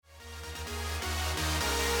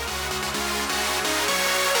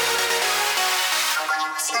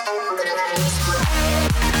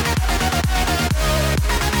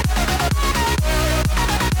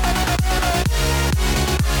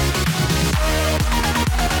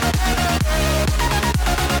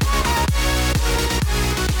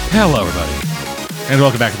Hello, everybody, and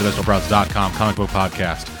welcome back to the VegetableBrothers.com comic book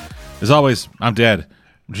podcast. As always, I'm Dead.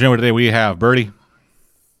 Today we have Birdie.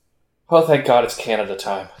 Oh, thank God it's Canada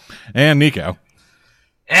time. And Nico.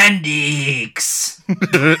 And Deeks.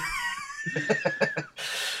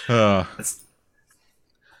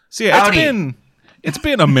 So yeah, it's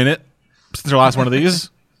been a minute since our last one of these.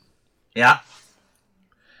 Yeah.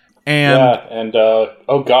 And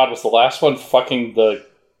oh God, was the last one fucking the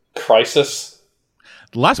Crisis?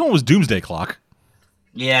 The last one was Doomsday Clock.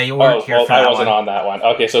 Yeah, you weren't here for that I wasn't one. on that one.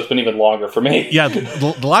 Okay, so it's been even longer for me. Yeah,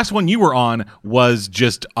 the last one you were on was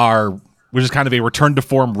just kind of a return to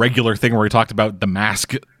form regular thing where we talked about the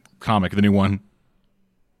Mask comic, the new one.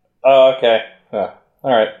 Oh, okay. All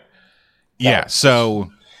right. Yeah,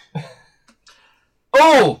 so...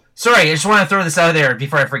 Oh, sorry, I just want to throw this out there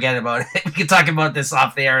before I forget about it. We can talk about this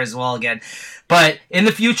off the air as well again. But in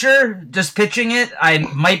the future, just pitching it, I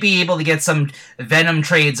might be able to get some Venom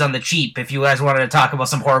trades on the cheap if you guys wanted to talk about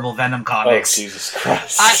some horrible Venom comics. Oh, Jesus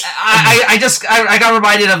Christ. I got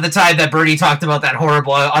reminded of the time that Birdie talked about that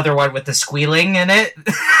horrible other one with the squealing in it.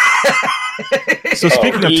 So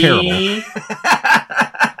speaking of terrible...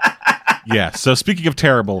 Yeah, so speaking of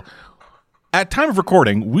terrible, at time of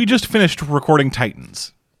recording, we just finished recording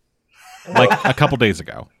Titans, like a couple days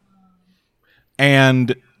ago.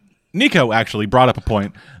 And Nico actually brought up a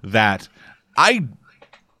point that I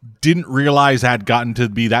didn't realize had gotten to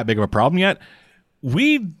be that big of a problem yet.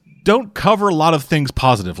 We don't cover a lot of things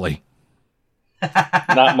positively.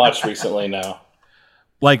 Not much recently, no.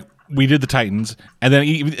 Like, we did the Titans, and then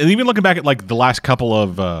even looking back at like the last couple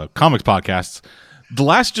of comics podcasts, the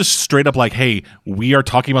last just straight up like, hey, we are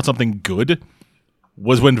talking about something good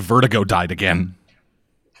was when Vertigo died again.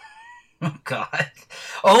 Oh, God.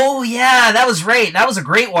 Oh, yeah, that was right. That was a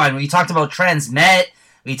great one. We talked about Transmet.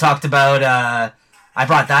 We talked about, I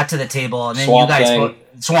brought that to the table. And then Swamp you guys Thing.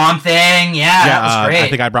 Swamp Thing. Yeah, that was great. I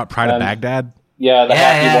think I brought Pride of Baghdad. Yeah, the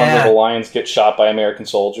happy one where yeah. the lions get shot by American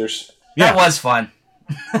soldiers. That was fun.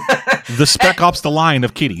 The Spec Ops the line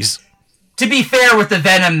of kitties. To be fair with the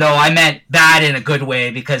Venom, though, I meant bad in a good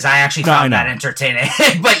way because I actually found that entertaining.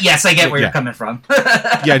 But yes, I get where you're coming from.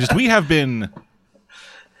 Yeah, we have been...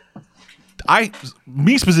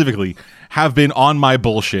 me specifically, have been on my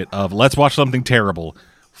bullshit of let's watch something terrible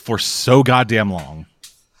for so goddamn long.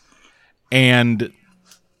 And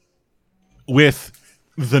with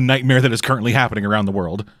the nightmare that is currently happening around the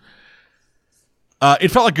world, it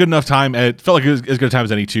felt like good enough time. It felt like as good a time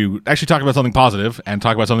as any to actually talk about something positive and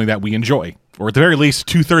talk about something that we enjoy, or at the very least,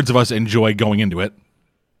 2/3 of us enjoy going into it.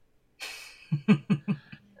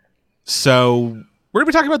 So we're gonna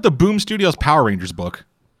be talking about the Boom Studios Power Rangers book,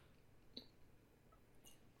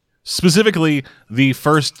 specifically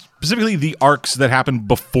the arcs that happened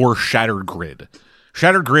before Shattered Grid.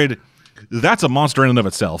 Shattered Grid, that's a monster in and of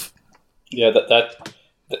itself. Yeah,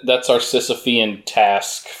 that's our Sisyphean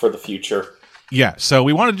task for the future. Yeah, so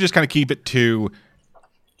we wanted to just kind of keep it to...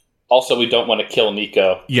 Also, we don't want to kill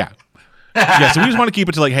Nico. Yeah. Yeah, so we just want to keep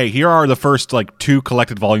it to like, hey, here are the first like 2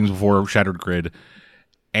 collected volumes before Shattered Grid,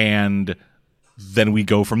 and then we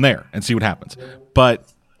go from there and see what happens. But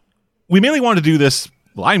we mainly wanted to do this...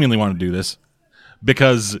 Well, I mainly want to do this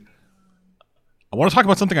because I want to talk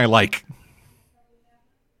about something I like.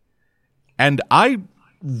 And I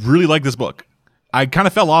really like this book. I kind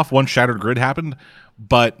of fell off once Shattered Grid happened,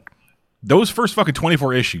 but those first fucking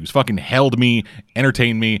 24 issues fucking held me,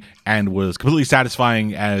 entertained me, and was completely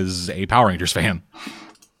satisfying as a Power Rangers fan.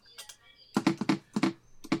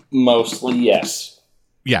 Mostly, yes.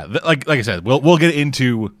 Yeah, like I said, we'll get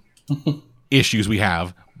into issues we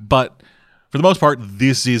have, but for the most part,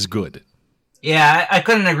 this is good. Yeah, I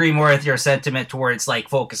couldn't agree more with your sentiment towards, like,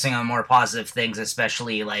 focusing on more positive things,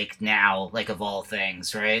 especially, like, now, like, of all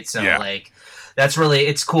things, right? So, like, that's really,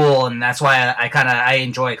 it's cool, and that's why I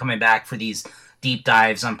enjoy coming back for these deep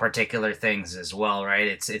dives on particular things as well, right?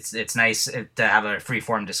 It's nice to have a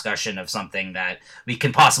free-form discussion of something that we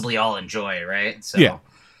can possibly all enjoy, right? So.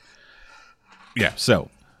 Yeah, so,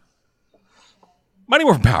 Mighty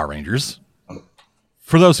Morphin Power Rangers,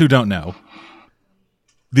 for those who don't know,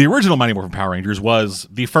 the original Mighty Morphin Power Rangers was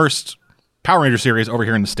the first Power Ranger series over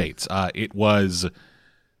here in the States. It was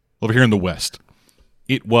over here in the West.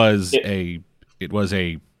 It was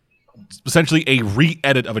essentially a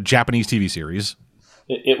re-edit of a Japanese TV series.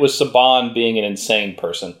 It was Saban being an insane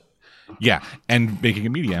person. Yeah, and making a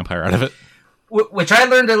media empire out of it. Which I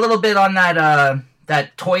learned a little bit on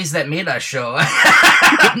that Toys That Made Us show.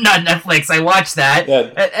 Not Netflix. I watched that.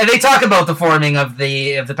 Yeah. And they talk about the forming of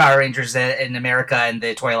the Power Rangers in America and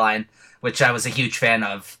the toy line, which I was a huge fan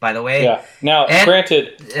of, by the way. Yeah. Now,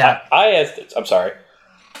 granted, I'm sorry.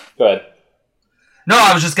 Go ahead. No,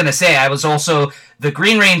 I was just gonna say I was also the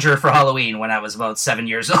Green Ranger for Halloween when I was about 7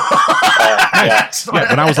 years old. Yeah. Yeah,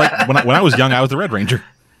 when I was when I was young, I was the Red Ranger.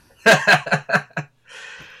 I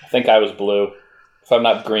think I was blue. If I'm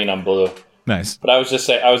not green, I'm blue. Nice. But I was just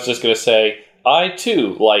gonna say, I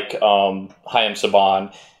too, like Hayam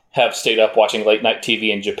Saban, have stayed up watching late night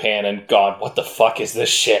TV in Japan and gone, what the fuck is this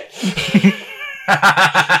shit?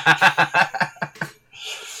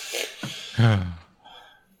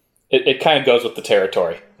 It kind of goes with the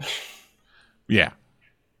territory. Yeah.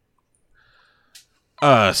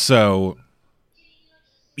 So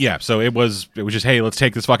it was just, hey, let's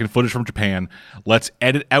take this fucking footage from Japan, let's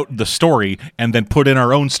edit out the story, and then put in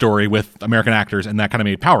our own story with American actors, and that kind of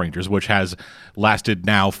made Power Rangers, which has lasted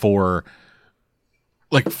now for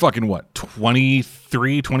like fucking what,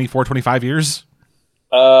 23, 24, 25 years?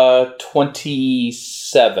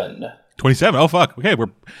 27. 27. Oh fuck. Okay, we're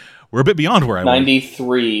a bit beyond where I was.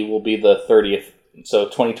 93 will be the 30th. So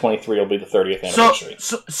 2023 will be the 30th anniversary.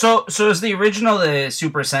 So is the original the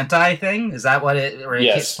Super Sentai thing? Is that what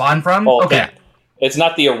it spawned from? Well, okay. It's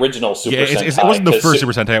not the original Super Sentai. It wasn't the first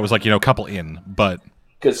Super Sentai. It was like, a couple in, but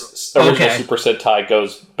because original Super Sentai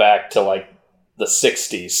goes back to like the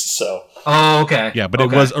 60s. So. Oh, okay. Yeah, but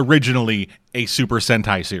it was originally a Super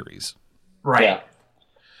Sentai series. Right. Yeah.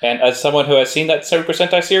 And as someone who has seen that Super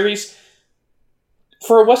Sentai series,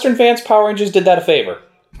 for Western fans, Power Rangers did that a favor.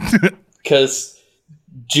 Because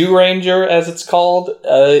Jew Ranger, as it's called,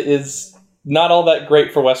 is not all that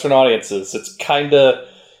great for Western audiences. It's kind of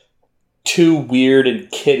too weird and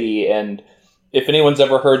kiddie, and if anyone's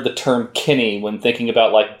ever heard the term Kinney when thinking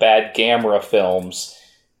about like bad Gamera films,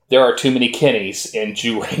 there are too many Kinneys in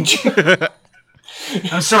Jew Ranger.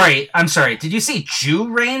 I'm sorry. Did you say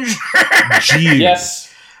Jew Ranger? Jew.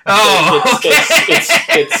 Yes. Oh,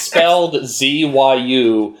 it's spelled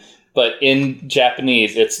ZYU, but in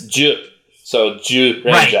Japanese it's Jew. So Jew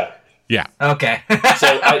Ranger. Right. Yeah. Okay.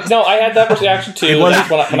 So I had that reaction too. That's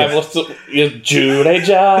when I listened to Jew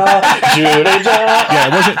Ranger.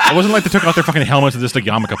 Yeah, it wasn't like they took off their fucking helmets and just like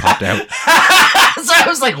Yamaka popped out. So I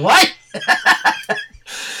was like, what?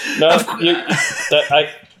 No,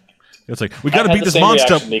 It's like, we gotta beat this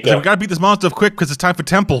monster. We gotta beat this monster quick because it's time for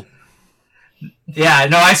temple. Yeah,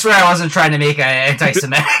 no, I swear I wasn't trying to make an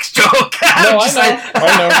anti-Semitic joke. No,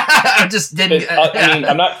 I know. I just didn't. I mean,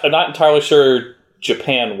 I'm not entirely sure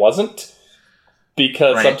Japan wasn't,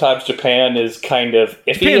 because sometimes Japan is kind of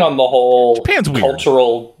iffy on the whole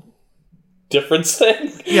cultural difference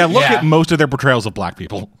thing. Yeah, look at most of their portrayals of black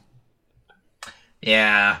people.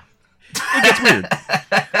 Yeah. It gets weird.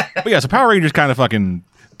 But yeah, so Power Rangers kind of fucking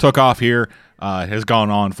took off here. Has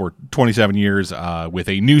gone on for 27 years with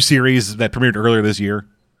a new series that premiered earlier this year,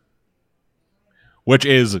 which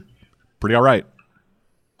is pretty all right.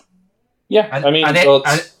 Yeah, I mean, are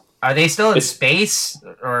they still in space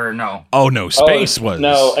or no? Oh no, space was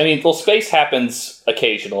no. I mean, well, space happens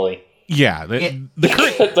occasionally. Yeah, the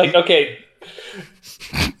current like okay.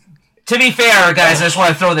 To be fair, guys, I just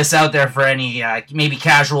want to throw this out there for any maybe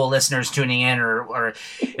casual listeners tuning in, I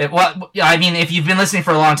mean, if you've been listening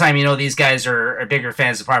for a long time, you know these guys are bigger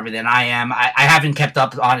fans of Power than I am. I haven't kept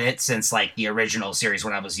up on it since like the original series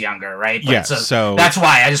when I was younger, right? But, so that's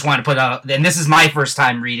why I just want to put out. And this is my first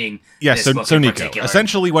time reading. Yeah, this book so in Nico, particular.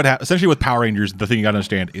 essentially with Power Rangers, the thing you got to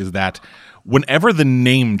understand is that whenever the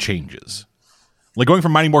name changes, like going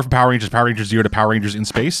from Mighty Morphin Power Rangers Zero to Power Rangers in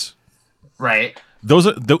Space, right?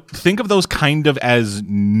 Think of those kind of as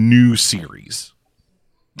new series.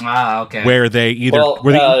 Ah, okay. Where they either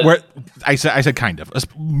I said kind of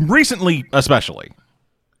recently, especially.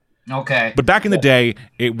 Okay. But back in the day,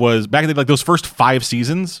 it was like those first 5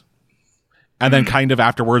 seasons, and then kind of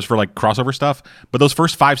afterwards for like crossover stuff. But those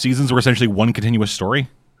first 5 seasons were essentially one continuous story.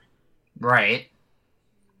 Right.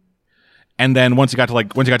 And then once you got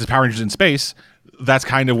to Power Rangers in Space, that's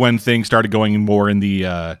kind of when things started going more in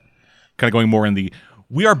the.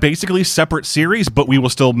 We are basically separate series, but we will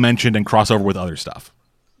still mention and cross over with other stuff.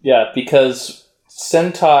 Yeah, because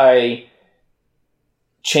Sentai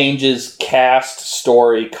changes cast,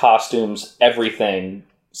 story, costumes, everything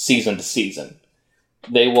season to season.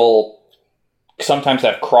 They will sometimes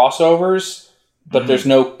have crossovers, but there's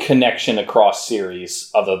no connection across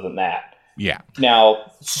series other than that. Yeah.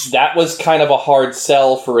 Now, that was kind of a hard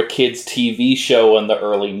sell for a kids' TV show in the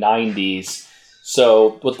early 90s.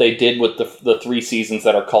 So what they did with the 3 seasons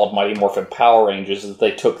that are called Mighty Morphin Power Rangers is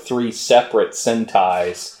they took 3 separate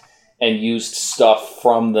Sentais and used stuff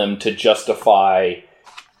from them to justify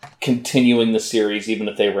continuing the series even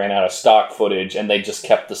if they ran out of stock footage, and they just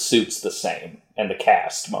kept the suits the same and the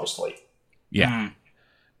cast mostly. Yeah.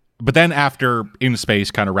 But then after In Space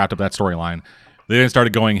kind of wrapped up that storyline, They then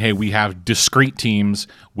started going, hey, we have discrete teams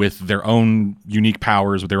with their own unique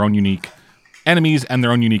powers, with their own unique enemies, and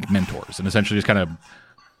their own unique mentors. And essentially just kind of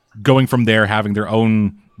going from there, having their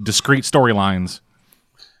own discrete storylines.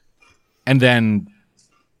 And then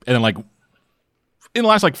like in the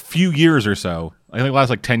last like few years or so, I think the last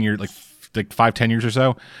like 10 years, like 5-10 years or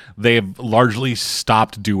so, they have largely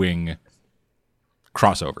stopped doing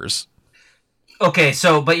crossovers. Okay,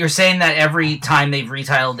 so but you're saying that every time they've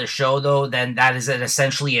retitled the show, though, then that is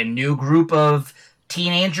essentially a new group of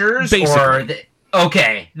teenagers, basically.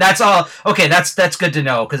 Okay, that's all. Okay, that's good to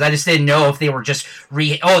know, because I just didn't know if they were just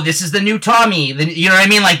this is the new Tommy. You know what I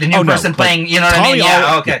mean? Like the new person playing. You know what I mean?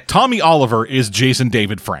 Yeah. Okay. Tommy Oliver is Jason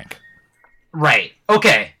David Frank. Right.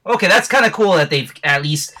 Okay. That's kind of cool that they've at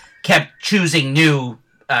least kept choosing new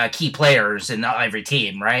key players in every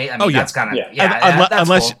team, right? I mean, that's kind of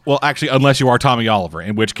unless cool. unless you are Tommy Oliver,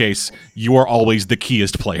 in which case you are always the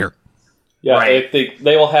keyest player. Yeah, right.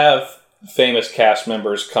 They will have famous cast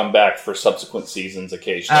members come back for subsequent seasons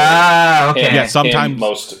occasionally. Okay. Yeah, sometimes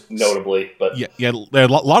most notably, but yeah. A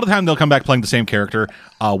lot of the time they'll come back playing the same character.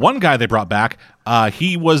 One guy they brought back,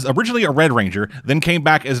 he was originally a Red Ranger, then came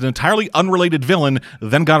back as an entirely unrelated villain,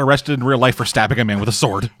 then got arrested in real life for stabbing a man with a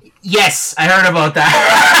sword. Yes, I heard about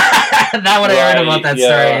that. I heard about that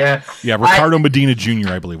story. Yeah, Ricardo Medina Jr.,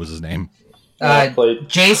 I believe was his name. Played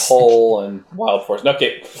Jason Cole and Wild Force.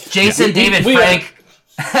 Okay, Jason David Frank.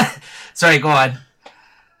 Sorry, go on.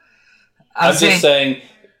 I'm just saying,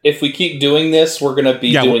 if we keep doing this, we're going to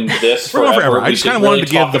be doing this forever. I just kind of wanted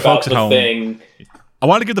to give the folks at home. I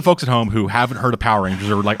wanted to give the folks at home who haven't heard of Power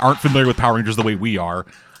Rangers or like aren't familiar with Power Rangers the way we are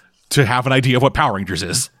to have an idea of what Power Rangers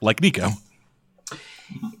is, like Nico.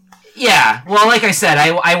 Yeah, well, like I said,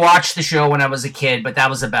 I watched the show when I was a kid, but that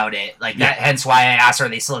was about it. Like that, hence why I asked, are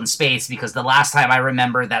they still in space? Because the last time I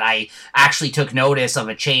remember that I actually took notice of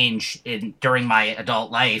a change during my adult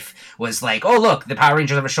life was like, oh look, the Power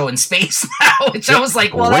Rangers have a show in space now, which I was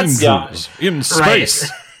like, well, that's in space. Right.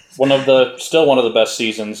 Still one of the best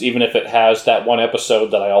seasons, even if it has that one episode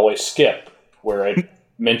that I always skip, where it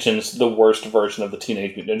mentions the worst version of the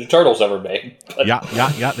Teenage Mutant Ninja Turtles ever made. But,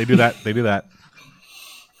 yeah, they do that.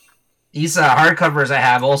 These hardcovers I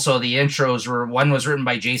have, also the intros one was written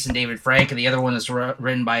by Jason David Frank, and the other one was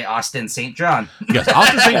written by Austin St. John. Yes,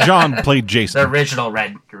 Austin St. John played Jason. The original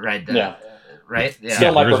Red. Right? Yeah.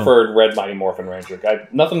 Still my preferred Red Mighty Morphin Ranger.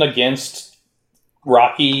 Nothing against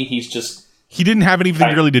Rocky. He's just... He didn't have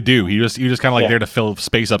anything really to do. He was just kind of like there to fill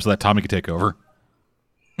space up so that Tommy could take over.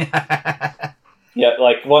 Yeah,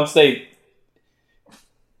 like once they...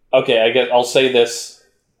 Okay, I guess I'll say this...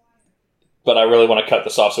 but I really want to cut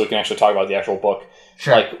this off so we can actually talk about the actual book.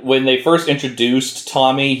 Sure. Like, when they first introduced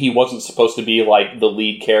Tommy, he wasn't supposed to be, like, the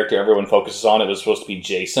lead character everyone focuses on. It was supposed to be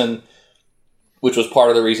Jason, which was part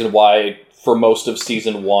of the reason why, for most of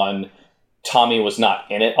Season 1, Tommy was not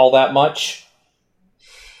in it all that much.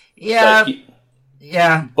 Yeah.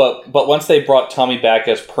 But once they brought Tommy back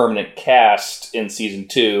as permanent cast in Season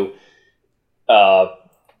 2,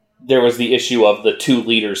 there was the issue of the two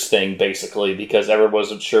leaders thing, basically, because everyone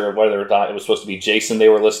wasn't sure whether or not it was supposed to be Jason they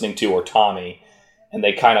were listening to or Tommy. And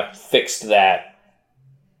they kind of fixed that,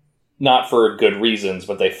 not for good reasons,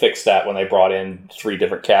 but they fixed that when they brought in 3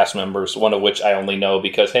 different cast members, one of which I only know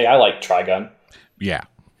because, hey, I like Trigun. Yeah.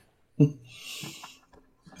 But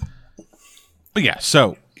yeah,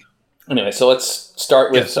 so... Anyway, so let's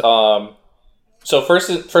start with... So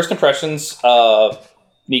first impressions...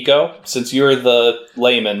 Nico, since you're the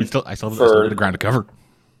layman, I still have a bit of ground to cover.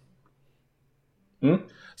 Still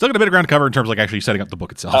got a bit of ground to cover in terms of like actually setting up the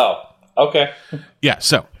book itself. Oh, okay. Yeah,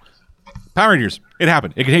 so Power Rangers, it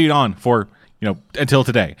happened. It continued on for until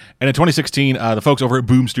today. And in 2016, the folks over at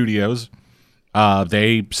Boom Studios,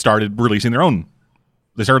 they started releasing their own.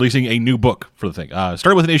 They started releasing a new book for the thing.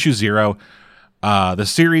 Started with an issue 0. The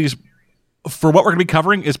series, for what we're going to be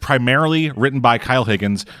covering, is primarily written by Kyle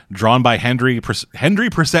Higgins, drawn by Hendry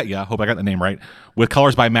Presetya, hope I got the name right, with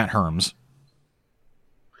colors by Matt Herms.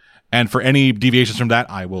 And for any deviations from that,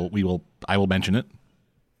 I will mention it.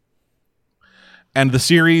 And the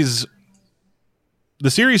series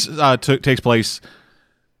takes place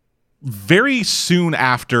very soon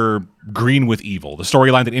after Green with Evil, the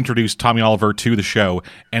storyline that introduced Tommy Oliver to the show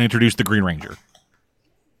and introduced the Green Ranger.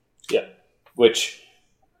 Yeah, which...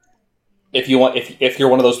 If you're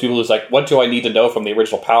one of those people who's like, what do I need to know from the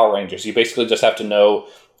original Power Rangers? You basically just have to know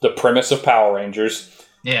the premise of Power Rangers,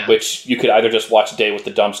 which you could either just watch Day with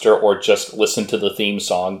the Dumpster or just listen to the theme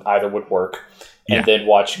song. Either would work. And then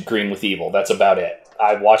watch Green with Evil. That's about it.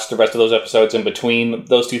 I watched the rest of those episodes in between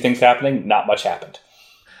those two things happening. Not much happened.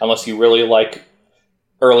 Unless you really like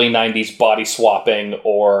early 90s body swapping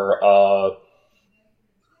or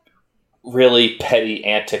really petty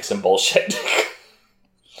antics and bullshit.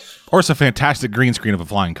 Or it's a fantastic green screen of a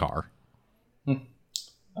flying car.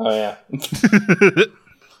 Oh, yeah.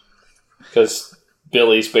 Because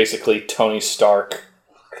Billy's basically Tony Stark.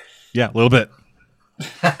 Yeah, a little bit.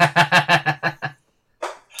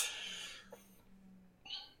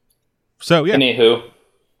 So, yeah. Anywho.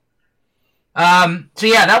 So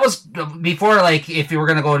yeah, that was before, like, if you were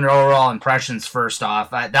going to go into overall impressions first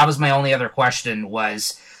off, that was my only other question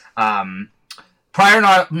was,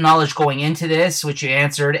 prior knowledge going into this, which you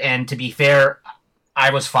answered, and to be fair,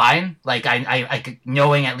 I was fine. Like, I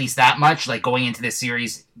knowing at least that much, like, going into this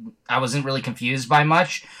series, I wasn't really confused by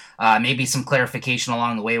much. Maybe some clarification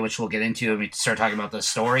along the way, which we'll get into when we start talking about the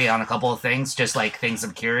story on a couple of things, just like things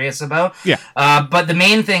I'm curious about. Yeah. But the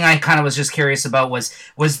main thing I kind of was just curious about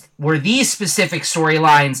were these specific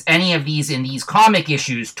storylines, any of these in these comic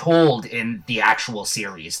issues, told in the actual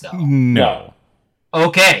series, though? No.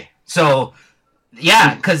 Okay. So,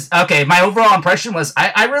 yeah, because, my overall impression was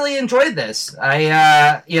I really enjoyed this.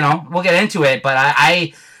 We'll get into it, but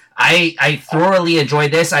I thoroughly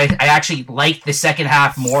enjoyed this. I actually liked the second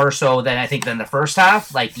half more so than the first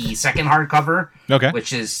half, like the second hardcover,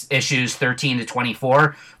 which is issues 13 to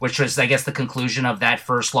 24, which was, I guess, the conclusion of that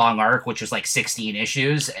first long arc, which was like 16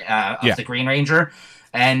 issues of the Green Ranger.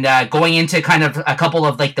 And going into kind of a couple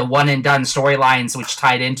of like the one and done storylines, which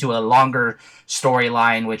tied into a longer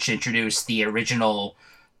storyline, which introduced the original,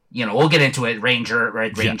 we'll get into it,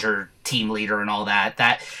 Red Ranger team leader and all that.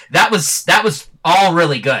 That was all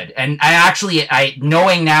really good. And I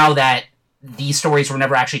knowing now that these stories were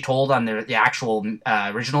never actually told on the actual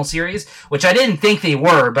original series, which I didn't think they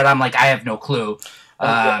were, but I'm like, I have no clue.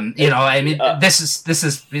 This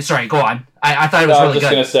is sorry, go on. I thought it was really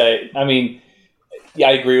good. I was just going to say, yeah,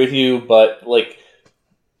 I agree with you, but like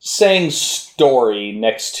saying story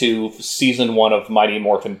next to season 1 of Mighty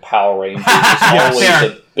Morphin Power Rangers is always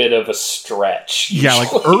a bit of a stretch. Yeah, like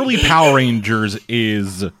early Power Rangers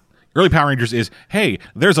is, hey,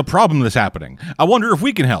 there's a problem that's happening. I wonder if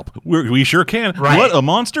we can help. We sure can. Right. What, a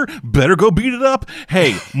monster? Better go beat it up.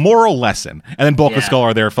 Hey, moral lesson. And then Bulk and Skull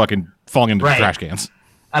are there fucking falling into the trash cans.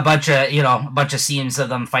 A bunch of scenes of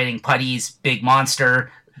them fighting putties, big monster.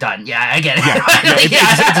 Done. Yeah, I get it.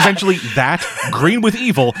 It's essentially that green with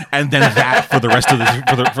evil, and then that for the rest of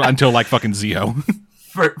until like fucking Zeo.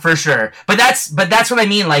 For sure. But that's what I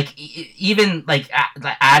mean. Like, even like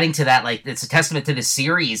adding to that, like, it's a testament to the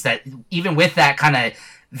series that even with that kind of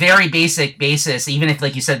very basic basis, even if,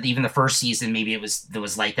 like you said, even the first season, maybe it was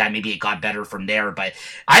like that, maybe it got better from there. But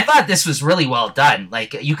I thought this was really well done.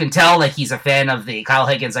 Like, you can tell, like, he's a fan of Kyle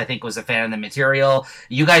Higgins, I think, was a fan of the material.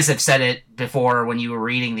 You guys have said it before when you were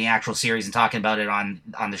reading the actual series and talking about it on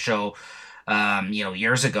the show,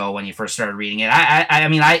 years ago when you first started reading it.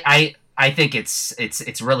 I think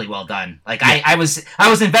it's really well done. Like, I was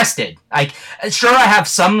invested. Like, sure, I have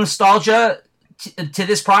some nostalgia to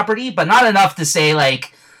this property, but not enough to say,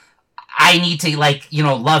 like, I need to, like,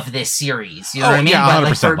 love this series. You know what I mean? Yeah,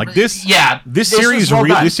 100%.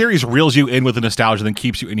 This series reels you in with the nostalgia, then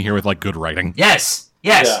keeps you in here with like good writing. Yes.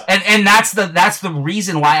 Yeah. And that's the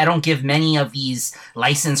reason why I don't give many of these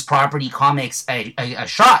licensed property comics a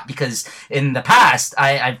shot, because in the past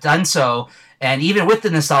I've done so. And even with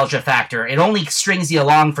the nostalgia factor, it only strings you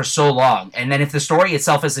along for so long. And then if the story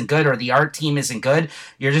itself isn't good or the art team isn't good,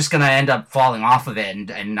 you're just going to end up falling off of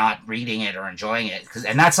it and not reading it or enjoying it.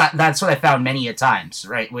 And that's what I found many a times,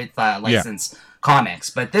 right, with licensed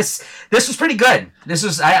comics. But this was pretty good.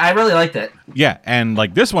 I really liked it. Yeah, and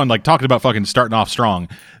like this one, like talking about fucking starting off strong,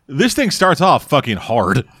 this thing starts off fucking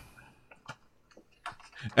hard.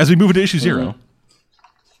 As we move into issue 0.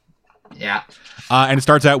 Yeah. And it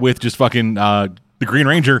starts out with just fucking the Green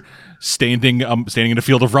Ranger standing in a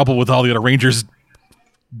field of rubble with all the other Rangers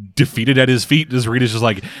defeated at his feet. As Rita's just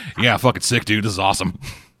like, yeah, fucking sick, dude. This is awesome.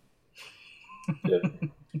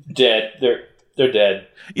 Dead. They're dead.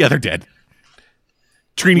 Yeah, they're dead.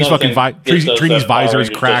 Trini's Trini's visor is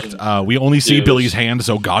cracked. We only see Billy's hand,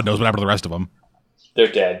 so God knows what happened to the rest of them.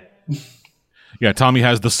 They're dead. Yeah, Tommy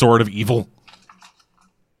has the Sword of Evil.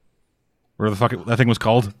 Where the fuck that thing was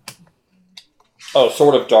called? Oh,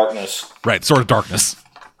 Sword of Darkness. Right, Sword of Darkness.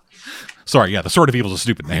 Sorry, yeah, the Sword of Evil is a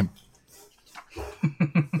stupid name.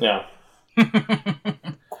 Yeah.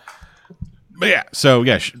 But yeah, so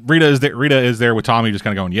yeah, Rita is there with Tommy, just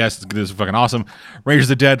kind of going, yes, this is fucking awesome.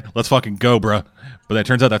 Rangers are dead, let's fucking go, bruh. But that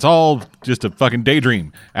turns out that's all just a fucking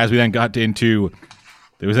daydream. As we then got into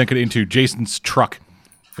Jason's truck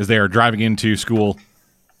as they are driving into school.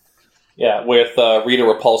 Yeah, with Rita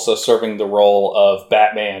Repulsa serving the role of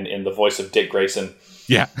Batman in the voice of Dick Grayson.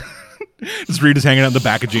 Yeah. Just Rita's hanging out in the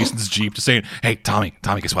back of Jason's Jeep just saying, hey, Tommy,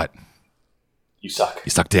 guess what? You suck. You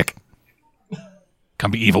suck dick.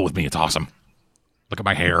 Come be evil with me. It's awesome. Look at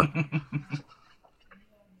my hair.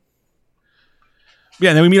 Yeah,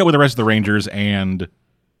 and then we meet up with the rest of the Rangers, and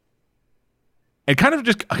kind of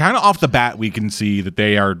off the bat, we can see that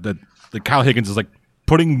that Kyle Higgins is like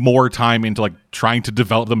putting more time into like trying to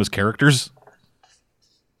develop them as characters.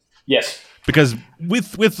 Yes, because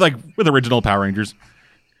with original Power Rangers,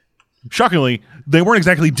 shockingly, they weren't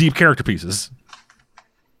exactly deep character pieces.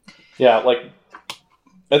 Yeah, like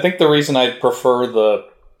I think the reason I prefer the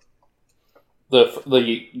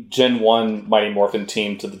Gen 1 Mighty Morphin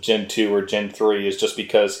team to the Gen 2 or Gen 3 is just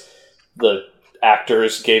because the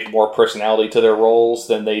actors gave more personality to their roles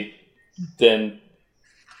than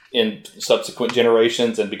in subsequent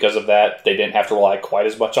generations, and because of that, they didn't have to rely quite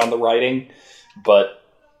as much on the writing. But,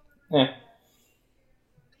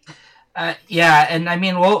 yeah, and I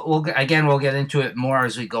mean, we'll get into it more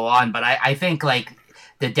as we go on, but I think, like,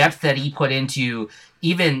 the depth that he put into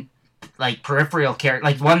even like peripheral characters,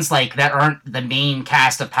 like ones like that aren't the main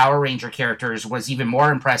cast of Power Ranger characters, was even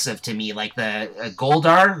more impressive to me. Like the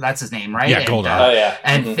Goldar, that's his name, right? Yeah, Goldar.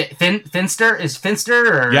 And Finster, is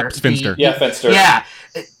Finster? Or yep, it's Finster. Yeah, Finster. Yeah,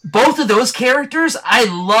 both of those characters, I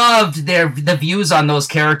loved the views on those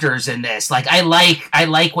characters in this. Like I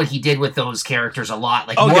like what he did with those characters a lot.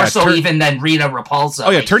 Like even than Rita Repulsa.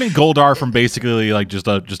 Oh yeah, turning Goldar from basically like just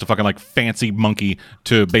a fucking like fancy monkey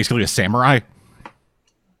to basically a samurai.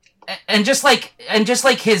 And just like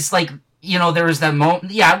his, like, you know, there was that moment.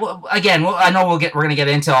 Yeah, again, I know we're gonna get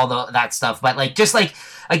into all that stuff, but like just like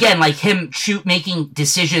again, like him making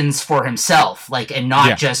decisions for himself, like, and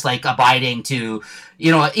not just like abiding to,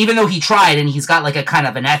 you know, even though he tried and he's got like a kind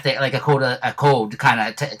of an ethic, like a code kind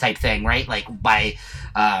of type thing, right? Like by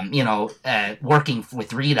working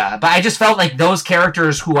with Rita. But I just felt like those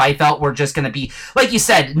characters who I felt were just going to be, like you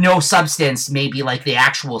said, no substance, maybe like the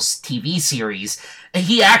actual TV series.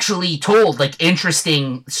 He actually told like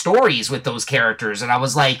interesting stories with those characters. And I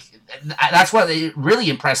was like, that's what really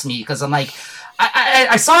impressed me, because I'm like,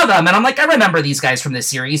 I saw them and I'm like, I remember these guys from this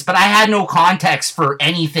series, but I had no context for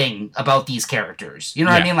anything about these characters. You know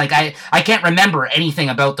what I mean? Like I can't remember anything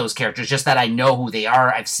about those characters, just that I know who they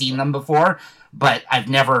are. I've seen them before, but I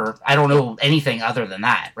don't know anything other than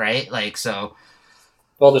that. Right. Like, so.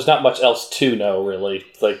 Well, there's not much else to know, really.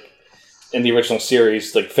 Like in the original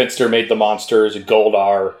series, like Finster made the monsters,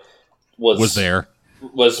 Goldar was there.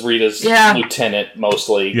 Was Rita's lieutenant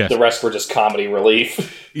mostly. Yes. The rest were just comedy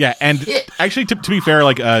relief. Yeah, and actually, to be fair,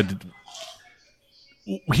 like Kyle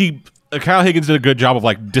Higgins did a good job of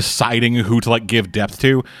like deciding who to like give depth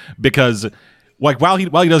to, because like while he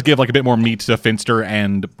does give like a bit more meat to Finster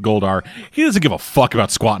and Goldar, he doesn't give a fuck about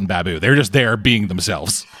Squat and Babu. They're just there being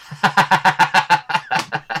themselves.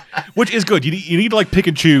 Which is good. You need to like pick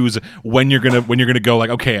and choose when you're gonna go like,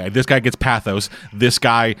 okay, this guy gets pathos, this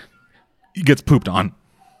guy gets pooped on.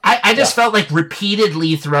 I just felt like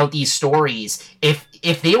repeatedly throughout these stories,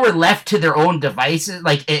 if they were left to their own devices,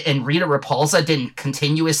 like, and Rita Repulsa didn't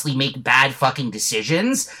continuously make bad fucking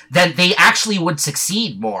decisions, then they actually would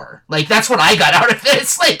succeed more. Like, that's what I got out of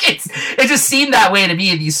this. Like, it just seemed that way to me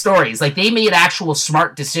in these stories. Like, they made actual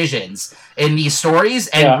smart decisions in these stories,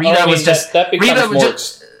 and Rita was just... That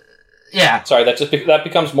becomes yeah. Sorry, that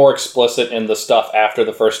becomes more explicit in the stuff after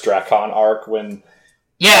the first Drakon arc, when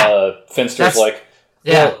Finster's like...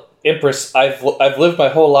 Well, Empress, I've lived my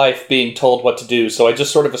whole life being told what to do, so I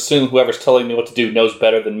just sort of assume whoever's telling me what to do knows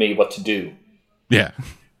better than me what to do. Yeah.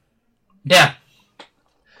 Yeah.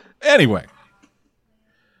 Anyway.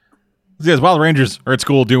 Yes, while the Rangers are at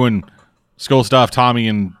school doing school stuff, Tommy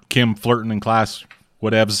and Kim flirting in class,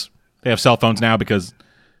 whatevs. They have cell phones now because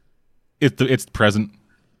it's present.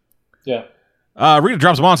 Yeah. Rita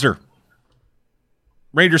drops a monster.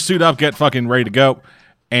 Rangers suit up, get fucking ready to go.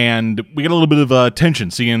 And we get a little bit of tension,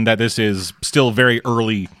 seeing that this is still very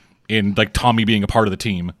early in like Tommy being a part of the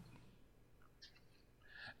team.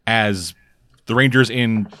 As the Rangers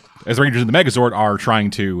in the Megazord are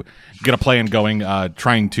trying to get a plan going,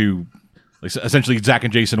 trying to like, essentially Zach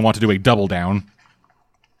and Jason want to do a double down,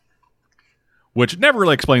 which never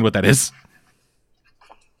really explained what that is.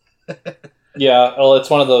 Yeah, well, it's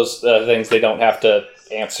one of those things they don't have to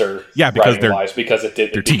answer. Yeah, because because it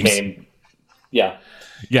became teams.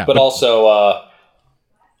 Yeah, but also,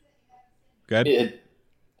 good.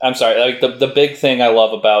 I'm sorry. Like the big thing I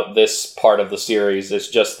love about this part of the series is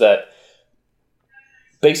just that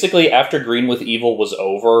basically after Green with Evil was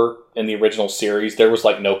over in the original series, there was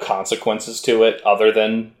like no consequences to it other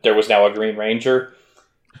than there was now a Green Ranger.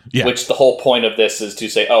 Yeah. Which the whole point of this is to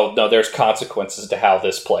say, oh no, there's consequences to how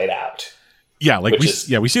this played out. Yeah, like we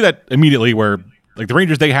see that immediately where like the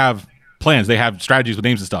Rangers, they have plans. They have strategies with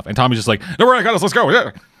names and stuff. And Tommy's just like, "Don't worry, I got us. Let's go."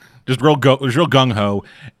 Yeah. Just real gung ho.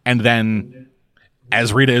 And then,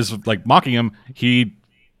 as Rita is like mocking him, he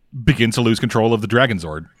begins to lose control of the Dragon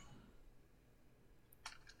Zord.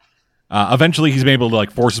 Eventually, he's been able to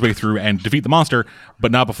like force his way through and defeat the monster,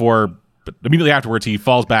 but not before. But immediately afterwards, he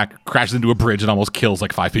falls back, crashes into a bridge, and almost kills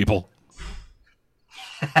like 5 people.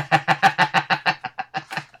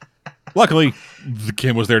 Luckily, the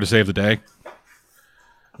Kim was there to save the day.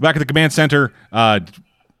 Back at the command center,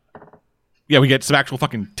 we get some actual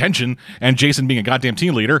fucking tension, and Jason being a goddamn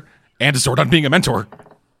team leader, and Zordon being a mentor.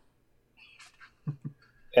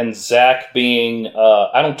 And Zack being,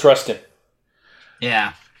 I don't trust him.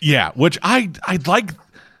 Yeah. Yeah, which I like.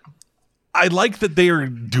 I like that they are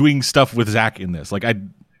doing stuff with Zack in this. I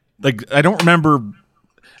don't remember.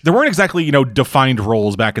 There weren't exactly defined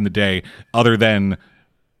roles back in the day, other than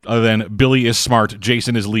Billy is smart,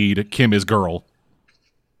 Jason is lead, Kim is girl.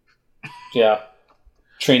 Yeah,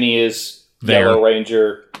 Trini is there. Yellow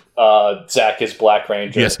Ranger. Zack is Black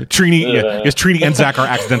Ranger. Yes, Trini and Zack are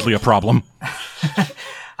accidentally a problem.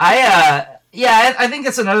 I think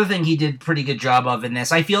that's another thing he did pretty good job of in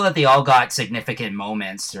this. I feel that they all got significant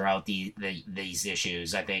moments throughout these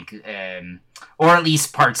issues, I think, or at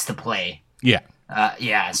least parts to play. Yeah.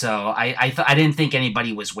 So I didn't think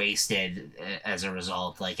anybody was wasted as a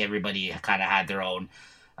result. Like, everybody kind of had their own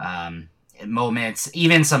moments,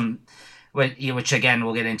 even some, which again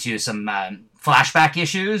we'll get into, some flashback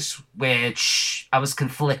issues, which I was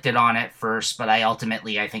conflicted on at first, but I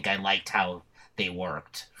think I liked how they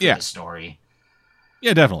worked for the story.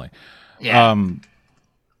 Yeah, definitely. Yeah.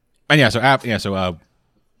 So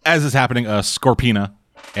as is happening, Scorpina,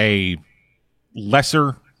 a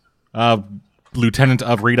lesser lieutenant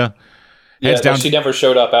of Rita, heads down. She never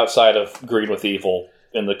showed up outside of Green with Evil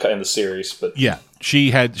in the series, but she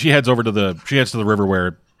heads to the river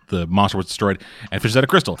where the monster was destroyed and fishes out a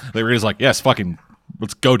crystal. Rita's like, yes, fucking,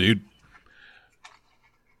 let's go, dude.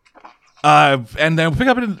 And then we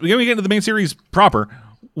get into the main series proper,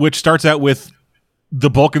 which starts out with the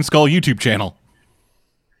Bulk and Skull YouTube channel,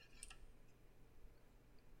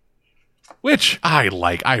 which I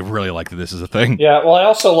like. I really like that this is a thing. Yeah, well, I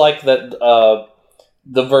also like that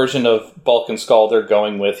the version of Bulk and Skull they're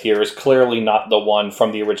going with here is clearly not the one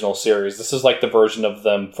from the original series. This is like the version of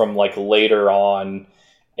them from like later on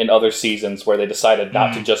in other seasons where they decided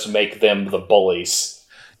not to just make them the bullies.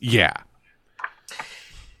 Yeah.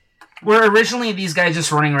 Were originally these guys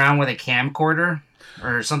just running around with a camcorder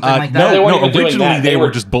or something like that? No, originally they were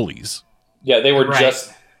just bullies. Yeah, they were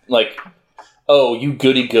just like, oh, you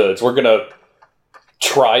goody goods. We're going to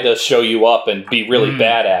try to show you up and be really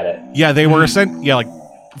bad at it. Yeah, they were like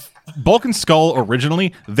Bulk and Skull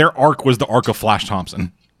originally, their arc was the arc of Flash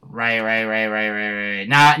Thompson. Right.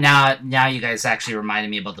 Now you guys actually reminded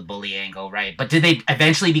me about the bully angle, right? But did they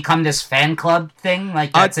eventually become this fan club thing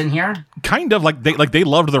like that's in here? Kind of they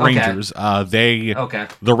loved the Rangers.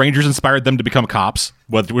 The Rangers inspired them to become cops,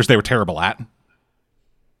 which they were terrible at.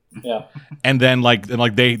 Yeah. And then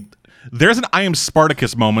there's an I Am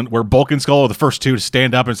Spartacus moment where Bulk and Skull are the first two to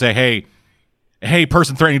stand up and say, hey,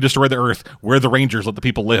 person threatening to destroy the Earth, we're the Rangers, let the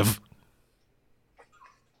people live.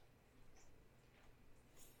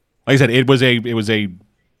 Like I said, it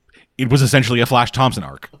was essentially a Flash Thompson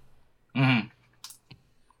arc. Mm-hmm.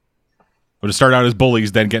 But to start out as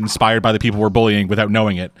bullies, then get inspired by the people we're bullying without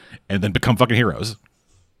knowing it, and then become fucking heroes.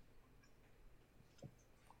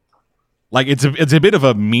 Like it's a bit of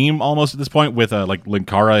a meme almost at this point with like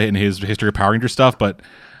Linkara and his History of Power Rangers stuff, but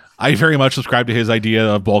I very much subscribe to his idea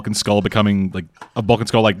of Bulk and Skull becoming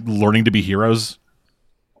learning to be heroes.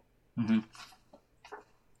 Mm-hmm.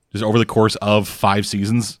 Just over the course of 5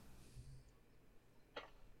 seasons.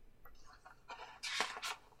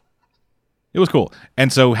 It was cool.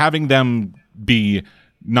 And so having them be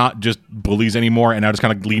not just bullies anymore and now just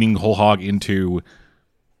kind of leaning whole hog into,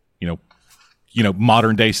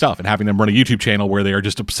 modern day stuff and having them run a YouTube channel where they are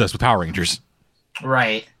just obsessed with Power Rangers.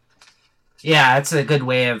 Right. Yeah, that's a good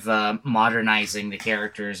way of modernizing the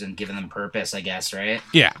characters and giving them purpose, I guess, right?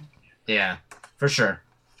 Yeah. Yeah, for sure.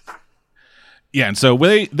 Yeah, and so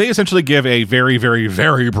they essentially give a very, very,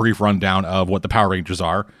 very brief rundown of what the Power Rangers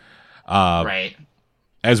are. Right.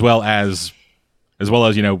 As well as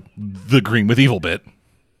the Green with Evil bit.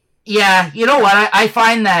 Yeah, you know what? I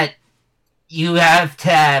find that you have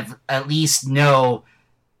to at least know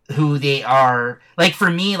who they are. Like,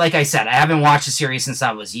 for me, like I said, I haven't watched the series since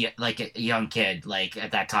I was a young kid, like,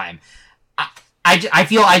 at that time. I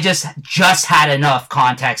feel I just had enough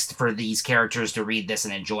context for these characters to read this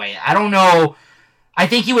and enjoy it. I don't know I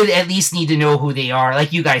think you would at least need to know who they are,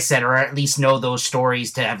 like you guys said, or at least know those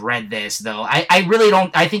stories to have read this, though. I really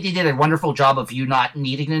don't... I think they did a wonderful job of you not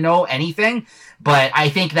needing to know anything, but I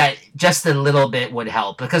think that just a little bit would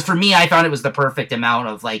help. Because for me, I thought it was the perfect amount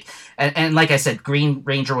of, like... And like I said, Green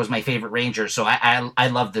Ranger was my favorite Ranger, so I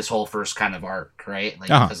loved this whole first kind of arc, right? Like,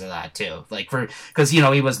 because of that, too. Like, because, you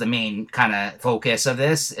know, he was the main kind of focus of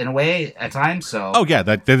this, in a way, at times, so... Oh, yeah,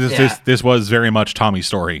 this was very much Tommy's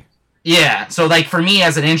story. Yeah, so like for me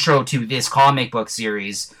as an intro to this comic book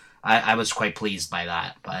series, I was quite pleased by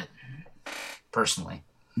that, but personally.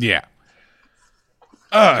 Yeah.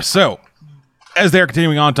 So, as they're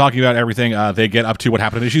continuing on talking about everything, they get up to what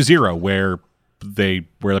happened in issue 0, where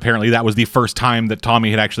apparently that was the first time that Tommy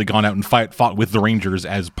had actually gone out and fought with the Rangers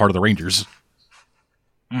as part of the Rangers.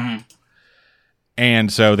 Mm-hmm.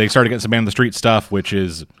 And so they started getting some man on the street stuff, which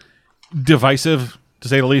is divisive, to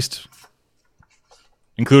say the least.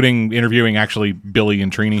 Including interviewing, actually, Billy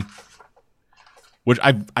and Trini. Which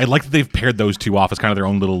I like that they've paired those two off as kind of their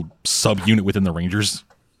own little sub-unit within the Rangers.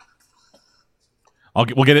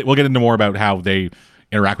 We'll get into more about how they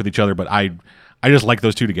interact with each other, but I just like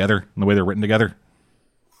those two together and the way they're written together.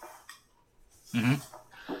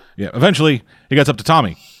 Mm-hmm. Yeah, eventually, he gets up to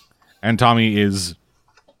Tommy. And Tommy is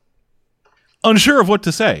unsure of what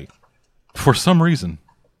to say. For some reason.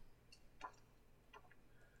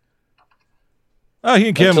 He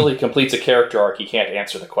and Kim... Until he completes a character arc, he can't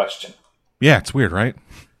answer the question. Yeah, it's weird, right?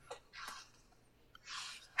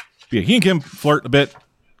 Yeah, he and Kim flirt a bit.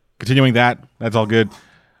 Continuing that, that's all good.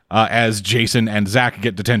 As Jason and Zach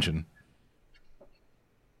get detention.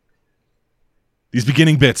 These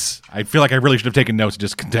beginning bits, I feel like I really should have taken notes and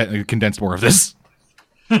just condensed more of this.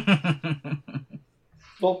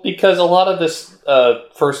 Well, because a lot of this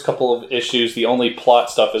first couple of issues, the only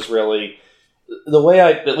plot stuff is really... The way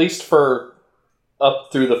at least for...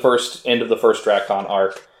 up through the end of the first Dracon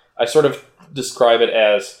arc, I sort of describe it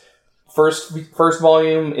as first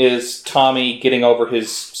volume is Tommy getting over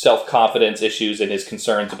his self-confidence issues and his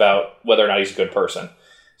concerns about whether or not he's a good person.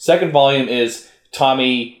 Second volume is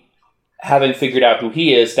Tommy having figured out who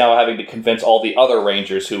he is, now having to convince all the other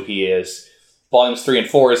Rangers who he is. Volumes 3 and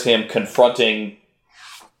 4 is him confronting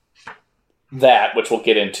that, which we'll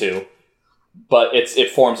get into. But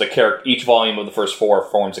it forms a character. Each volume of the first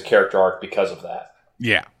 4 forms a character arc because of that.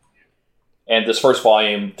 Yeah. And this first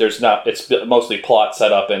volume, it's mostly plot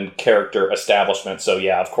setup and character establishment. So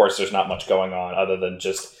yeah, of course, there's not much going on other than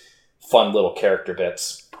just fun little character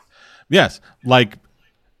bits. Yes, like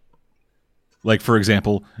for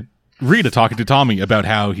example, Rita talking to Tommy about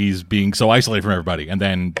how he's being so isolated from everybody, and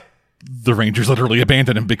then the Rangers literally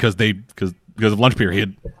abandon him because of lunch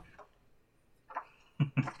period.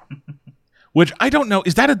 Which I don't know.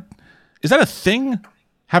 Is that a thing?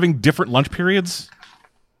 Having different lunch periods?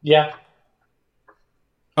 Yeah.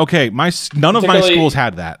 Okay, none of my schools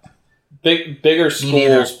had that. Bigger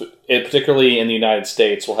schools, particularly in the United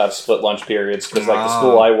States, will have split lunch periods because, like, the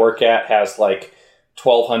school I work at has like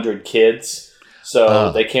 1,200 kids,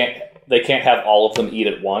 so they can't have all of them eat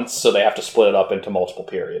at once, so they have to split it up into multiple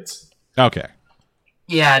periods. Okay.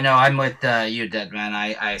 Yeah, no, I'm with you, Deadman.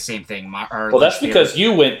 I same thing. Well, that's because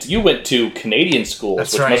you went to Canadian schools,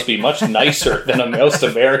 that's which right. must be much nicer than most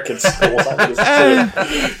American schools.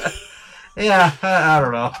 Yeah, I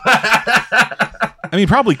don't know. I mean,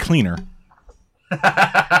 probably cleaner.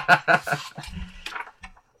 I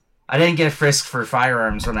didn't get frisked for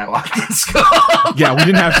firearms when I walked in school. Yeah, we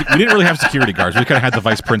didn't really have security guards. We kind of had the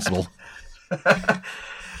vice principal.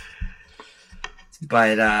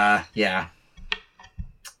 But yeah.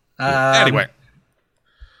 Anyway.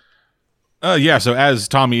 Yeah, so as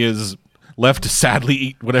Tommy is left to sadly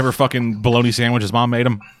eat whatever fucking bologna sandwich his mom made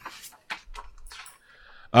him,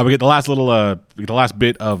 we get the last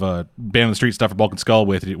bit of Band on the Street stuff for Bulk and Skull,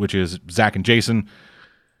 which is Zach and Jason.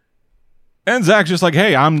 And Zach's just like,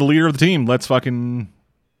 hey, I'm the leader of the team. Let's fucking...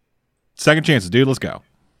 Second chances, dude. Let's go.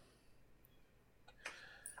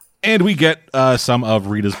 And we get some of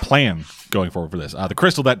Rita's plan going forward for this. The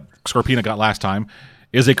crystal that Scorpina got last time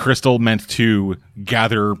is a crystal meant to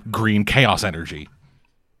gather green chaos energy.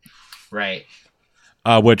 Right.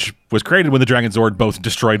 Which was created when the Dragon Zord both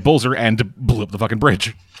destroyed Bulzer and blew up the fucking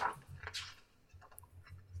bridge.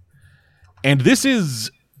 And this is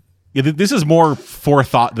more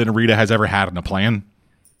forethought than Rita has ever had in a plan.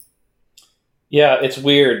 Yeah, it's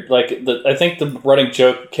weird. Like, I think the running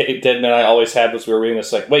joke Deadman and I always had was we were reading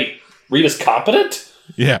this like, wait, Rita's competent?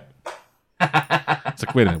 Yeah. It's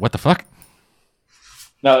like, wait a minute, what the fuck?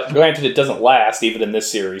 Now, granted, it doesn't last even in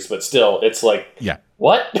this series, but still, it's like, yeah,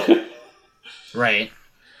 what? Right.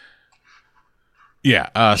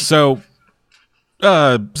 Yeah. So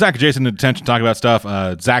Zach and Jason in detention talking about stuff.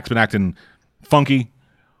 Zach's been acting funky,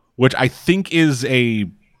 which I think is a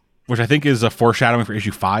foreshadowing for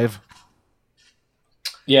issue 5.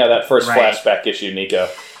 Yeah, that first flashback issue, Nico.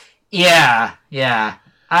 Yeah.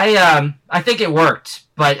 I think it worked,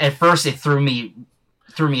 but at first it threw me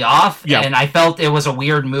off, and I felt it was a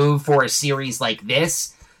weird move for a series like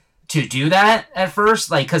this to do that at first,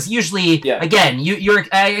 like, because usually, again,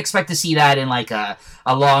 I expect to see that in like a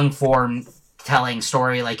long form telling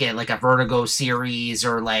story, like a Vertigo series,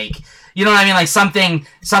 or like, you know what I mean, like something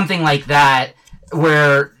like that,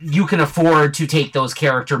 where you can afford to take those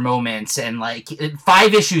character moments. And like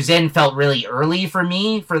 5 issues in felt really early for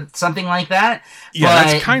me for something like that.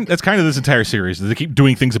 Yeah, that's kind of this entire series. They keep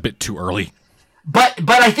doing things a bit too early. But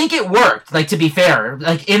I think it worked. Like, to be fair,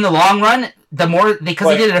 like in the long run, the more they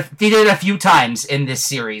did it a few times in this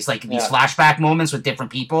series, like these flashback moments with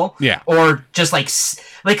different people, or just like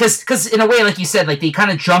because in a way, like you said, like they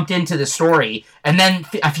kind of jumped into the story, and then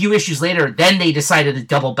a few issues later, then they decided to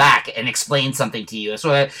double back and explain something to you. So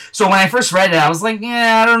when I first read it, I was like,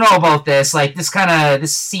 yeah, I don't know about this. Like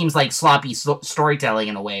this seems like sloppy storytelling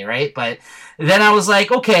in a way, right? But then I was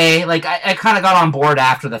like, okay, like I kind of got on board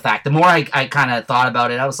after the fact. The more I kind of thought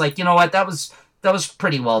about it, I was like, you know what, that was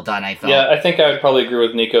pretty well done, I felt. Yeah, I think I would probably agree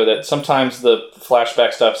with Nico that sometimes the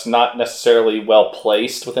flashback stuff's not necessarily well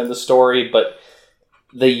placed within the story, but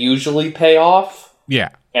they usually pay off. Yeah.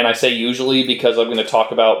 And I say usually because I'm going to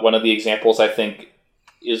talk about one of the examples I think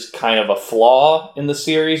is kind of a flaw in the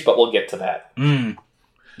series, but we'll get to that.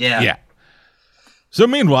 Yeah. So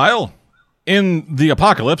meanwhile, in the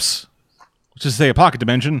Apocalypse, which is a pocket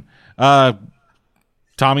dimension,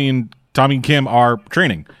 Tommy and Kim are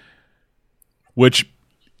training, which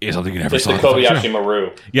is something you never saw. It's the Kobayashi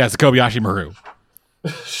Maru. Yeah, it's the Kobayashi Maru.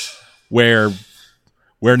 where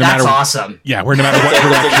no That's matter awesome. Yeah, where no matter what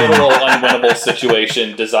direction, it's a literal unwinnable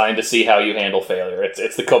situation designed to see how you handle failure.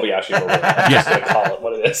 It's the Kobayashi Maru. I'm just going to call it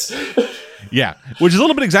what it is. Yeah, which is a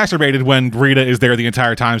little bit exacerbated when Rita is there the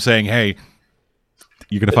entire time saying, "Hey,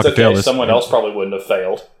 you're going to fucking fail this." Someone else probably wouldn't have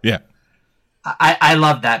failed. Yeah. I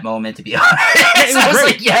loved that moment, to be honest. I was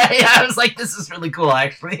like, I was like, this is really cool,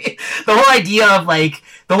 actually. The whole idea of like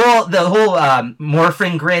the whole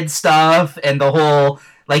morphin grid stuff, and the whole,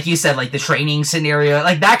 like you said, like the training scenario,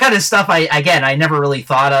 like that kind of stuff. I never really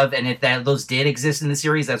thought of, and if those did exist in the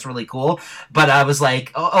series, that's really cool. But I was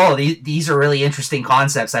like, these are really interesting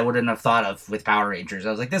concepts I wouldn't have thought of with Power Rangers.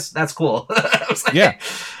 I was like, that's cool. I was like,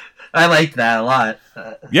 I liked that a lot.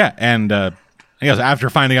 And after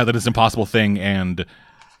finding out that it's an impossible thing, and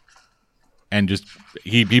just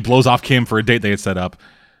he blows off Kim for a date they had set up,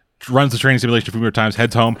 runs the training simulation a few more times,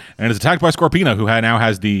 heads home, and is attacked by Scorpina, who now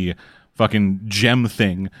has the fucking gem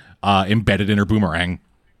thing embedded in her boomerang.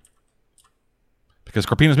 Because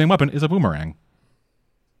Scorpina's main weapon is a boomerang.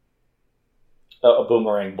 A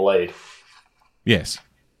boomerang blade. Yes.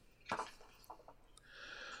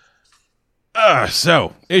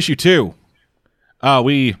 So, issue 2.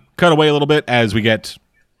 We cut away a little bit as we get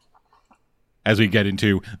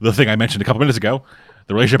into the thing I mentioned a couple minutes ago,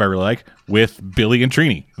 the relationship I really like with Billy and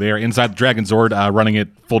Trini. They are inside the Dragon Zord, running it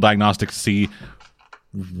full diagnostics to see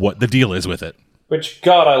what the deal is with it. Which,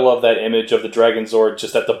 God, I love that image of the Dragon Zord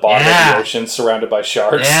just at the bottom of the ocean, surrounded by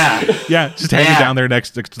sharks. Yeah, just hanging down there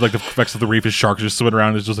next to like the next to the reef. His sharks just swimming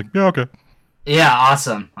around. It's just like, yeah, okay. Yeah,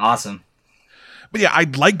 awesome. But yeah, I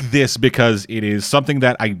like this because it is something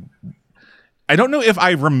that I don't know if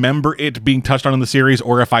I remember it being touched on in the series,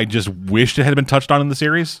 or if I just wished it had been touched on in the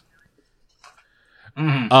series.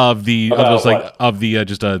 Of the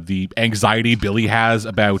anxiety Billy has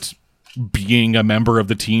about being a member of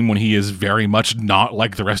the team when he is very much not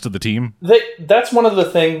like the rest of the team. That's one of the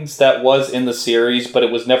things that was in the series, but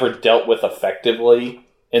it was never dealt with effectively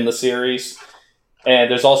in the series.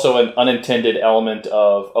 And there's also an unintended element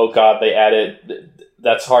of, oh God, they added...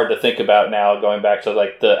 That's hard to think about now, going back to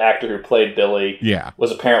like the actor who played Billy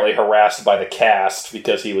was apparently harassed by the cast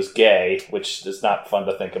because he was gay, which is not fun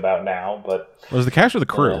to think about now. But was the cast or the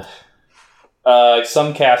crew?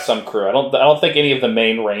 Some cast, some crew. I don't think any of the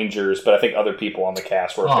main Rangers, but I think other people on the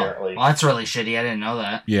cast were apparently. Well, that's really shitty. I didn't know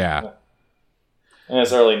that. Yeah. And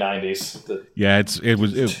it's early 90s. Yeah, it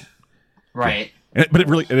was right. But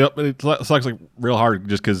it sucks like real hard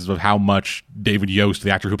just because of how much David Yost,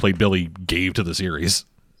 the actor who played Billy, gave to the series.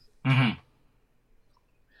 Because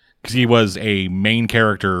he was a main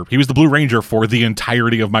character. He was the Blue Ranger for the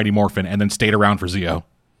entirety of Mighty Morphin, and then stayed around for Zeo.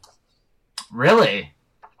 Really?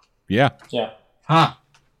 Yeah. Yeah. Huh.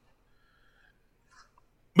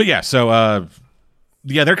 But yeah, so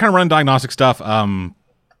they're kind of running diagnostic stuff.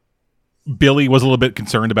 Billy was a little bit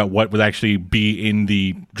concerned about what would actually be in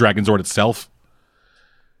the Dragon Zord itself.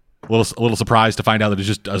 a little surprised to find out that it's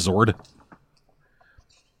just a Zord.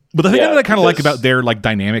 But the thing Yeah, that I kind of like because- about their like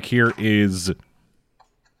dynamic here is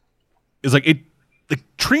like it. Like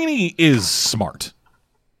Trini is smart.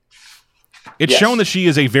 It's Yes. shown that she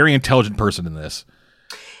is a very intelligent person in this.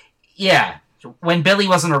 Yeah. When Billy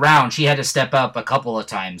wasn't around, she had to step up a couple of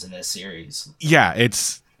times in this series. Yeah,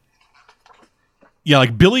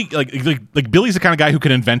 like Billy, like Billy's the kind of guy who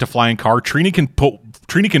can invent a flying car. Trini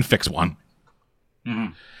can fix one.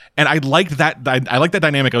 Mhm. And I liked that. I like that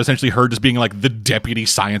dynamic of essentially her just being like the deputy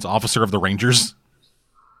science officer of the Rangers.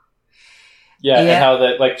 Yeah, Yeah. and how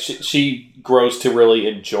that like she grows to really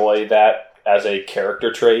enjoy that as a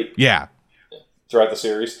character trait Yeah, throughout the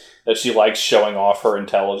series. That she likes showing off her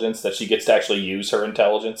intelligence. That she gets to actually use her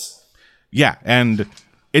intelligence. yeah, and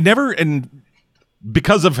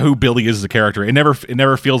because of who Billy is as a character, it never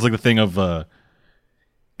feels like the thing of.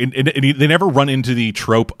 They never run into the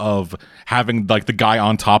trope of having like the guy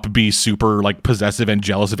on top be super like possessive and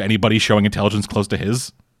jealous of anybody showing intelligence close to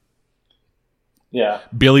his. Yeah,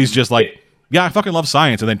 Billy's just like, yeah, I fucking love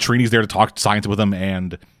science, and then Trini's there to talk science with him,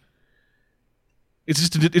 and it's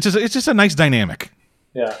just a nice dynamic.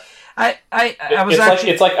 yeah. I was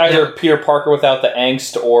It's like either Peter Parker without the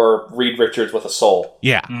angst or Reed Richards with a soul.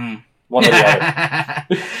 Yeah, One or the other.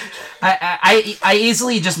 I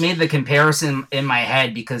easily just made the comparison in my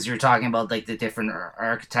head because you're talking about like the different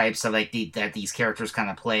archetypes of like that these characters kind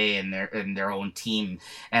of play in their own team,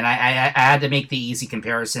 and I had to make the easy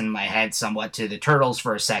comparison in my head somewhat to the Turtles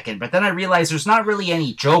for a second, but then I realized there's not really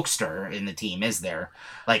any jokester in the team, is there?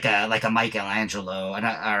 Like a Michelangelo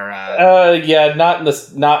Yeah, not in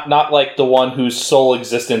this, not like the one whose sole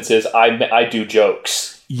existence is I do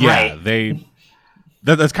jokes. yeah, Right.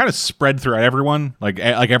 That's kind of spread throughout everyone. Like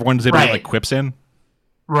everyone's able to get like quips in.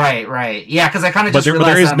 Right. Yeah, because I kind of But just there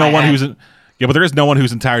realized is that in no my one head. who's but there is no one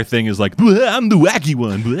whose entire thing is like, I'm the wacky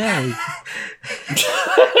one. Blah."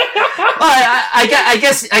 Well, I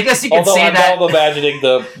guess you could Although say I'm that. now imagining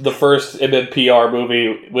the first MMPR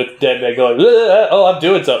movie with Dead Man going, oh, I'm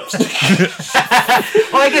doing something.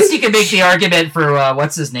 Well, I guess you can make the argument for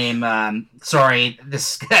what's his name? Sorry,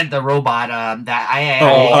 this the robot. Alpha.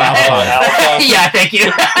 Yeah, thank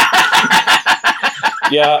you.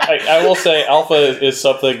 Yeah, I will say Alpha is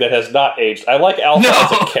something that has not aged. I like Alpha No.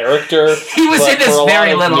 as a character. He was but in this for a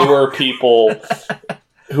very lot of little. newer people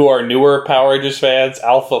who are newer Power Rangers fans,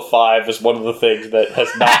 Alpha 5 is one of the things that has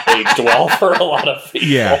not aged well for a lot of people.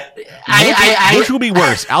 Yeah. Which will be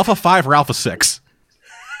worse, Alpha 5 or Alpha 6?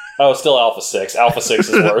 Oh, still Alpha 6. Alpha 6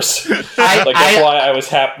 is worse. That's I- why I was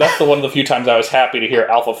happy. That's the one of the few times I was happy to hear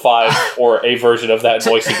Alpha 5 or a version of that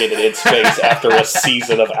voicing it in space after a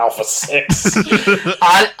season of Alpha 6.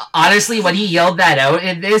 Honestly, when he yelled that out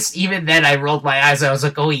in this, even then I rolled my eyes. I was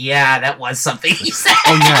like, "Oh yeah, that was something he said."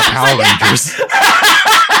 Oh yeah, Power Rangers.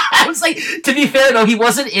 I was like, to be fair though, he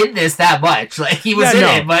wasn't in this that much. Like he was in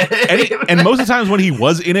it, but and most of the times when he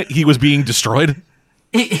was in it, he was being destroyed.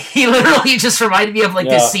 he literally just reminded me of like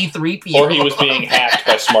the C-3PO. Or he was being hacked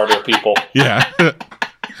by smarter people. Yeah.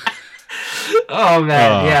 Oh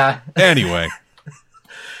man, yeah. Anyway.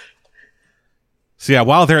 So yeah,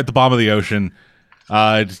 while they're at the bottom of the ocean,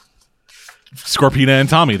 Scorpina and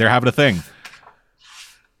Tommy, they're having a thing.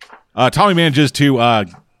 Tommy manages to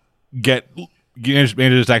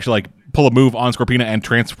manages to actually like pull a move on Scorpina and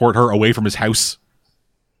transport her away from his house.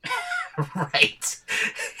 Right.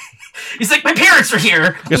 He's like, my parents are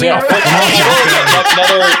here. Yes, Yeah.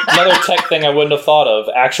 Another tech thing I wouldn't have thought of.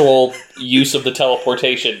 Actual use of the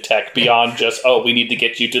teleportation tech beyond just, we need to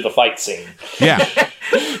get you to the fight scene. Yeah.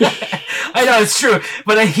 I know, it's true.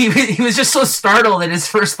 But he was just so startled, and his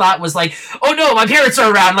first thought was like, oh no, my parents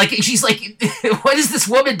are around. Like, she's like, what is this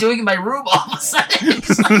woman doing in my room all of a sudden?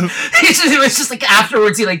 It was just like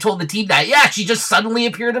afterwards he like told the team that, yeah, she just suddenly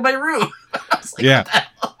appeared in my room. I was like, Yeah.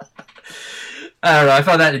 I don't know, I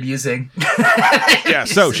found that amusing. Yeah,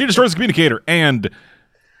 so she destroys the communicator, and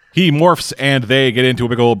he morphs, and they get into a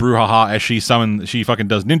big old brouhaha as she fucking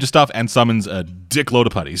does ninja stuff and summons a dickload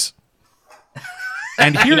of putties.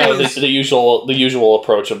 And here is the usual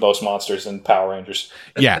approach of most monsters in Power Rangers.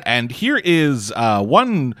 yeah, and here is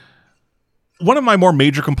one of my more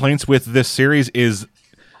major complaints with this series is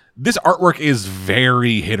this artwork is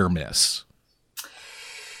very hit or miss.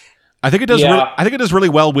 I think it does. Yeah. I think it does really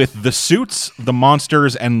well with the suits, the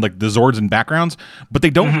monsters, and like the Zords and backgrounds. But they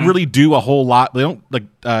don't really do a whole lot. They don't like.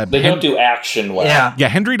 They don't do action well. Yeah. Yeah,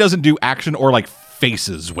 Hendry doesn't do action or like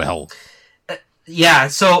faces well. Yeah,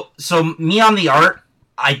 so me on the art,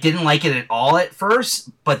 I didn't like it at all at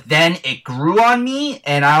first, but then it grew on me,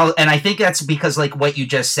 and I think that's because like what you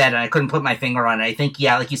just said, and I couldn't put my finger on it. I think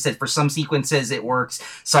like you said, for some sequences it works,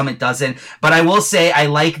 some it doesn't. But I will say I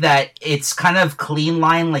like that it's kind of clean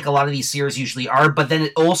line, like a lot of these series usually are. But then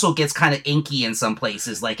it also gets kind of inky in some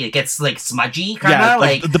places, like it gets like smudgy, kind of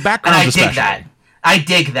like the background. I dig that. I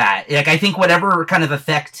dig that. Like I think whatever kind of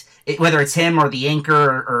effect. Whether it's him or the inker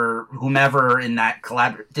or whomever in that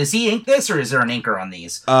collab, does he ink this or is there an inker on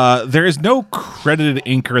these? There is no credited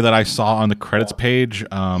inker that I saw on the credits page.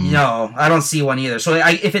 No, I don't see one either. So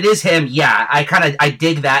if it is him, yeah, I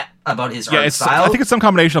dig that about his art style. I think it's some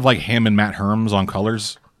combination of like him and Matt Herms on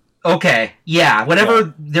colors. Okay, yeah,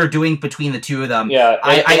 whatever they're doing between the two of them. Yeah,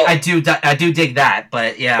 I do dig that,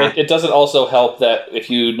 but yeah, it doesn't also help that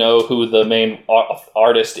if you know who the main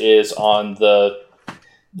artist is on the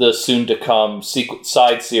soon-to-come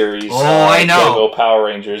side series. I know. Go Power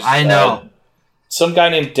Rangers. I know. Some guy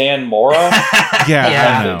named Dan Mora. I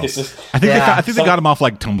know. I think they got him off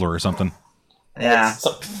like Tumblr or something. Yeah.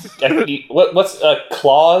 What's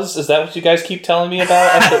Klaus? Is that what you guys keep telling me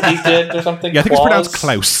about? I thought he did or something. Yeah, I think it's pronounced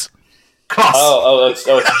Klaus. Klaus.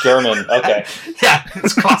 It's German. Okay. Yeah,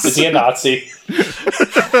 it's Klaus. Is he a Nazi?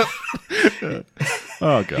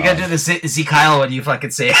 Oh god. You gotta do the Z Kyle when you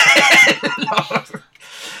fucking say it.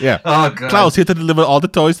 Yeah. Oh god. Klaus here to deliver all the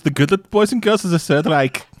toys to the good little boys and girls of the Third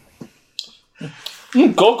Reich.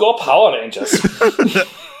 Go Power Rangers.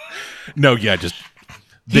 No, yeah, just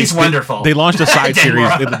he's wonderful. They launched a side series.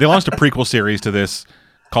 They launched a prequel series to this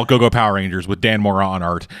called Go Power Rangers with Dan Mora on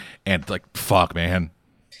art, and like, fuck, man.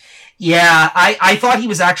 Yeah, I thought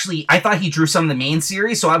he drew some of the main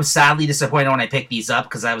series, so I was sadly disappointed when I picked these up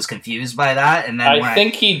because I was confused by that. And then I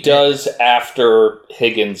think he does after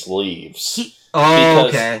Higgins leaves.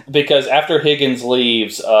 Okay. Because after Higgins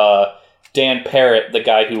leaves, Dan Parrott, the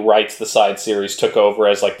guy who writes the side series, took over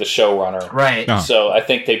as like the showrunner. Right. Oh. So I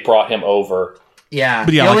think they brought him over. Yeah.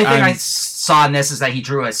 But yeah, the only like, thing I saw in this is that he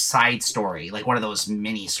drew a side story, like one of those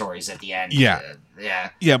mini stories at the end. Yeah.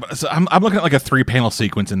 Yeah, but so I'm looking at like a 3-panel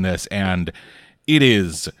sequence in this, and it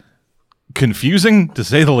is confusing to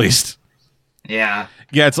say the least. Yeah.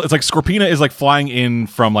 Yeah, it's like Scorpina is like flying in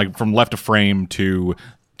from left of frame to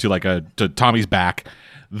Tommy's back.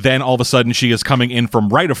 Then all of a sudden she is coming in from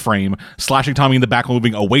right of frame, slashing Tommy in the back,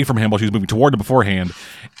 moving away from him while she was moving toward him beforehand.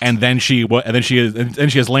 And then she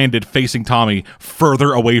has landed facing Tommy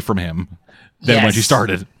further away from him than when she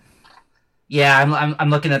started. Yeah, I'm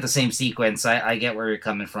looking at the same sequence. I get where you're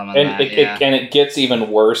coming from on and that. And it gets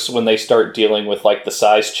even worse when they start dealing with like the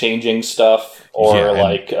size changing stuff,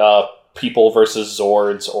 or people versus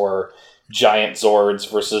Zords, or giant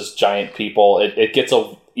Zords versus giant people. It gets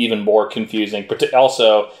even more confusing. But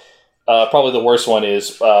also, probably the worst one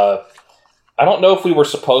is I don't know if we were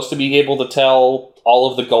supposed to be able to tell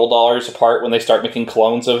all of the Gold Dollars apart when they start making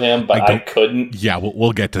clones of him, but I couldn't. Yeah,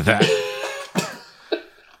 we'll get to that.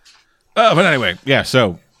 But anyway, yeah,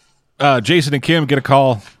 so Jason and Kim get a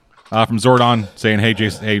call from Zordon saying, hey,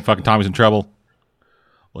 Jason, hey, fucking Tommy's in trouble.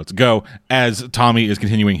 Let's go. As Tommy is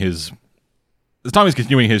continuing his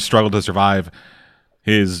struggle to survive,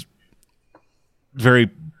 his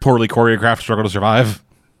very poorly choreographed struggle to survive.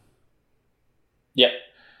 Yep.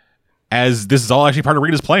 As this is all actually part of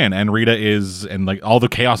Rita's plan, and Rita is, and like all the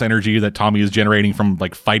chaos energy that Tommy is generating from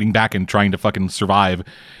like fighting back and trying to fucking survive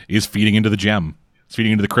is feeding into the gem. It's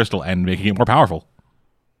feeding into the crystal and making it more powerful.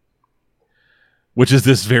 Which is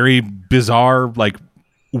this very bizarre, like,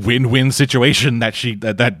 win-win situation that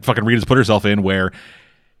that fucking Rita's put herself in, where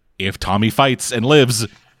if Tommy fights and lives,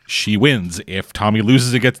 she wins. If Tommy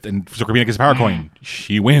loses and Scorpina gets a power coin,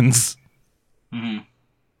 she wins. Mm-hmm.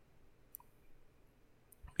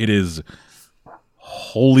 It is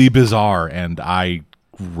wholly bizarre, and I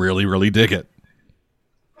really, really dig it.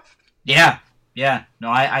 Yeah. Yeah, no,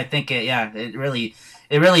 I think it really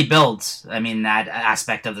builds. I mean, that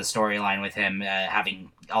aspect of the storyline with him having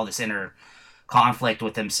all this inner conflict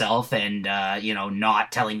with himself and not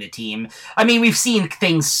telling the team. I mean, we've seen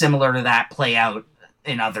things similar to that play out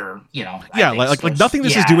in other, like nothing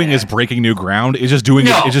this is doing is breaking new ground. It's just doing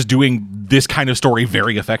it's just doing this kind of story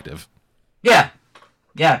very effective. Yeah,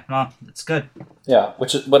 no, it's good. Yeah,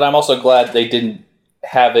 but I'm also glad they didn't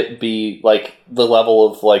have it be like the level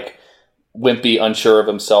of like wimpy, unsure of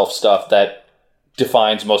himself stuff that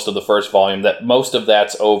defines most of the first volume. That most of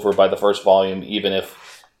that's over by the first volume, even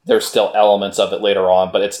if there's still elements of it later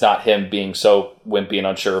on. But it's not him being so wimpy and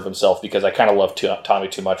unsure of himself, because I kind of love Tommy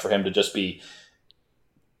too much for him to just be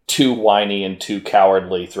too whiny and too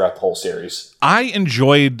cowardly throughout the whole series. I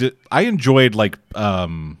enjoyed like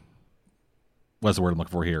what's the word I'm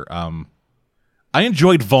looking for here? I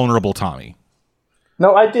enjoyed vulnerable Tommy.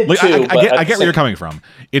 No, I did like, too. I get where you're coming from.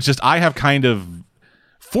 It's just I have kind of,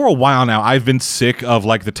 for a while now, I've been sick of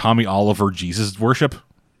like the Tommy Oliver Jesus worship.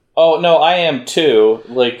 Oh no, I am too.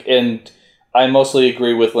 Like, and I mostly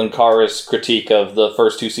agree with Linkara's critique of the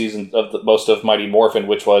first 2 seasons of most of Mighty Morphin,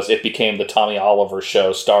 which was it became the Tommy Oliver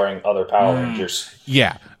show starring other Power Rangers.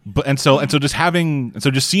 Yeah, but so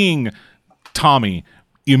just seeing Tommy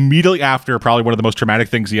immediately after probably one of the most traumatic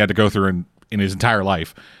things he had to go through in his entire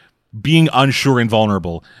life, being unsure and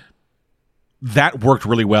vulnerable, that worked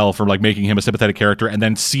really well for like making him a sympathetic character, and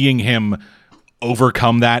then seeing him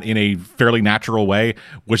overcome that in a fairly natural way,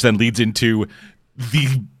 which then leads into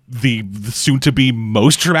the soon-to-be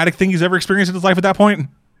most traumatic thing he's ever experienced in his life at that point.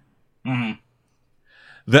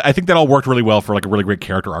 Mm-hmm. I think that all worked really well for like a really great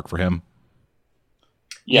character arc for him.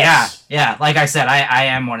 Yes. Yeah. Like I said, I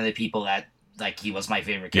am one of the people that like he was my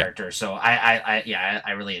favorite character. So I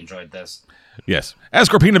really enjoyed this. Yes. As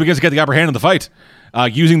Scorpina begins to get the upper hand in the fight,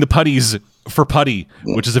 using the putties for putty,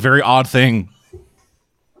 which is a very odd thing.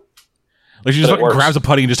 Like she just fucking grabs a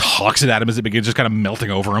putty and just hawks it at him as it begins just kind of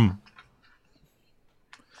melting over him.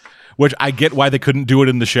 Which I get why they couldn't do it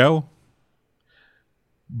in the show,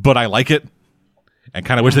 but I like it and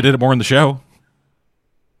kind of wish they did it more in the show.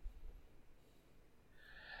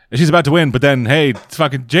 And she's about to win, but then, hey, it's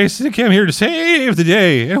fucking Jason and Kim here to save the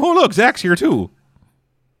day. And oh, look, Zach's here too.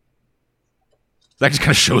 Zach just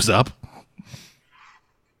kind of shows up.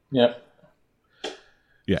 Yep.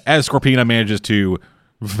 Yeah, as Scorpina manages to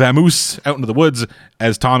vamoose out into the woods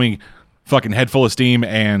as Tommy, fucking head full of steam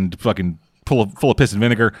and fucking full of piss and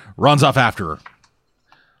vinegar, runs off after her,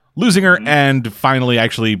 losing her, and finally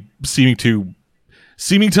actually seeming to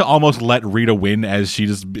almost let Rita win as she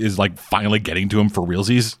just is like finally getting to him for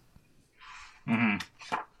realsies. Mm-hmm.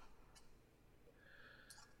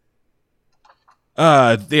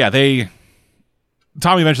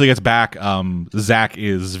 Tommy eventually gets back. Zach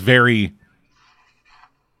is very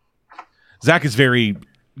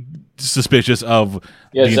suspicious of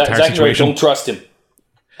the entire situation. Don't trust him.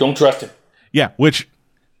 Don't trust him. Yeah, which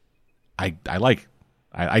I like.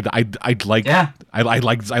 I like. Yeah. I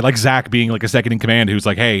like Zach being like a second in command who's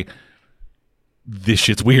like, hey, this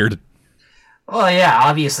shit's weird. Well, yeah,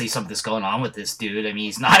 obviously something's going on with this dude. I mean,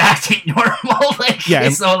 he's not acting normal. And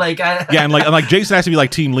Jason has to be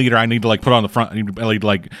like team leader. I need to like put on the front.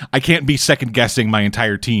 I can't be second guessing my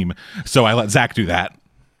entire team, so I let Zach do that.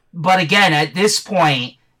 But again, at this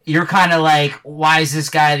point, you're kind of like, why is this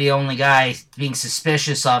guy the only guy being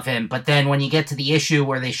suspicious of him? But then when you get to the issue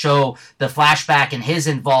where they show the flashback and his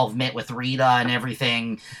involvement with Rita and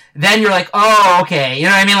everything, then you're like, oh, okay. You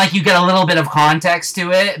know what I mean? Like, you get a little bit of context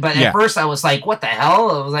to it. But at first I was like, what the hell?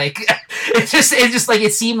 I was like, it just like,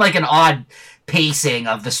 it seemed like an odd pacing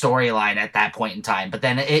of the storyline at that point in time. But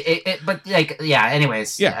then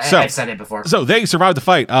anyways. Yeah, so, I've said it before. So they survived the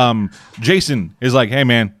fight. Jason is like, hey,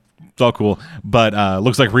 man, it's all cool, but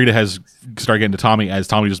looks like Rita has started getting to Tommy as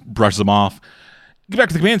Tommy just brushes him off. Get back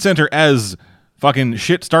to the command center as fucking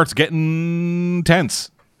shit starts getting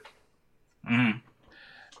tense. Mm-hmm.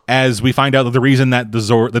 As we find out that the reason that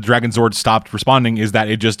the Dragon Zord stopped responding is that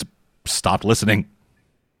it just stopped listening.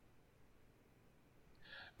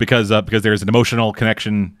 Because there's an emotional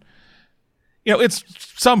connection. You know, it's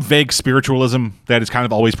some vague spiritualism that is kind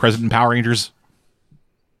of always present in Power Rangers.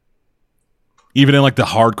 Even in like the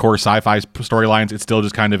hardcore sci-fi storylines, it's still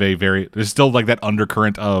just kind of there's still like that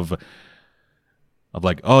undercurrent of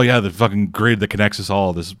like, oh yeah, the fucking grid that connects us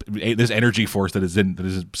all, this energy force that is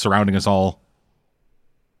surrounding us all.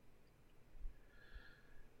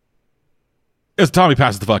 As Tommy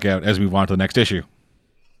passes the fuck out as we move on to the next issue.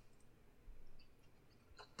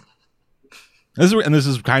 This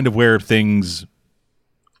is kind of where things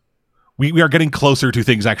we are getting closer to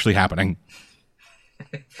things actually happening.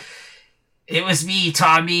 It was me,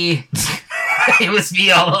 Tommy. It was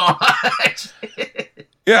me all along.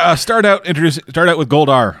 Yeah, start out with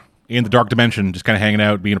Goldar in the Dark Dimension, just kind of hanging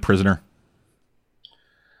out, being a prisoner.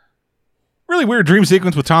 Really weird dream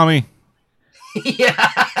sequence with Tommy. Yeah,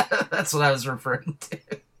 that's what I was referring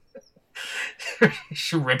to.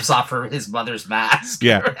 She rips off his mother's mask.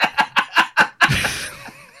 Yeah.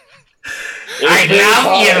 I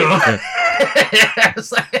love you.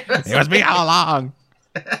 It was me all along.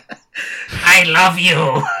 I love you.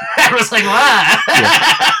 I was like,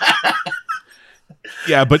 what?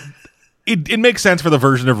 Yeah, but it makes sense for the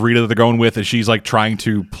version of Rita that they're going with, as she's like trying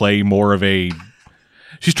to play more of a.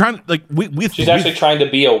 She's trying like she's actually trying to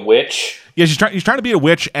be a witch. Yeah, she's trying to be a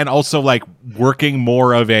witch, and also like working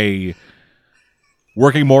more of a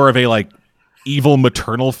like evil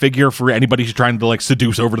maternal figure for anybody she's trying to like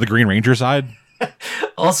seduce over to the Green Ranger side.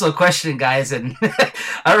 Also, question, guys, and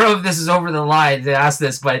I don't know if this is over the line to ask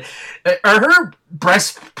this, but are her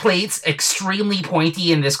breastplates extremely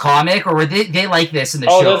pointy in this comic, or were they like this in the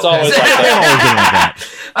show? Oh, that's always like that.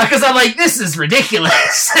 Because I'm like, this is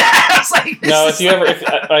ridiculous. I was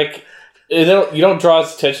like, you don't draw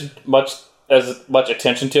as much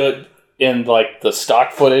attention to it in like the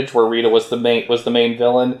stock footage where Rita was the main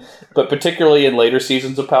villain, but particularly in later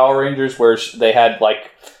seasons of Power Rangers where they had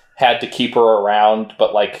to keep her around,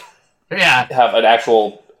 but have an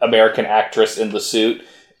actual American actress in the suit.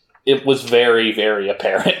 It was very, very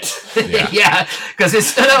apparent. Yeah, because it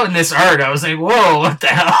stood out in this art. I was like, whoa, what the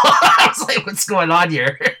hell? I was like, what's going on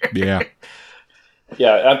here? Yeah.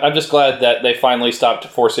 Yeah, I'm just glad that they finally stopped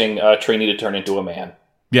forcing Trini to turn into a man.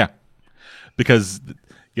 Yeah. Because,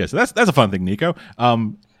 so that's a fun thing, Nico.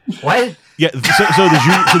 What? Yeah, so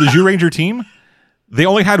the Zyuranger team, they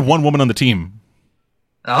only had one woman on the team.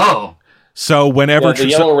 Oh. So whenever... the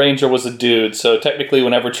Yellow Ranger was a dude, so technically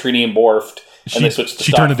whenever Trini morphed and they switched to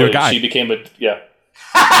she turned into a guy. She became a... Yeah.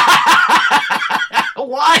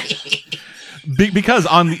 Why? Because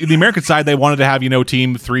on the American side, they wanted to have,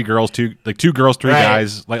 team 3 girls, 2 girls, 3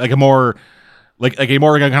 guys, like a more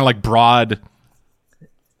kind of like broad...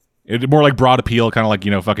 More like broad appeal, kind of like,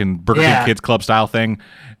 fucking Burger King Kids Club style thing.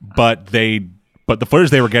 But the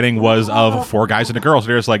footage they were getting was of 4 guys and a girl. So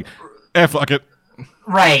they're just like, fuck it.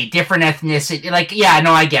 Right, different ethnicity.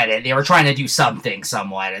 I get it. They were trying to do something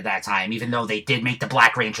somewhat at that time, even though they did make the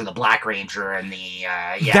Black Ranger and the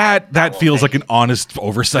that feels like an honest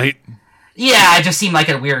oversight. Yeah, it just seemed like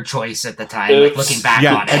a weird choice at the time, looking back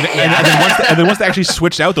on it. And then once they actually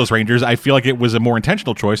switched out those Rangers, I feel like it was a more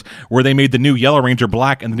intentional choice where they made the new Yellow Ranger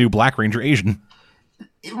black and the new Black Ranger Asian.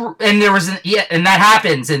 And there was and that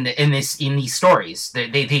happens in these stories.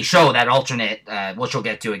 They show that alternate, which we'll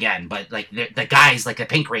get to again. But the guy's like a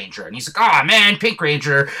Pink Ranger, and he's like, "Oh man, Pink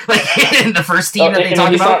Ranger!" Like in the first team that they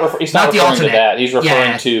talk about. He's not the referring alternate. to that. He's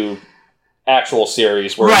referring to actual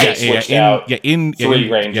series where they switched out 3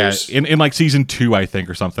 Rangers. In like season 2, I think,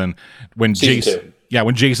 or something. When Jason,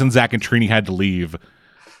 Zach, and Trini had to leave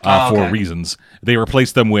for reasons, they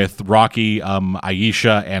replaced them with Rocky,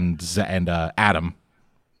 Aisha, and Adam.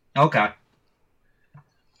 Okay.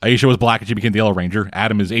 Aisha was black and she became the Yellow Ranger.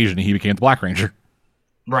 Adam is Asian and he became the Black Ranger.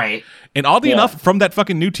 Right. And oddly enough, from that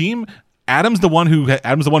fucking new team, Adam's the one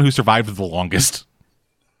who survived the longest.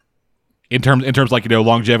 In terms like,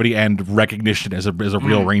 longevity and recognition as a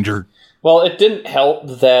real Ranger. Well, it didn't help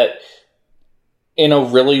that in a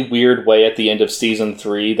really weird way at the end of season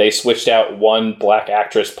 3, they switched out one black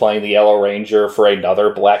actress playing the Yellow Ranger for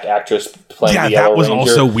another black actress playing the Yellow Ranger. Yeah, that was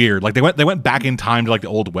also weird. Like they went back in time to like the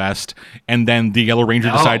Old West, and then the Yellow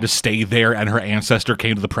Ranger decided to stay there, and her ancestor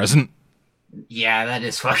came to the present. Yeah, that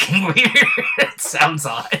is fucking weird. It sounds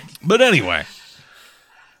odd. But anyway.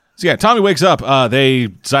 So yeah, Tommy wakes up. They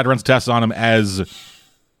decide to run some tests on him as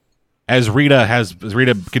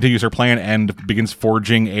Rita continues her plan and begins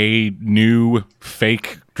forging a new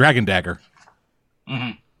fake dragon dagger.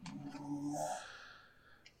 Mm-hmm.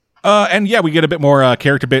 And yeah, we get a bit more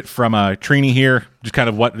character bit from Trini here, just kind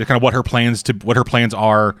of what her plans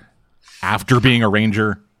are after being a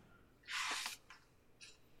ranger.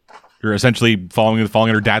 You're essentially following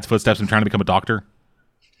in her dad's footsteps and trying to become a doctor.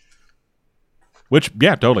 Which,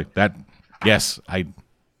 yeah, totally. That is a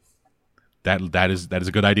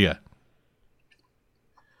good idea.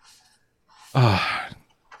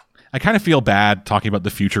 I kind of feel bad talking about the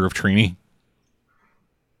future of Trini.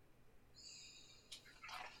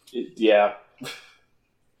 Yeah.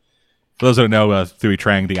 For those that don't know, Thuy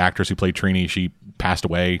Trang, the actress who played Trini, she passed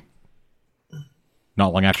away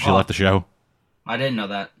not long after she left the show. I didn't know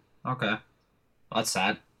that. Okay. Well, that's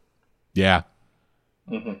sad. Yeah.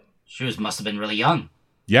 Mm-hmm. She must have been really young.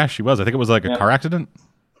 Yeah, she was. I think it was like a car accident.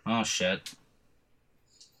 Oh, shit.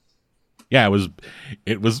 Yeah,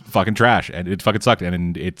 it was fucking trash, and it fucking sucked,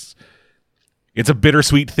 and it's a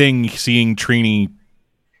bittersweet thing seeing Trini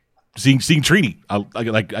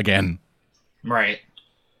like again. Right.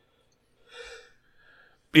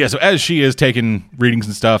 Yeah, so as she is taking readings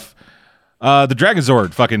and stuff, the Dragon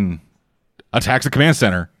Zord fucking attacks the command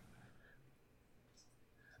center.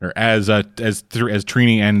 Or as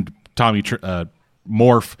Trini and Tommy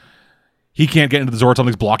morph, he can't get into the Zord.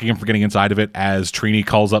 Something's blocking him from getting inside of it as Trini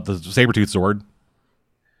calls up the Sabretooth Zord.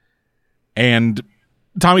 And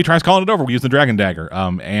Tommy tries calling it over using the Dragon Dagger,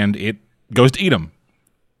 and it goes to eat him.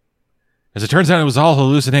 As it turns out, it was all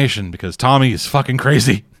hallucination because Tommy is fucking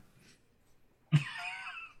crazy.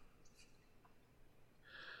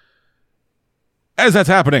 As that's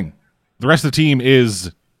happening, the rest of the team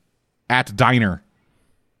is at diner,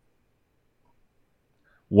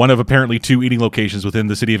 one of apparently 2 eating locations within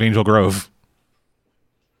the city of Angel Grove.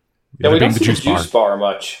 Yeah, we don't see the juice bar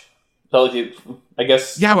much. I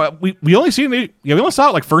guess. Yeah, well, we only we only saw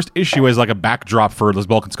it like first issue as like a backdrop for this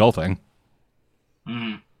Bulk and Skull thing.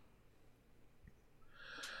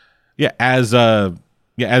 Yeah, as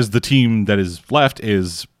the team that is left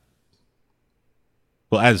is,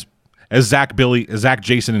 well, as Zach,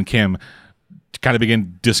 Jason, and Kim kind of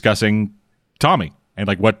begin discussing Tommy and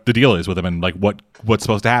like what the deal is with him and like what's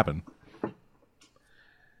supposed to happen.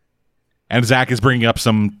 And Zach is bringing up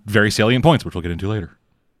some very salient points, which we'll get into later.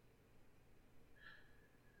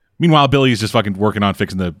 Meanwhile, Billy's just fucking working on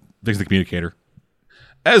fixing the communicator.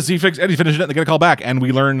 As he finishes it, they get a call back, and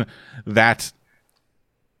we learn that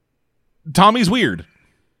Tommy's weird.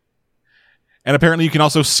 And apparently, you can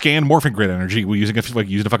also scan morphing grid energy using a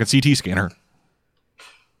fucking CT scanner.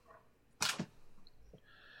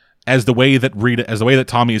 As the way that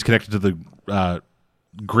Tommy is connected to the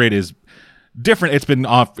grid is different, it's been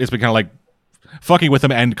kind of like fucking with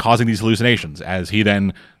him and causing these hallucinations. As he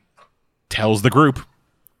then tells the group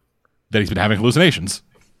that he's been having hallucinations.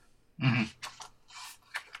 Mm-hmm.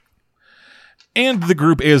 And the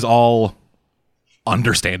group is all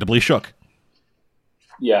understandably shook.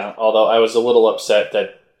 Yeah, although I was a little upset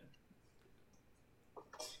that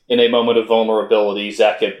in a moment of vulnerability,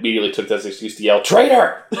 Zach immediately took that as an excuse to yell,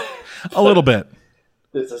 "Traitor!" A little bit.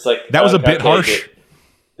 It's like, that was a bit harsh.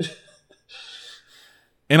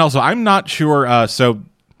 And also, I'm not sure. So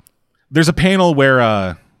there's a panel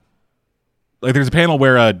where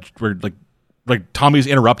Tommy's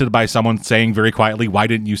interrupted by someone saying very quietly, "Why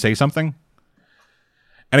didn't you say something?"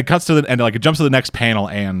 And it cuts to it jumps to the next panel,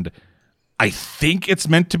 and I think it's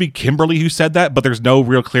meant to be Kimberly who said that, but there's no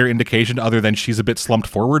real clear indication other than she's a bit slumped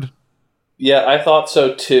forward. Yeah, I thought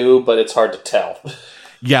so too, but it's hard to tell.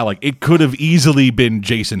 Yeah, like it could have easily been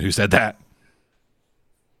Jason who said that.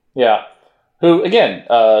 Yeah. Who, again,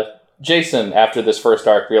 Jason, after this first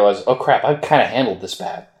arc, realized, oh crap, I've kind of handled this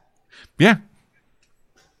bad. Yeah.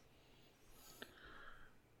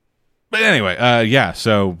 But anyway,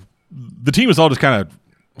 so the team is all just kind of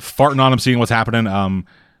farting on him, seeing what's happening.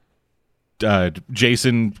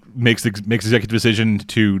 Jason makes executive decision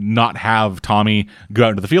to not have Tommy go out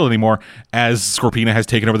into the field anymore, as Scorpina has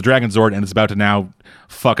taken over the Dragon Zord and is about to now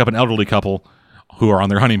fuck up an elderly couple who are on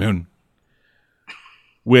their honeymoon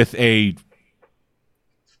with a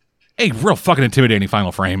real fucking intimidating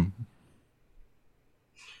final frame.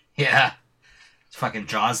 Yeah, it's fucking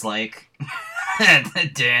Jaws-like.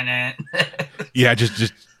 Damn it. Yeah,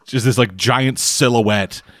 just this like giant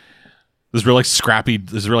silhouette. This real like scrappy,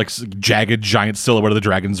 this real like jagged giant silhouette of the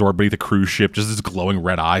Dragon Zord beneath the cruise ship, just his glowing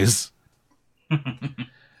red eyes.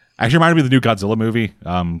 Actually reminded me of the new Godzilla movie,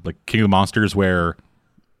 like King of the Monsters, where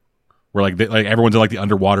like everyone's in like the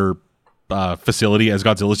underwater facility as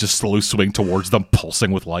Godzilla's just slowly swimming towards them,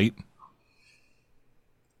 pulsing with light.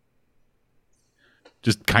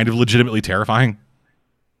 Just kind of legitimately terrifying.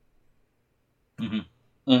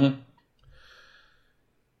 Mm-hmm. Mm-hmm.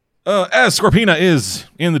 As Scorpina is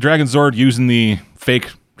in the Dragon Zord using the fake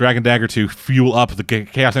Dragon Dagger to fuel up the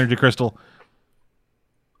Chaos Energy Crystal,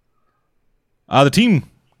 the team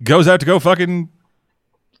goes out to go fucking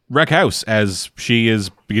wreck house as she is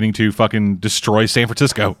beginning to fucking destroy San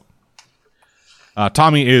Francisco.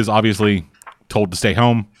 Tommy is obviously told to stay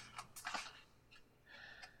home.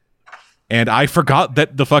 And I forgot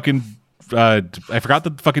that the fucking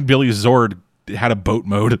Billy's Zord had a boat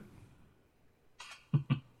mode.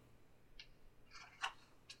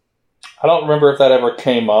 I don't remember if that ever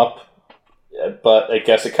came up, but I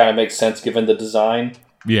guess it kind of makes sense given the design.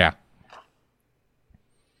 Yeah.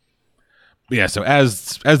 Yeah, so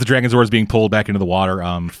as the Dragon Zord is being pulled back into the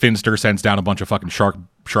water, Finster sends down a bunch of fucking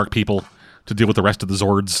shark people to deal with the rest of the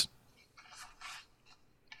Zords.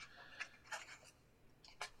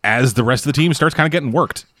 As the rest of the team starts kind of getting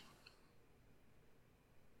worked.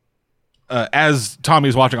 As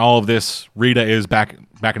Tommy's watching all of this, Rita is back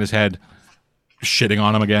in his head, shitting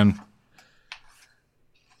on him again.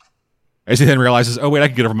 As he then realizes, oh wait, I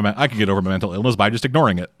can get over my mental illness by just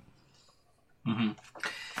ignoring it. Mm-hmm.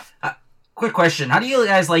 Quick question: how do you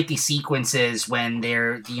guys like these sequences when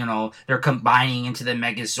they're combining into the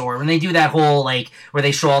Megazord? When they do that whole like where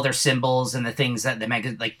they show all their symbols and the things that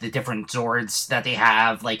the different Zords that they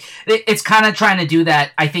have, like it's kind of trying to do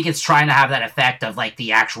that. I think it's trying to have that effect of like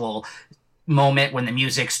the actual moment when the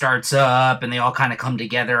music starts up and they all kind of come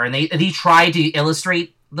together, and they try to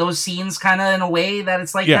illustrate those scenes kind of in a way that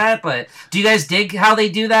it's like that. But do you guys dig how they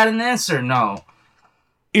do that in this or no?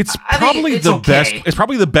 It's probably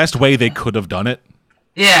the best way they could have done it.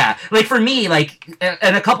 Yeah, like for me, like,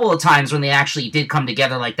 and a couple of times when they actually did come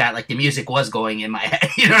together like that, like the music was going in my head.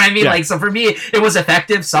 You know what I mean? Yeah. Like, so for me, it was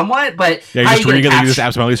effective somewhat, but Yeah, how you're just reading it, you just capture-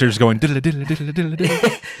 absolutely just going.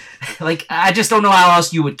 Diddle-a-diddle-a-diddle-a-diddle-a-diddle. like, I just don't know how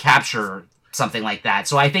else you would capture something like that.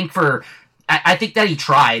 So I think I think that he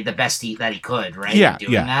tried the best that he could, right? Yeah,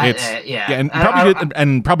 Doing yeah, that. it's yeah,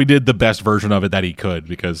 and probably did the best version of it that he could,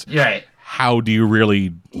 because right. how do you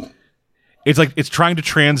really? It's like it's trying to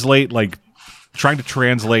translate like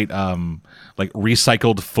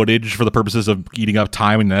recycled footage for the purposes of eating up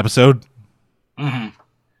time in an episode. Mm-hmm.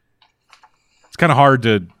 It's kind of hard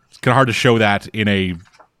to show that in a. It's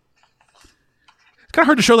kind of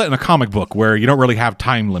hard to show that in a comic book where you don't really have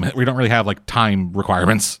time limit. We don't really have like time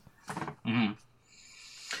requirements. Mm-hmm.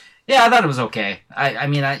 Yeah, I thought it was okay. I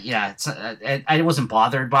mean, I wasn't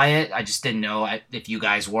bothered by it. I just didn't know if you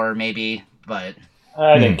guys were, maybe, but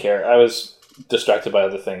I didn't care. I was distracted by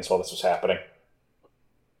other things while this was happening.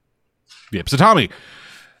 Yep. So Tommy,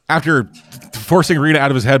 after forcing Rita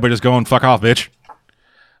out of his head by just going "fuck off, bitch,"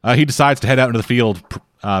 he decides to head out into the field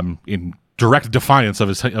in direct defiance of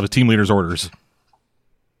his team leader's orders,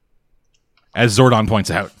 as Zordon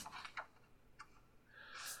points out.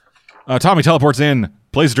 Tommy teleports in,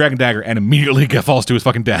 plays the Dragon Dagger, and immediately falls to his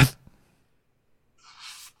fucking death.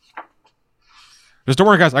 Just don't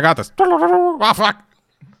worry, guys. I got this. Oh, fuck.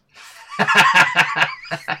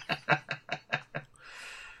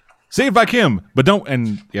 Saved by Kim, but don't,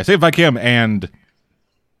 saved by Kim, and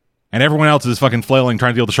everyone else is fucking flailing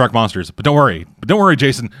trying to deal with the shark monsters. But don't worry,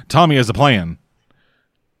 Jason. Tommy has a plan.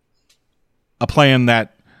 A plan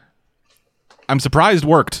that I'm surprised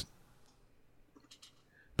worked.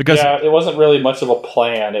 Because yeah, it wasn't really much of a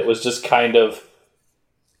plan. It was just kind of,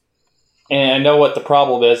 and I know what the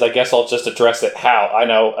problem is. I guess I'll just address it. How? I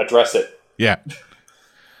know, address it. Yeah.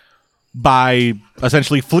 By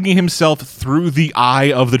essentially flinging himself through the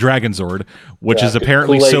eye of the Dragon Zord, which is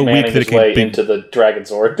apparently Kool-Aid so weak manning that it his way can be into the Dragon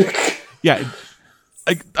Zord. Yeah.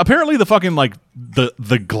 Apparently the fucking like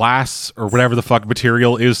the glass or whatever the fuck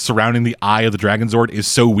material is surrounding the eye of the Dragon Zord is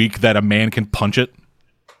so weak that a man can punch it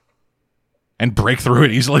and break through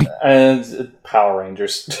it easily. And Power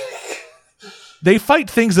Rangers. They fight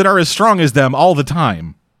things that are as strong as them all the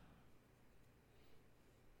time.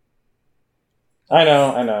 I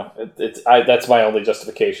know. That's my only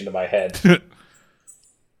justification in my head.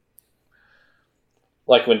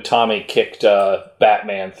 Like when Tommy kicked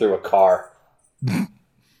Batman through a car.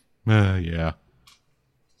 Yeah.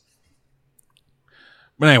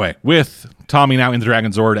 But anyway, with Tommy now in the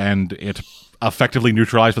Dragon Zord and it effectively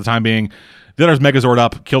neutralized for the time being, the others Megazord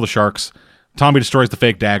up, kill the sharks. Tommy destroys the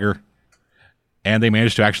fake dagger, and they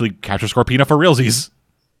manage to actually capture Scorpina for realsies.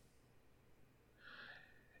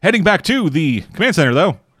 Heading back to the command center,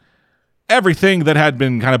 though, everything that had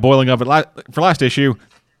been kind of boiling up for last issue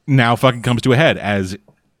now fucking comes to a head as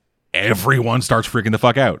everyone starts freaking the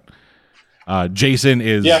fuck out. Jason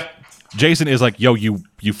is like, yo, you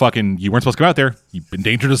weren't supposed to come out there. You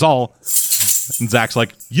endangered us all. And Zach's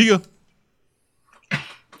like, yeah.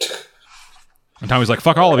 And Tommy's like,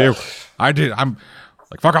 fuck all of you. I did. I'm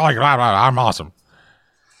like, fuck all of you. I'm awesome.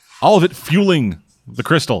 All of it fueling the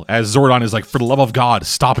crystal as Zordon is like, for the love of God,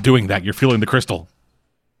 stop doing that. You're fueling the crystal.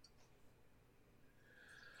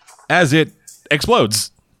 As it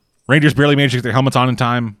explodes, Rangers barely manage to get their helmets on in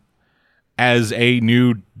time as a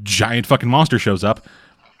new giant fucking monster shows up,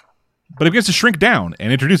 but it begins to shrink down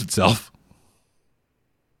and introduce itself.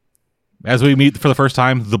 As we meet for the first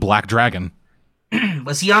time, the Black Dragon.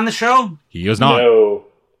 Was he on the show? He is not. No.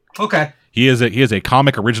 Okay. He is a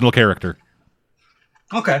comic original character.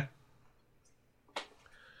 Okay.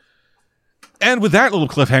 And with that little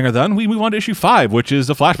cliffhanger done, we move on to issue 5, which is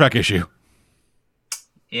a flashback issue.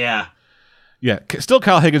 Yeah. Yeah, still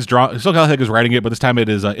Kyle Higgins writing it, but this time it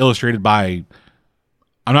is illustrated by,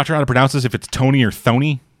 I'm not sure how to pronounce this, if it's Tony or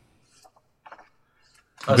Thony.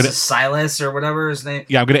 Is it Silas or whatever his name?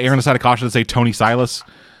 Yeah, I'm going to err on the side of caution and say Tony Silas,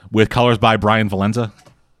 with colors by Brian Valenza.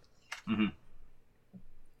 Mm-hmm.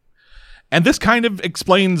 And this kind of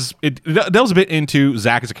explains, it delves a bit into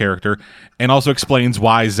Zach as a character, and also explains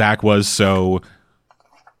why Zach was so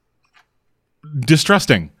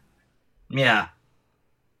distrusting. Yeah.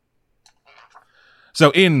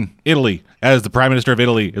 So in Italy, as the Prime Minister of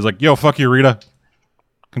Italy is like, yo, fuck you, Rita.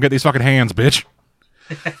 Come get these fucking hands, bitch.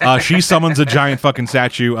 She summons a giant fucking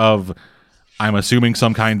statue of, I'm assuming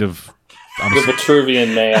some kind of... The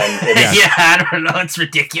Vitruvian man. Yeah, I don't know. It's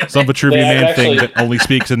ridiculous. Some Vitruvian man thing that only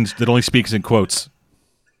speaks in quotes.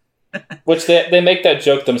 Which they make that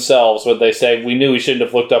joke themselves when they say, we knew we shouldn't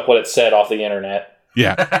have looked up what it said off the internet.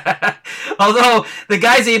 Yeah. Although the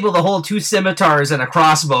guy's able to hold 2 scimitars and a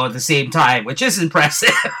crossbow at the same time, which is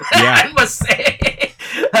impressive. Yeah. I must say.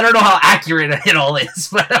 I don't know how accurate it all is,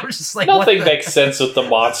 but I was just like, nothing makes sense with the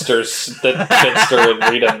monsters that Finster and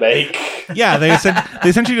Rita make. Yeah, they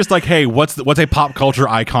essentially just like, hey, what's a pop culture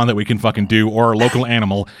icon that we can fucking do, or a local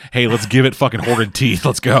animal? Hey, let's give it fucking horrid teeth.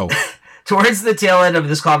 Let's go. Towards the tail end of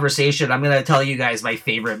this conversation, I'm going to tell you guys my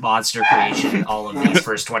favorite monster creation in all of these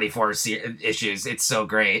first 24 issues. It's so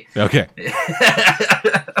great. Okay.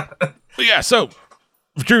 Yeah, so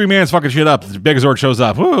Dreamy Man's fucking shit up. Megazord shows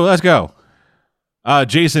up. Woo, let's go.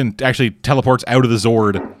 Jason actually teleports out of the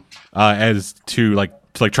Zord as to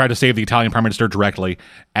try to save the Italian Prime Minister directly,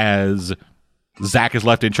 as Zack is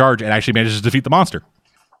left in charge and actually manages to defeat the monster.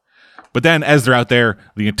 But then, as they're out there,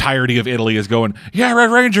 the entirety of Italy is going, yeah,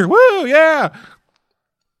 Red Ranger, woo, yeah!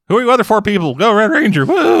 Who are you other 4 people? Go, Red Ranger,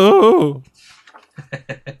 woo!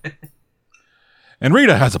 And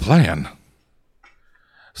Rita has a plan.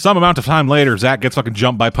 Some amount of time later, Zack gets fucking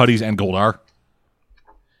jumped by Putties and Goldar.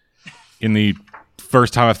 In the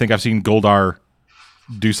first time I think I've seen Goldar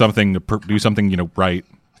do something, right.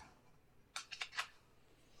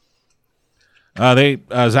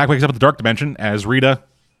 Zack wakes up at the Dark Dimension as Rita,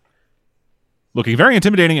 looking very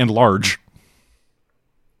intimidating and large,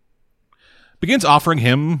 begins offering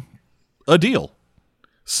him a deal.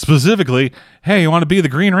 Specifically, hey, you want to be the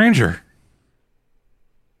Green Ranger?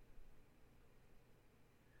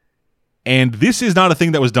 And this is not a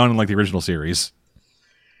thing that was done in the original series.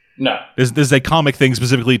 No. This is a comic thing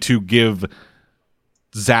specifically to give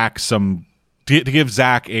Zack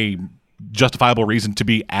a justifiable reason to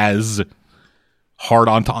be as hard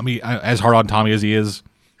on Tommy as he is.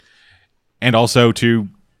 And also to,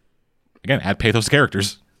 again, add pathos to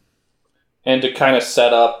characters. And to kind of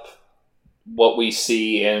set up what we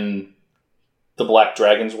see in the Black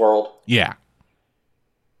Dragon's world. Yeah.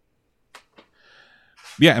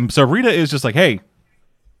 Yeah, and so Rita is just like, hey,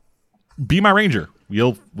 be my ranger.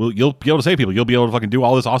 You'll be able to save people. You'll be able to fucking do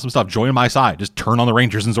all this awesome stuff. Join my side. Just turn on the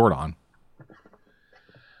Rangers and Zordon.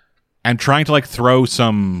 And trying to throw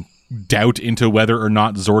some doubt into whether or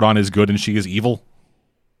not Zordon is good and she is evil.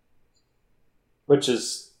 Which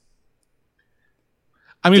is...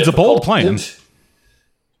 I mean, difficult. It's a bold plan.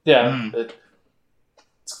 Yeah.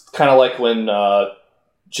 It's kind of like when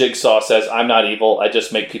Jigsaw says, I'm not evil, I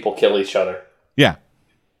just make people kill each other. Yeah.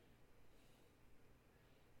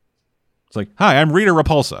 It's like, hi, I'm Rita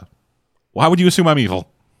Repulsa. Why would you assume I'm evil?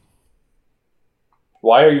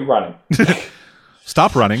 Why are you running?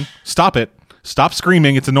 Stop running. Stop it. Stop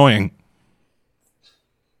screaming. It's annoying.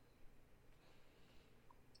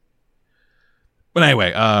 But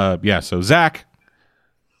anyway, so Zack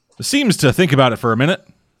seems to think about it for a minute.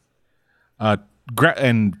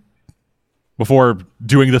 And before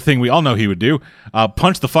doing the thing we all know he would do,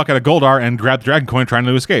 punch the fuck out of Goldar and grab the Dragon Coin trying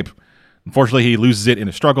to escape. Unfortunately, he loses it in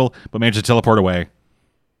a struggle, but manages to teleport away.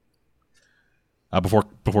 Before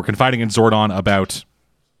confiding in Zordon about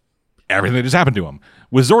everything that just happened to him.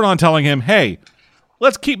 With Zordon telling him, hey,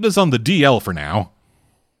 let's keep this on the DL for now.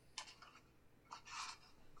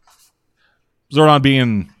 Zordon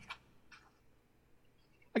being,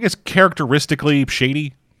 I guess, characteristically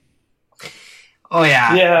shady. Oh,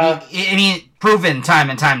 yeah. Yeah. I mean, proven time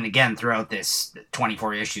and time again throughout this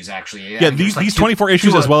 24 issues, actually. Yeah, these 24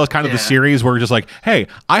 issues as well as kind of the series where we're just like, hey,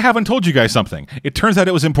 I haven't told you guys something. It turns out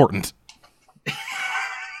it was important.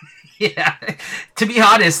 Yeah. To be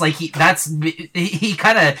honest, that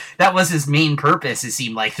was his main purpose, it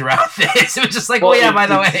seemed like, throughout this. It was just like, by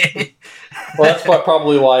the way. Well, that's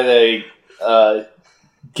probably why they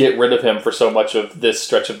get rid of him for so much of this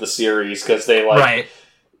stretch of the series, because they right.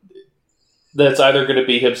 That's either going to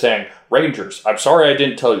be him saying, Rangers, I'm sorry I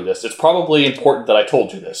didn't tell you this. It's probably important that I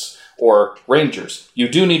told you this. Or, Rangers, you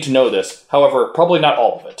do need to know this. However, probably not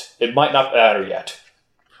all of it. It might not matter yet.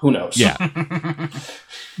 Who knows? Yeah.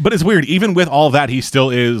 But it's weird. Even with all that, he still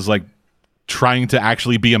is, trying to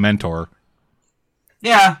actually be a mentor.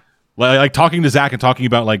 Yeah. Like talking to Zack and talking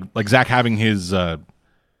about, like Zack having his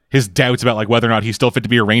doubts about, whether or not he's still fit to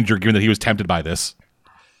be a Ranger, given that he was tempted by this.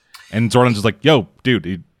 And Zordon's just like, yo,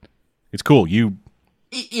 dude, it's cool.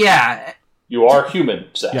 Yeah. You are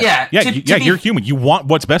human, Zack. Yeah. You're human. You want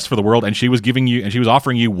what's best for the world, and she was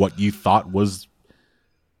offering you what you thought would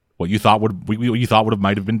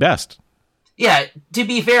might have been best. Yeah. To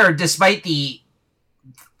be fair, despite the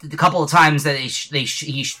the couple of times that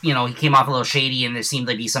he came off a little shady and there seemed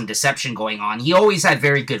to be some deception going on, he always had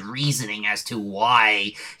very good reasoning as to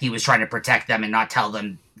why he was trying to protect them and not tell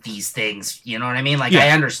them these things. You know what I mean? Like, I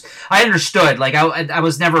understood. Like, I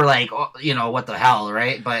was never like, what the hell,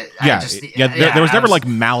 right? But there was never like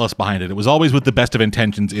malice behind it. It was always with the best of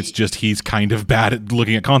intentions. It's just he's kind of bad at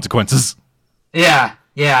looking at consequences. Yeah,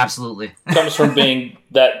 absolutely. Comes from being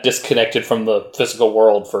that disconnected from the physical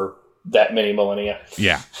world for that many millennia.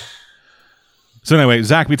 Yeah. So anyway,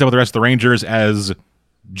 Zach meets up with the rest of the Rangers as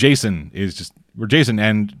Jason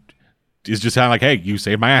and is just kind of like, hey, you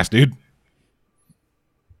saved my ass, dude.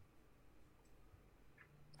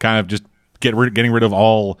 Kind of just getting rid of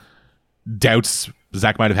all doubts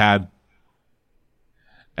Zach might have had.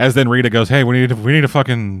 As then Rita goes, hey, we need a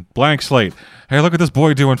fucking blank slate. Hey, look at this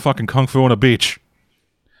boy doing fucking kung fu on a beach.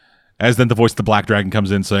 As then the voice of the Black Dragon comes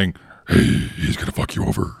in saying, hey, he's gonna fuck you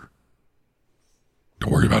over.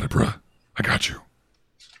 Don't worry about it, bruh. I got you.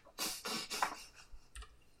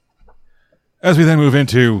 As we then move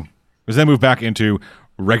back into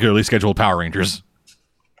regularly scheduled Power Rangers.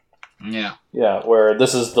 Yeah, where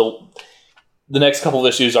this is the next couple of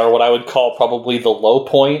issues are what I would call probably the low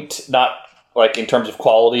point, not like in terms of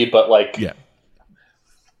quality, but like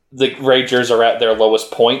the Rangers are at their lowest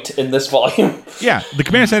point in this volume. Yeah, the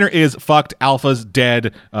Command Center is fucked. Alpha's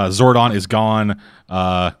dead. Zordon is gone.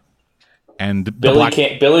 And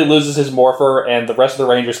Billy loses his morpher, and the rest of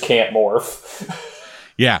the Rangers can't morph.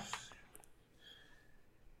 Yeah.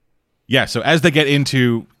 So as they're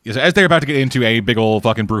about to get into a big old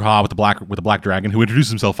fucking brouhaha with the Black Dragon, who introduces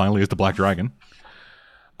himself finally as the Black Dragon,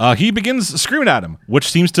 he begins screaming at him, which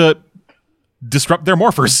seems to disrupt their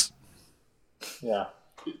morphers. Yeah,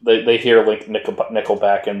 they hear like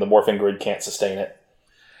Nickelback, and the morphing grid can't sustain it.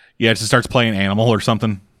 Yeah, it just starts playing Animal or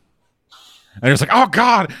something. And it's like, oh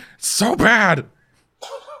god, it's so bad.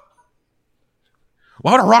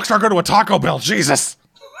 Why would a rock star go to a Taco Bell? Jesus.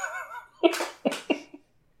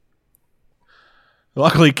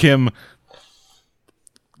 Luckily, Kim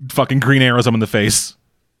fucking green arrows him in the face.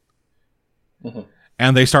 Mm-hmm.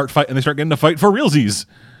 And they start getting to fight for realsies.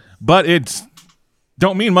 But it's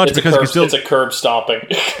don't mean much because it's a curb stomping.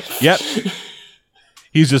 Yep.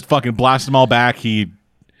 He's just fucking blasting them all back. He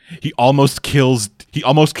almost kills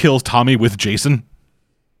Tommy with Jason.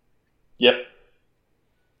 Yep.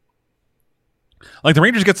 Like the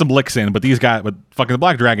Rangers get some licks in, but fucking the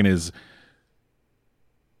Black Dragon is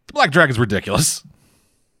ridiculous.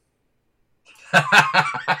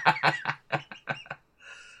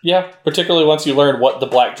 Yeah, particularly once you learn what the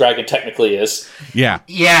Black Dragon technically is. Yeah,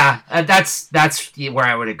 that's where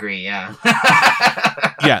I would agree. Yeah,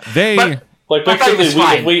 basically,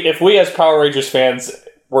 if we as Power Rangers fans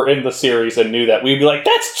were in the series and knew that, we'd be like,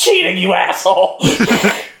 "That's cheating, you asshole."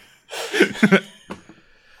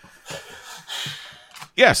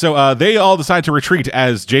 Yeah, so they all decide to retreat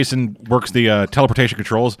as Jason works the teleportation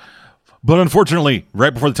controls. But unfortunately,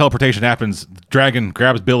 right before the teleportation happens, the dragon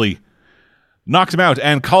grabs Billy, knocks him out,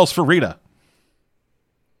 and calls for Rita.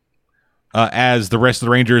 As the rest of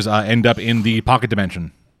the Rangers end up in the pocket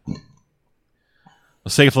dimension.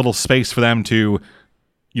 A safe little space for them to,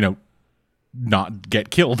 not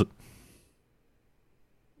get killed.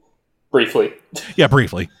 Briefly. Yeah,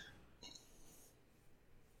 briefly.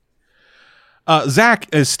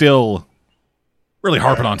 Zach is still really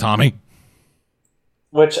harping on Tommy.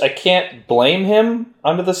 Which I can't blame him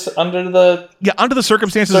under the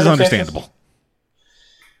circumstances is understandable.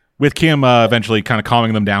 With Kim eventually kind of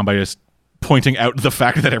calming them down by just pointing out the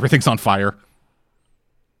fact that everything's on fire.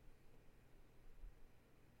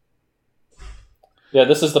 Yeah,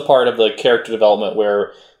 this is the part of the character development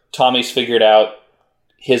where Tommy's figured out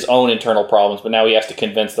his own internal problems, but now he has to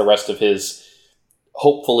convince the rest of his,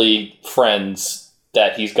 hopefully, friends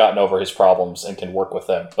that he's gotten over his problems and can work with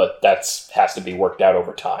them, but has to be worked out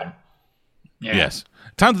over time. Yeah. Yes.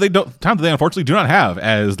 Time that they unfortunately do not have,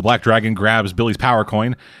 as the Black Dragon grabs Billy's power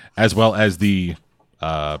coin, as well as the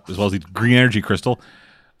green energy crystal,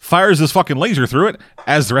 fires this fucking laser through it,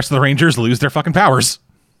 as the rest of the Rangers lose their fucking powers.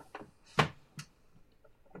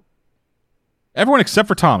 Everyone except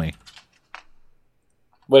for Tommy.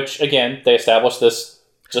 Which, again, they established this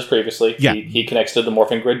just previously. Yeah. He connects to the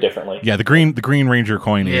morphing grid differently. Yeah, the Green Ranger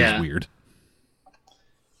coin is weird.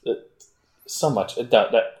 So much. I'm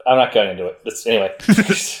not going into it. Anyway.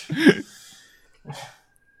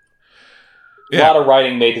 A lot of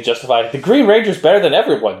writing made to justify the Green Ranger's better than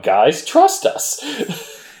everyone, guys. Trust us.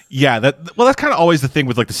 Yeah, that's kind of always the thing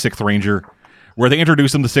with like the Sixth Ranger, where they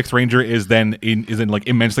introduce him. The Sixth Ranger is like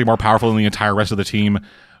immensely more powerful than the entire rest of the team,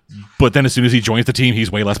 but then as soon as he joins the team,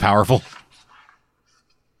 he's way less powerful.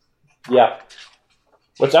 Yeah.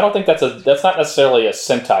 Which I don't think that's not necessarily a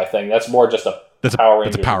Sentai thing. That's more just a Power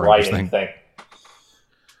Rangers writing thing.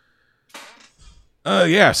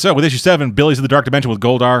 Yeah, so with issue 7, Billy's in the Dark Dimension with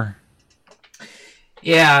Goldar.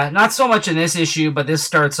 Yeah, not so much in this issue, but this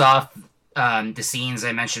starts off the scenes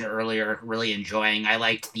I mentioned earlier, really enjoying. I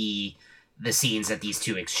liked the scenes that these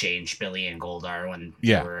two exchanged, Billy and Goldar, when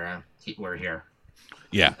they were here.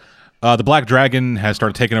 Yeah. The Black Dragon has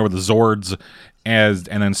started taking over the Zords, and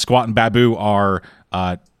then Squat and Babu are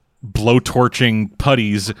blowtorching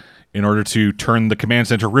putties in order to turn the command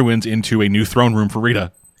center ruins into a new throne room for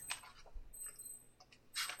Rita.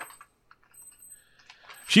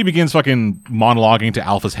 She begins fucking monologuing to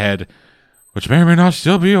Alpha's head, which may or may not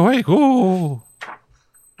still be awake. Ooh.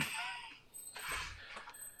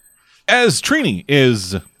 As Trini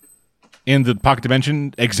is in the pocket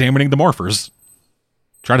dimension examining the morphers,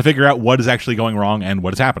 trying to figure out what is actually going wrong and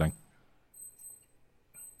what is happening.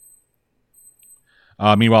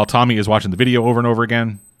 Meanwhile, Tommy is watching the video over and over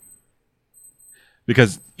again.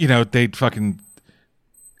 Because, they fucking...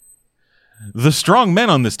 The strong men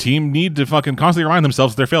on this team need to fucking constantly remind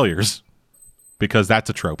themselves of their failures. Because that's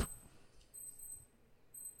a trope.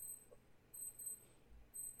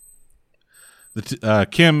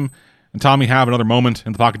 Kim and Tommy have another moment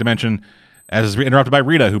in the pocket dimension as is interrupted by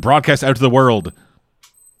Rita, who broadcasts out to the world.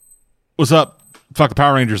 What's up? Fuck the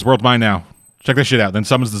Power Rangers. World's mine now. Check this shit out. Then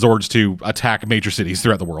summons the Zords to attack major cities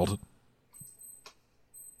throughout the world.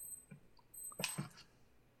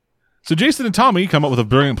 So Jason and Tommy come up with a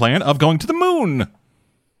brilliant plan of going to the moon.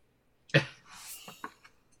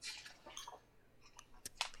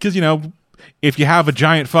 Because, if you have a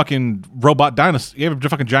giant fucking robot dinosaur, you have a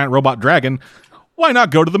fucking giant robot dragon, why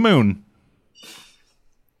not go to the moon?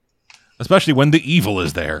 Especially when the evil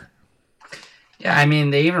is there. Yeah, I mean,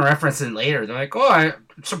 they even reference it later. They're like, I'm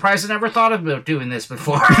surprised I never thought about doing this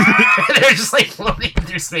before. They're just like floating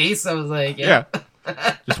through space. I was like, yeah.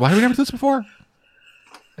 Just why have we never done this before?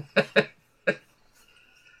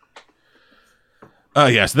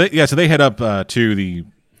 So they head up to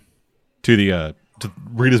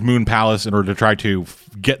Rita's Moon Palace in order to try to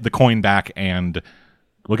get the coin back and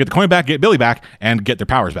get the coin back, get Billy back, and get their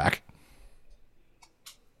powers back.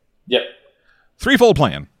 Yep. Threefold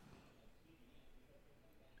plan.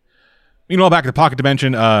 Meanwhile, back in the pocket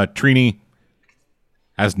dimension, Trini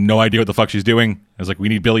has no idea what the fuck she's doing. I was like, we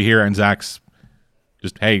need Billy here, and Zach's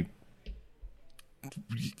just, hey,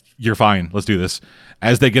 you're fine. Let's do this.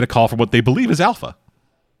 As they get a call from what they believe is Alpha.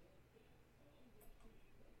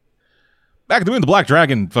 Back at the moon, the Black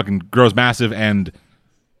Dragon fucking grows massive and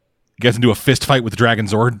gets into a fist fight with the Dragon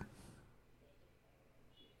Zord.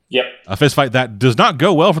 Yep. A fist fight that does not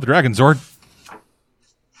go well for the Dragon Zord.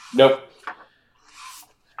 Nope.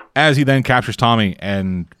 as he then captures Tommy,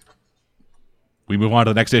 and we move on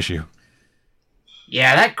to the next issue.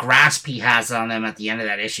 Yeah, that grasp he has on them at the end of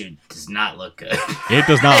that issue does not look good. It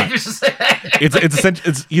does not.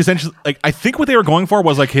 It's essentially like, I think what they were going for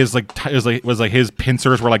was like his his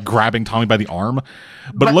pincers were like grabbing Tommy by the arm,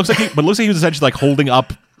 but it looks like he was essentially like holding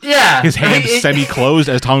up his hand semi-closed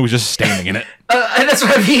as Tommy was just standing in it. And that's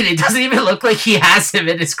what I mean. It doesn't even look like he has him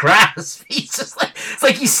in his grasp. He's just like, it's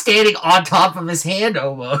like he's standing on top of his hand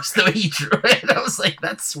almost, the way he drew it. I was like,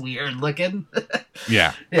 that's weird looking.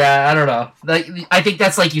 Yeah. Yeah, I don't know. Like, I think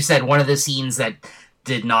that's, like you said, one of the scenes that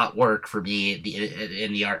did not work for me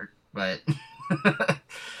in the art, but...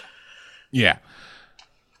 Yeah.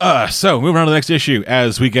 So, moving on to the next issue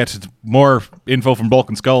as we get more info from Bulk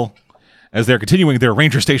and Skull as they're continuing their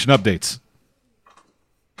Ranger Station updates.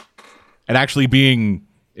 And actually being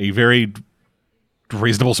a very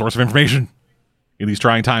reasonable source of information in these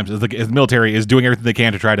trying times, as the military is doing everything they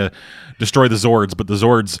can to try to destroy the Zords, but the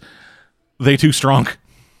Zords, they too strong.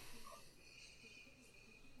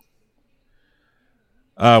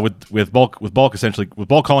 With Bulk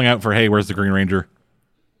calling out for, hey, where's the Green Ranger?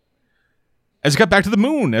 As it got back to the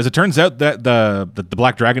moon, as it turns out that the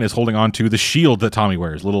Black Dragon is holding on to the shield that Tommy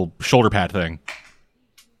wears, little shoulder pad thing.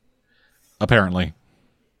 Apparently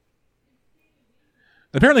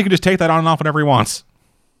he can just take that on and off whenever he wants.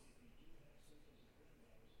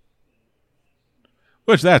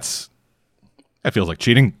 Which that feels like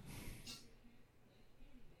cheating.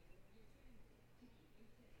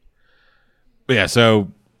 But yeah,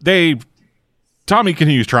 so Tommy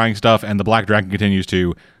continues trying stuff, and the Black Dragon continues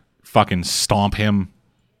to fucking stomp him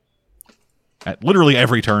at literally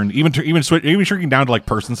every turn, even shrinking down to like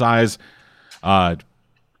person size. It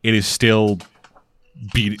is still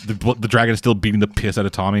the dragon is still beating the piss out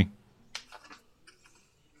of Tommy.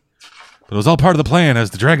 But it was all part of the plan as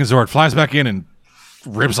the Dragon Zord flies back in and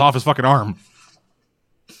rips off his fucking arm,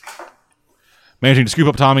 managing to scoop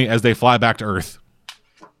up Tommy as they fly back to Earth.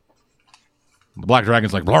 The Black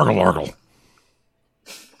Dragon's like, Blargle, Blargle.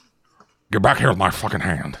 Get back here with my fucking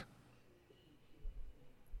hand.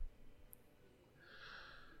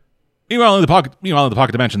 Meanwhile, in the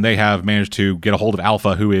pocket dimension, they have managed to get a hold of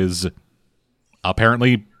Alpha, who is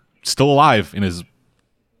apparently still alive in his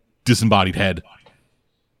disembodied head.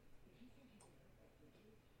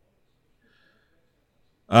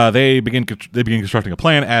 They begin constructing a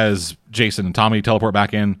plan as Jason and Tommy teleport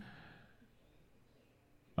back in.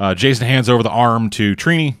 Jason hands over the arm to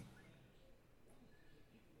Trini.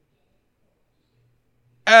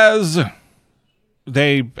 As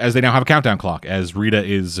they now have a countdown clock, as Rita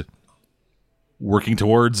is working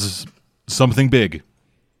towards something big.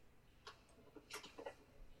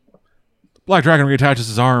 Black Dragon reattaches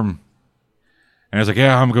his arm, and he's like,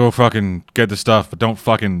 "Yeah, I'm gonna go fucking get this stuff, but don't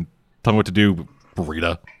fucking tell me what to do,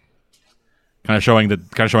 Rita." Kind of showing that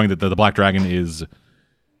the Black Dragon is,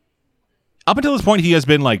 up until this point, he has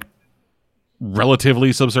been like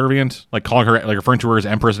relatively subservient, like calling her, like referring to her as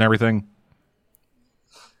Empress and everything.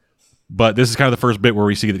 But this is kind of the first bit where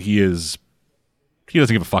we see that he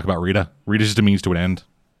doesn't give a fuck about Rita. Rita's just a means to an end.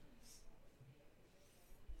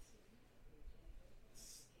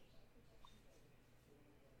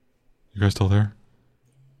 You guys still there?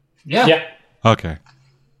 Yeah. Yeah. Okay.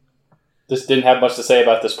 Just didn't have much to say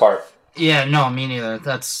about this part. Yeah, no, me neither.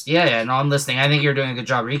 That's no, I'm listening. I think you're doing a good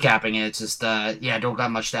job recapping it. It's just don't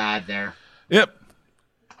got much to add there. Yep.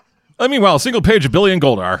 Meanwhile, single page of Billy and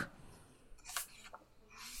Goldar.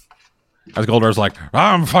 As Goldar's like,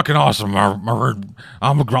 I'm fucking awesome. I'm a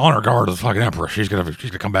honor guard of the fucking Empress. She's gonna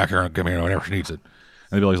come back here and give me whenever she needs it.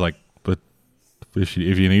 And Billy's like, but if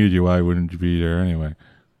you needed you, why wouldn't you be there anyway?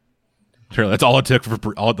 Sure, that's all it took to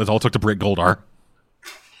break Goldar.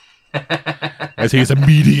 As he's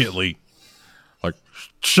immediately like,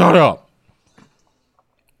 shut up.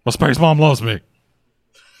 My space mom loves me.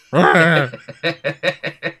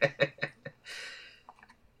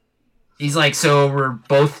 He's like, so we're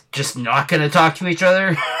both just not going to talk to each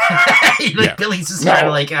other? Yeah. Billy's just trying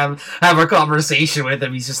to like have a conversation with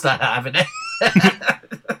him. He's just not having it.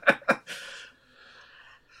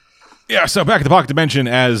 Yeah, so back at the pocket dimension,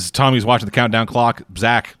 as Tommy's watching the countdown clock,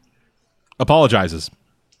 Zach apologizes.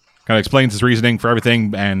 Kind of explains his reasoning for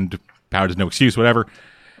everything and how there's no excuse, whatever.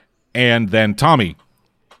 And then Tommy,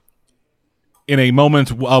 in a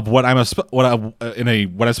moment of what I'm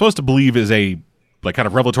supposed to believe is a like kind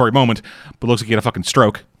of revelatory moment, but looks like he had a fucking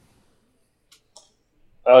stroke.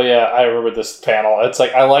 Oh yeah, I remember this panel. It's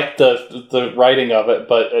like, I like the writing of it,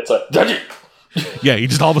 but it's like, Yeah, he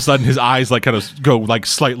just all of a sudden his eyes like kind of go like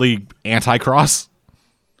slightly anti-cross,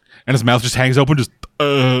 and his mouth just hangs open, just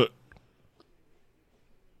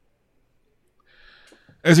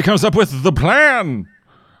as he comes up with the plan.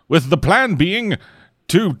 With the plan being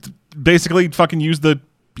to basically fucking use the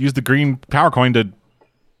green power coin to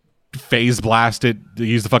phase blast it.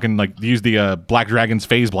 Use the Black Dragon's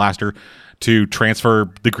phase blaster to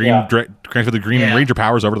transfer the green Ranger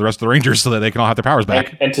powers over to the rest of the Rangers so that they can all have their powers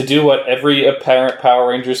back. And to do what every apparent Power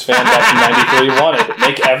Rangers fan back in '93 wanted,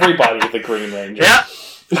 make everybody the Green Ranger. Yeah,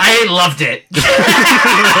 I loved it.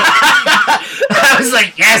 I was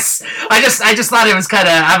like, yes. I just thought it was kind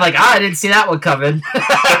of. I'm like, I didn't see that one coming.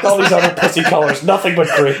 Like all these other pussy colors, nothing but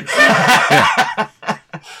green.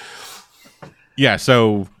 Yeah.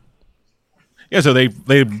 So they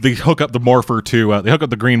hook up the morpher to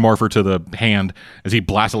the green morpher to the hand as he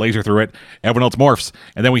blasts a laser through it. Everyone else morphs,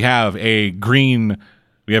 and then we have green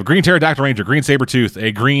pterodactyl ranger, green sabertooth,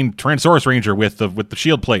 a green tyrannosaurus ranger with the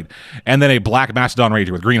shield plate, and then a black mastodon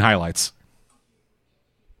ranger with green highlights.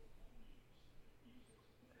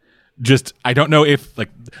 Just, I don't know if like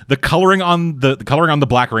the coloring on the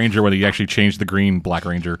Black Ranger when he actually changed the green Black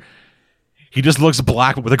Ranger, he just looks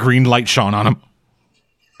black with a green light shone on him.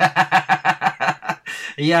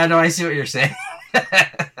 Yeah, no, I see what you're saying.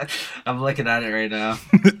 I'm looking at it right now.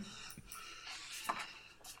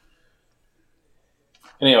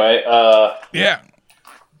 Anyway, yeah.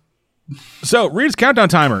 So Reed's countdown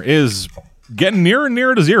timer is getting nearer and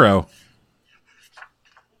nearer to zero.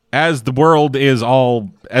 As the world is now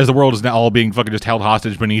all being fucking just held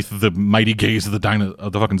hostage beneath the mighty gaze of the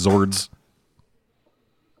fucking Zords.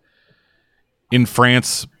 In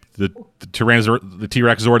France, the T-Rex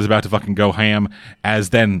Zord is about to fucking go ham, as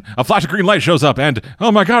then a flash of green light shows up, and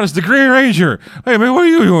oh my god, it's the Green Ranger! Hey man, what are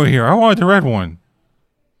you doing here? I want the red one.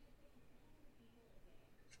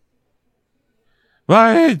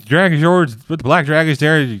 Why, Dragon Zords with the black dragons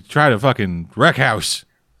there to try to fucking wreck house.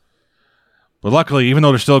 But luckily, even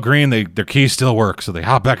though they're still green, their keys still work, so they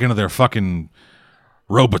hop back into their fucking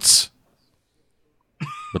robots.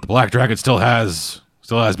 But the Black Dragon still has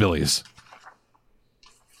Billy's.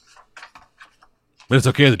 But it's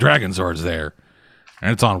okay, the Dragon Zord's there.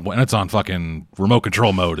 And it's on fucking remote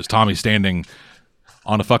control mode as Tommy's standing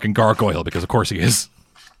on a fucking gargoyle, because of course he is.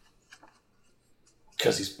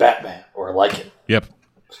 Because he's Batman, or like it. Yep.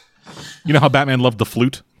 You know how Batman loved the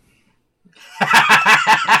flute?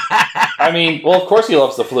 I mean, well, of course he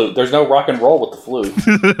loves the flute. There's no rock and roll with the flute.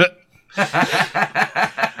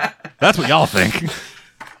 That's what y'all think.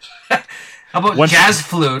 How about jazz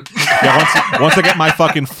flute? Yeah, once I get my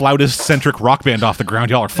fucking flautist-centric rock band off the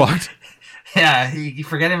ground, y'all are fucked. Yeah, you're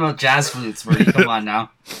forgetting about jazz flutes, Marty. Come on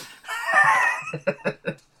now.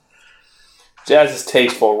 Jazz is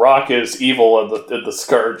tasteful. Rock is evil, and the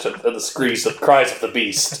scourge and the screams and cries of the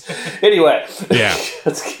beast. Anyway, yeah,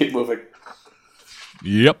 let's keep moving.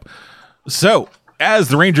 Yep. So, as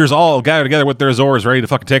the Rangers all gather together with their Zors, ready to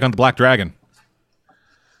fucking take on the Black Dragon,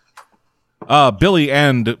 Billy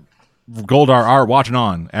and Goldar are watching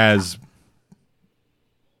on as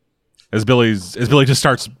Billy just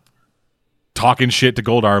starts talking shit to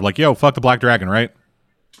Goldar, like, "Yo, fuck the Black Dragon, right?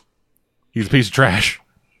 He's a piece of trash."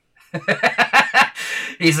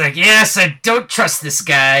 He's like, "Yes, I don't trust this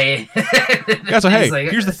guy." Yeah, so hey,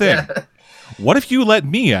 here's the thing. What if you let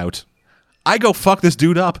me out? I go fuck this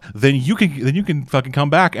dude up, then you can fucking come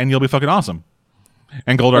back and you'll be fucking awesome.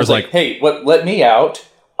 And Goldar's like, "Hey, let me out.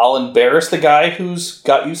 I'll embarrass the guy who's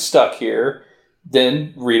got you stuck here.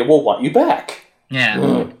 Then Rita will want you back."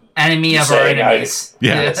 Yeah. Enemy of our enemies.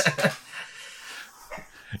 Yeah.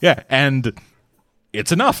 Yeah, and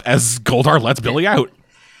it's enough as Goldar lets Billy out.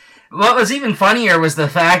 What was even funnier was the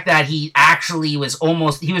fact that he actually was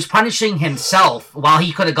punishing himself while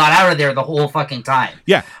he could have got out of there the whole fucking time.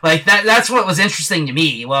 Yeah. Like, that's what was interesting to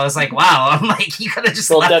me. Well, I was like, wow, I'm like, he could have just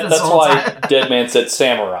left this whole time. That's why Dead Man said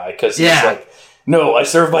samurai, because he's like, "No, I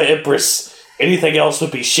serve my empress. Anything else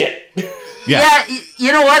would be shit." Yeah,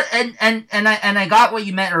 you know what, and I got what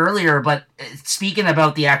you meant earlier, but speaking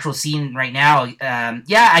about the actual scene right now,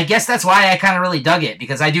 I guess that's why I kind of really dug it,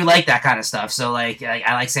 because I do like that kind of stuff. So like,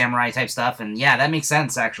 I like samurai type stuff, and yeah, that makes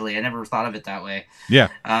sense. Actually, I never thought of it that way. Yeah.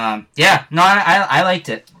 No, I liked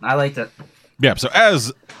it. I liked it. Yeah. So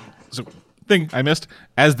thing I missed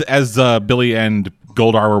as Billy and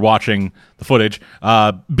Goldar were watching the footage,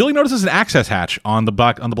 Billy notices an access hatch on the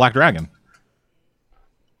Black Dragon.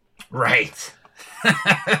 Right.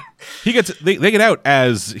 They get out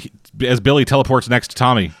as Billy teleports next to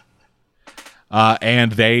Tommy,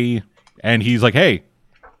 and he's like, "Hey,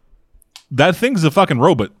 that thing's a fucking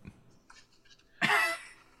robot.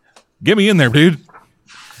 Get me in there, dude."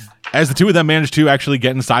 As the two of them manage to actually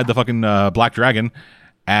get inside the fucking Black Dragon,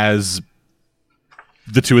 as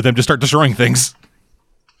the two of them just start destroying things,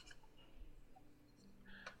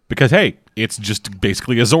 because hey, it's just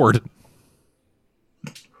basically a Zord.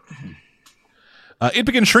 It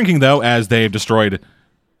begins shrinking, though, as they destroyed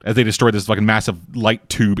this fucking massive light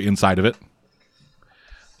tube inside of it.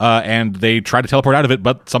 And they try to teleport out of it,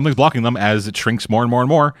 but something's blocking them as it shrinks more and more and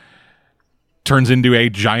more. Turns into a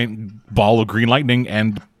giant ball of green lightning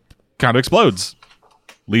and kind of explodes,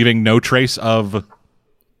 leaving no trace of...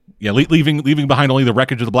 Yeah, leaving behind only the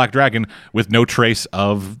wreckage of the Black Dragon with no trace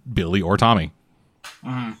of Billy or Tommy.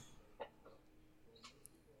 Mm-hmm.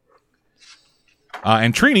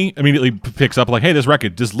 And Trini immediately picks up like, "Hey, this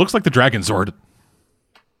wreckage, this looks like the Dragon Zord."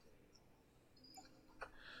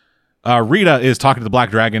 Rita is talking to the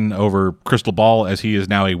Black Dragon over Crystal Ball, as he is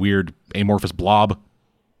now a weird amorphous blob,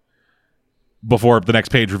 before the next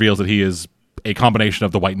page reveals that he is a combination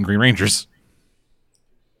of the White and Green Rangers.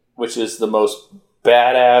 Which is the most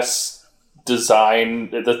badass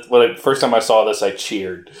design. When first time I saw this, I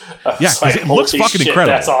cheered. It looks fucking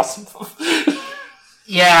incredible. That's awesome.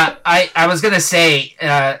 Yeah, I was gonna say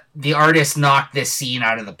the artist knocked this scene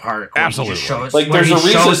out of the park. Absolutely, he shows, like there's a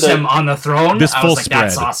reason shows him on the throne. This full spread.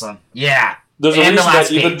 That's awesome. Yeah, there's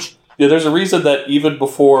there's a reason that even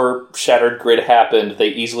before Shattered Grid happened, they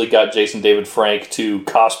easily got Jason David Frank to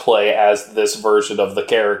cosplay as this version of the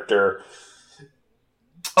character.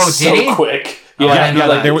 Oh, so did he? Quick, They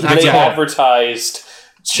advertised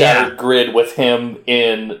Shattered Grid with him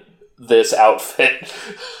in this outfit.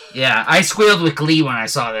 Yeah, I squealed with glee when I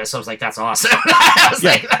saw this. I was like, "That's awesome!"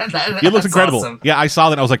 It looks incredible. Awesome. Yeah, I saw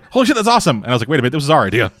that. And I was like, "Holy shit, that's awesome!" And I was like, "Wait a minute, this was our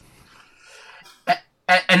idea."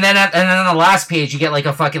 And then on the last page, you get like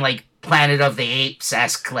a fucking like Planet of the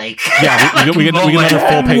Apes-esque like. Yeah, we get another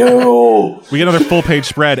full page. We get another full page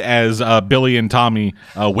spread as Billy and Tommy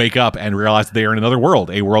wake up and realize that they are in another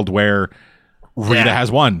world, a world where Rita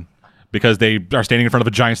has won, because they are standing in front of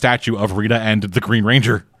a giant statue of Rita and the Green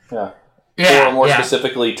Ranger. Yeah. Or more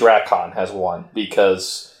specifically, Drakon has won,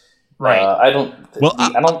 because I don't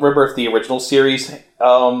remember if the original series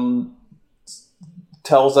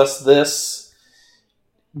tells us this.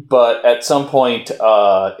 but at some point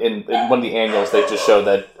in one of the annuals, they just show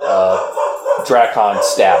that Drakon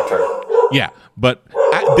stabbed her. Yeah, but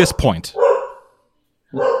at this point,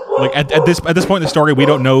 like at this point in the story, we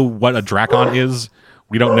don't know what a Drakon is.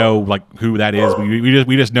 We don't know like who that is.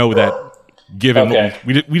 We just know that given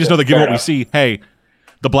we just know that given what we see, hey,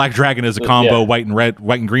 the Black Dragon is a combo white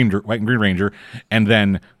and green ranger, and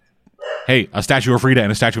then hey, a statue of Frida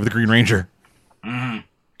and a statue of the Green Ranger. Mm-hmm.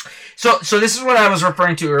 So this is what I was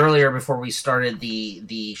referring to earlier before we started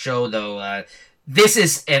the show, though. This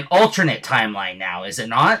is an alternate timeline now, is it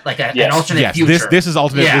not? Like an alternate future. This is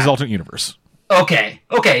alternate. This is alternate universe. Okay.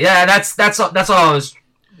 Yeah, that's all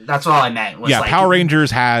I meant. Was Power Rangers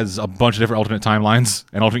has a bunch of different alternate timelines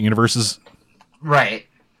and alternate universes. Right.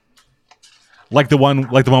 Like the one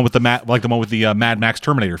with the Mad Max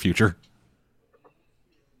Terminator future.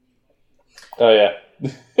 Oh yeah.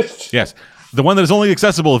 Yes. The one that is only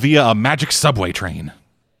accessible via a magic subway train.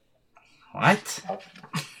 What?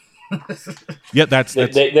 Yeah, that's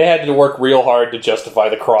they had to work real hard to justify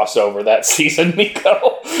the crossover that season,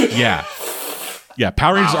 Nico. Yeah.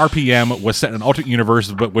 Power Rangers RPM was set in an alternate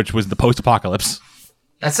universe, but which was the post-apocalypse.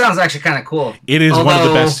 That sounds actually kind of cool. It is one of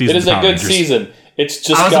the best seasons. It is a good season. It's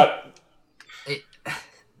just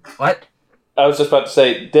What? I was just about to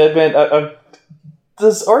say, Deadman.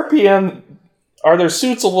 Does RPM? Are their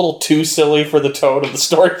suits a little too silly for the tone of the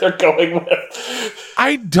story they're going with?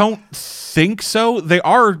 I don't think so. They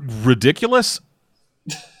are ridiculous,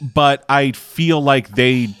 but I feel like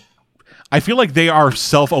they are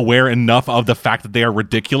self-aware enough of the fact that they are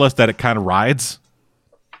ridiculous that it kind of rides.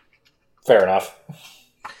 Fair enough.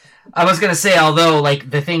 I was gonna say, although like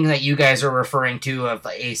the thing that you guys are referring to of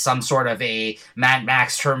some sort of a Mad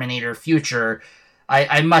Max Terminator future,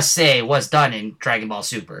 I must say was done in Dragon Ball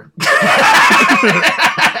Super.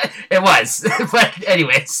 It was, but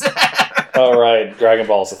anyways. All right, Dragon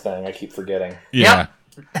Ball's a thing. I keep forgetting. Yeah.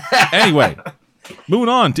 Yep. Anyway, moving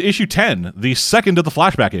on to issue 10, the second of the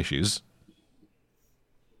flashback issues.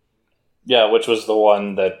 Yeah, which was the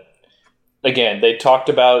one that, again, they talked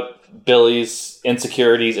about Billy's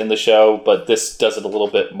insecurities in the show, but this does it a little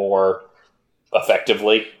bit more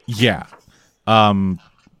effectively. Yeah.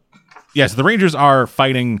 So the Rangers are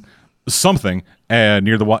fighting something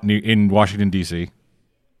in Washington, D.C.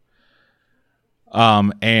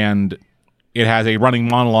 And it has a running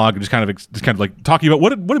monologue just kind of like talking about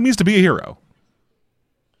what it means to be a hero.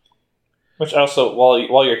 Which also,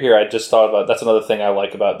 while you're here, I just thought about, that's another thing I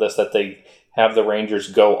like about this, that they have the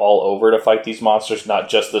Rangers go all over to fight these monsters, not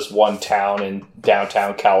just this one town in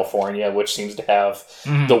downtown California, which seems to have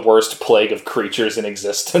the worst plague of creatures in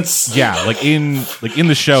existence. Yeah, like in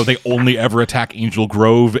the show, they only ever attack Angel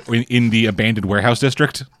Grove in the abandoned warehouse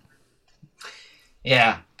district.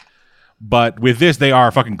 Yeah. But with this, they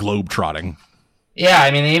are fucking globe-trotting. Yeah,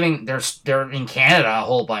 I mean, they're in Canada a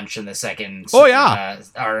whole bunch in the second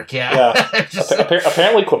arc. Yeah.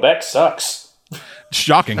 Apparently Quebec sucks.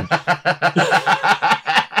 Shocking. I'm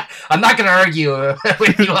not going to argue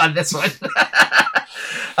with you on this one.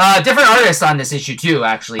 Different artists on this issue, too,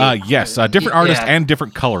 actually. Yes, different artist and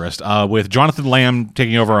different colorist, with Jonathan Lamb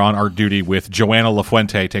taking over on art duty, with Joanna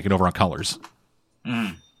Lafuente taking over on colors.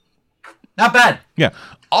 Not bad. Yeah.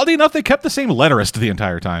 Oddly enough, they kept the same letterist the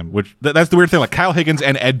entire time, which that's the weird thing. Like Kyle Higgins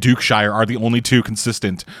and Ed Dukeshire are the only two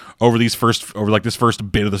consistent over this first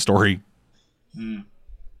bit of the story.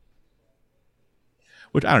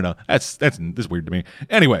 Which I don't know. That's weird to me.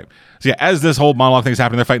 Anyway, so yeah, as this whole monologue thing is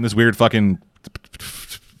happening, they're fighting this weird fucking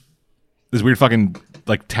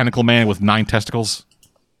like tentacle man with 9 testicles.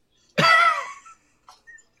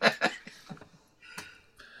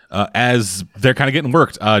 As they're kind of getting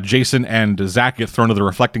worked, Jason and Zach get thrown to the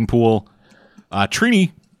reflecting pool.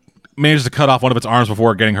 Trini manages to cut off one of its arms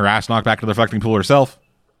before getting her ass knocked back to the reflecting pool herself.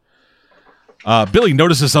 Billy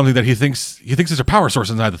notices something that he thinks there's a power source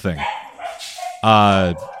inside the thing.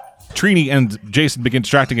 Trini and Jason begin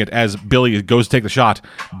distracting it as Billy goes to take the shot,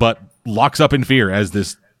 but locks up in fear as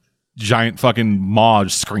this giant fucking maw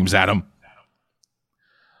screams at him.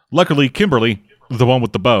 Luckily, Kimberly, the one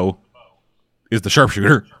with the bow, is the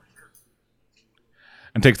sharpshooter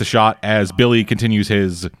and takes the shot as Billy continues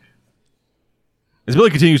to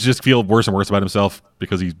just feel worse and worse about himself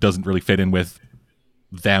because he doesn't really fit in with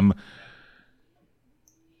them.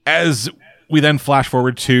 As we then flash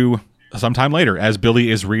forward to some time later, as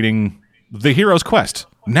Billy is reading The Hero's Quest,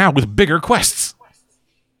 now with bigger quests.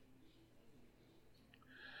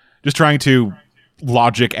 Just trying to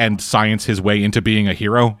logic and science his way into being a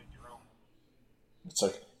hero. It's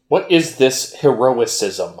like, what is this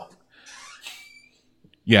heroicism?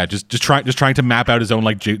 Yeah, just trying to map out his own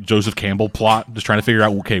like Joseph Campbell plot, just trying to figure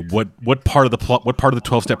out what part of the plot, what part of the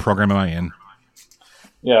 12-step program am I in?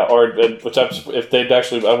 Yeah, or if they'd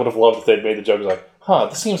actually, I would have loved if they'd made the joke like, "Huh,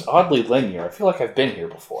 this seems oddly linear. I feel like I've been here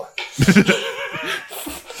before."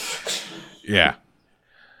 Yeah.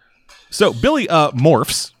 So Billy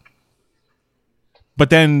morphs, but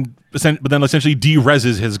then essentially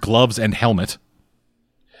de-reses his gloves and helmet,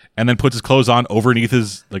 and then puts his clothes on over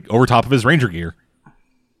top of his ranger gear,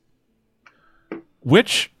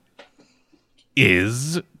 which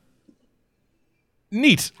is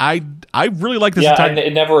neat. I really like this. Yeah,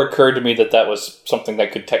 it never occurred to me that was something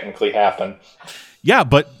that could technically happen. Yeah,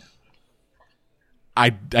 but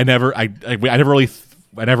I never really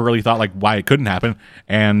thought like why it couldn't happen.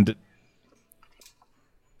 And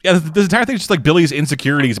yeah, this entire thing is just like Billy's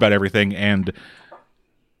insecurities about everything, and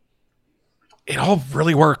it all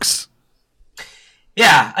really works.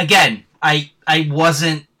 Yeah, again, I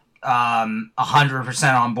wasn't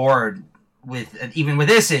 100% on board with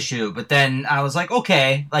this issue, but then I was like,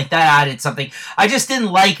 okay, like that added something. I just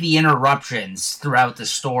didn't like the interruptions throughout the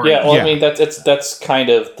story. Yeah, well, I mean that's kind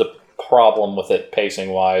of the problem with it pacing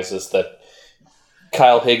wise, is that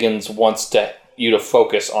Kyle Higgins wants you to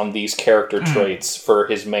focus on these character traits for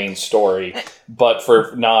his main story, but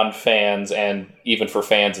for non-fans and even for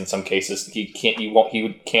fans in some cases, he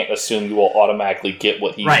can't assume you will automatically get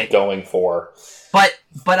what he's going for.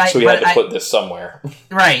 So he had to put this somewhere.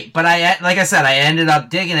 Right, but like I said, I ended up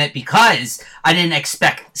digging it because I didn't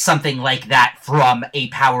expect something like that from a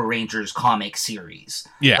Power Rangers comic series.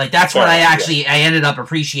 Yeah. Like that's what I ended up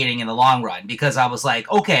appreciating in the long run, because I was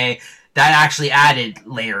like, okay, that actually added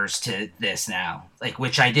layers to this now, like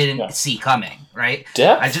which I didn't see coming, right?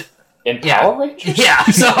 Depth in Power Rangers? Yeah.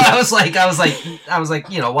 So I was like,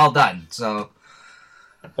 well done. So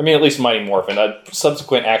I mean, at least Mighty Morphin.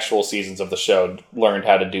 Subsequent actual seasons of the show learned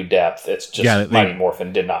how to do depth. It's just Mighty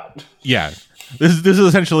Morphin did not. Yeah. This is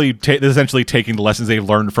essentially taking the lessons they've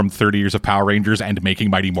learned from 30 years of Power Rangers and making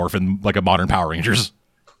Mighty Morphin like a modern Power Rangers.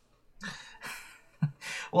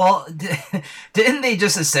 Well, didn't they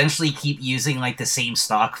just essentially keep using like the same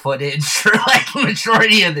stock footage for like the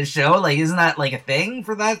majority of the show? Like, isn't that like a thing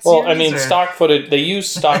for that series? Well, I mean, stock footage. They use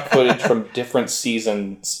stock footage from different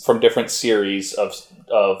seasons, from different series of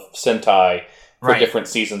Sentai for different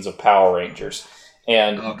seasons of Power Rangers.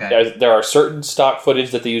 And there are certain stock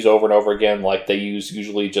footage that they use over and over again. Like they use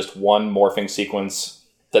usually just one morphing sequence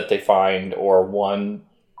that they find, or one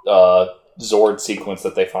Zord sequence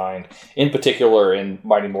that they find. In particular, in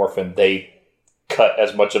Mighty Morphin, they cut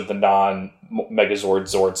as much of the non-Megazord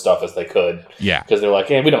Zord stuff as they could. Yeah. Because they're like,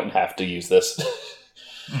 hey, we don't have to use this.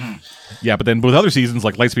 Yeah, but then with other seasons,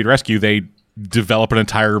 like Lightspeed Rescue, they develop an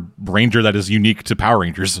entire Ranger that is unique to Power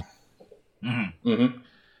Rangers. Mm-hmm. Mm-hmm.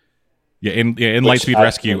 Yeah, in Lightspeed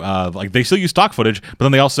Rescue, like they still use stock footage, but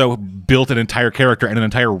then they also built an entire character and an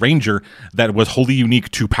entire Ranger that was wholly unique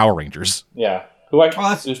to Power Rangers. Yeah.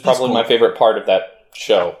 Who's probably my favorite part of that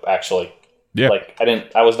show, actually. Yeah. Like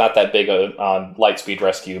I was not that big on Lightspeed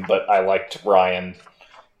Rescue, but I liked Ryan.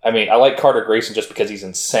 I mean, I like Carter Grayson just because he's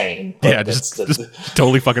insane. Yeah, just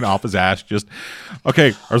totally fucking off his ass. Just, okay,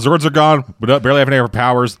 our Zords are gone. We barely have any of our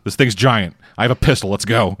powers. This thing's giant. I have a pistol. Let's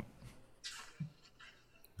go.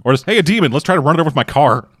 Or just, hey, a demon. Let's try to run it over with my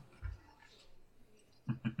car.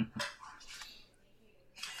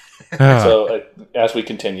 So, as we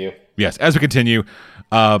continue. Yes, as we continue,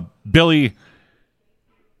 Billy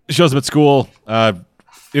shows up at school,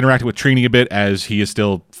 interacting with Trini a bit as he is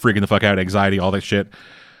still freaking the fuck out, anxiety, all that shit.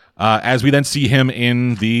 As we then see him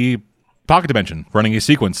in the Pocket Dimension, running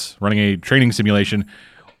a training simulation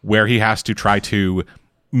where he has to try to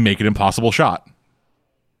make an impossible shot.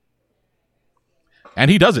 And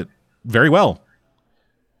he does it very well.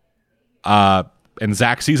 And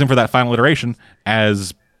Zach sees him for that final iteration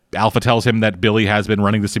as Alpha tells him that Billy has been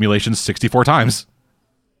running the simulation 64 times.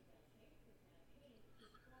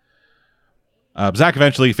 Zach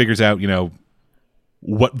eventually figures out,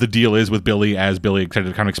 what the deal is with Billy, as Billy kind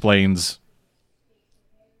of explains.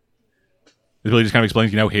 Billy just kind of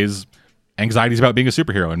explains, his anxieties about being a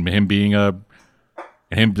superhero and him being I'm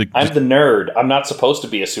the nerd. I'm not supposed to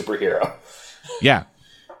be a superhero. Yeah.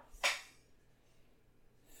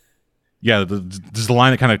 Yeah, there's the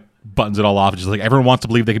line that kind of buttons it all off. It's just like, everyone wants to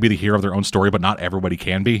believe they can be the hero of their own story, but not everybody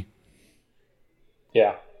can be.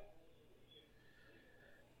 Yeah.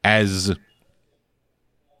 As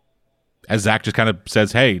Zach just kind of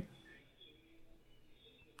says, hey.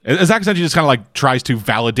 As Zach essentially just kind of like tries to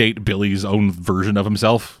validate Billy's own version of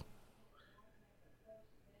himself.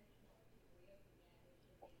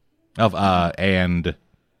 And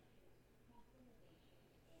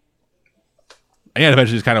and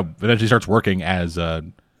eventually starts working as like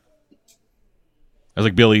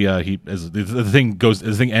Billy.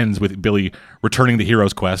 The thing ends with Billy returning the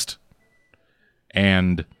hero's quest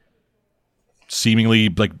and seemingly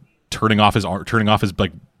like turning off his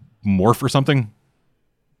like morph or something.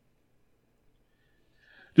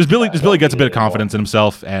 Billy gets a bit of confidence in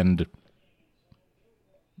himself and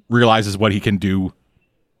realizes what he can do.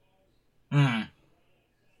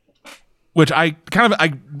 Which I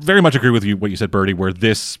very much agree with you what you said, Birdie, where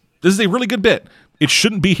this is a really good bit. It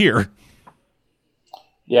shouldn't be here.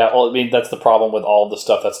 Yeah, well, I mean, that's the problem with all the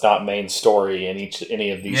stuff that's not main story in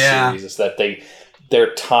any of these series, is that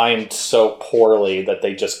they're timed so poorly that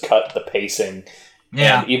they just cut the pacing.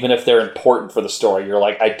 Yeah. And even if they're important for the story, you're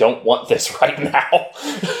like, I don't want this right now.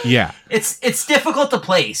 Yeah. It's difficult to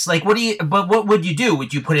place. Like, what would you do?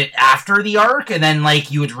 Would you put it after the arc and then like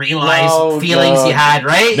you would realize feelings you had,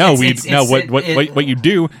 right? What you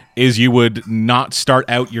do is you would not start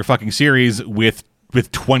out your fucking series with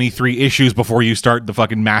 23 issues before you start the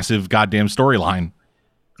fucking massive goddamn storyline.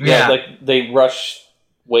 Yeah, like they rush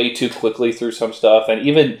way too quickly through some stuff, and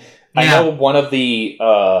even I know one of the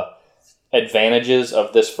advantages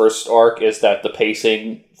of this first arc is that the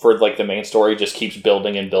pacing for like the main story just keeps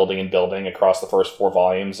building and building and building across the first 4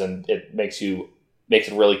 volumes, and it makes it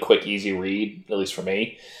a really quick, easy read, at least for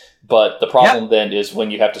me. But the problem then is when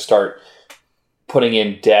you have to start putting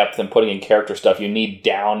in depth and putting in character stuff, you need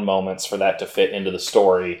down moments for that to fit into the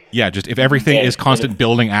story. Yeah, just if everything is constant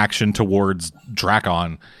building action towards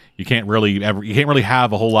Drakon, you can't really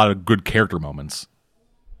have a whole lot of good character moments.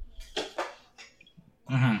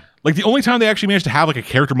 Mm-hmm. Like the only time they actually managed to have like a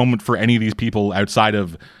character moment for any of these people outside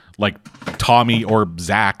of like Tommy or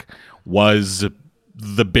Zach was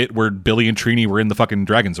the bit where Billy and Trini were in the fucking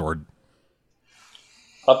Dragon Zord.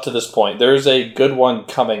 Up to this point, there's a good one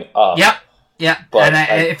coming up. Yep. Yeah, but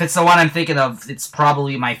if it's the one I'm thinking of, it's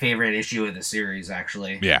probably my favorite issue of the series,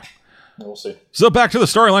 actually. Yeah. We'll see. So back to the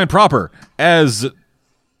storyline proper. As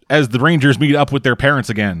the Rangers meet up with their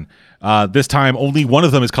parents again, this time only one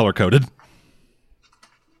of them is color-coded.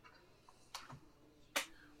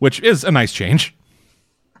 Which is a nice change.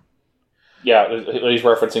 Yeah, what he's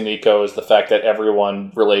referencing, Nico, is the fact that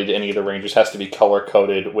everyone related to any of the Rangers has to be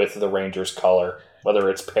color-coded with the Rangers' color, whether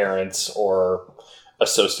it's parents or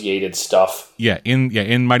associated stuff. Yeah,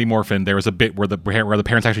 in Mighty Morphin, there was a bit where the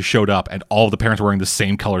parents actually showed up, and all of the parents were wearing the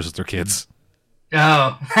same colors as their kids.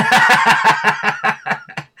 Oh,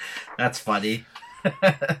 that's funny.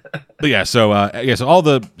 But so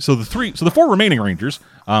the 4 remaining Rangers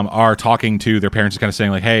are talking to their parents, kind of saying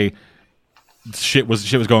like, "Hey, shit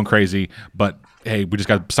was going crazy, but hey, we just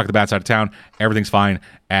got stuck the bad side of town. Everything's fine."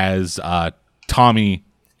 As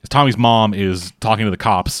Tommy's mom is talking to the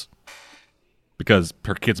cops because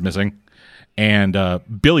her kid's missing, and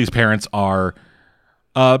Billy's parents are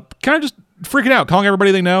kind of just freaking out, calling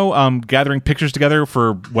everybody they know, gathering pictures together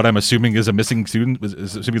for what I'm assuming is a missing student,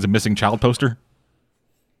 assuming it's a missing child poster.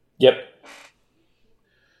 Yep.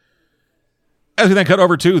 As we then cut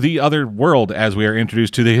over to the other world, as we are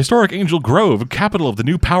introduced to the historic Angel Grove, capital of the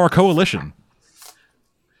New Power Coalition,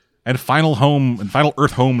 and final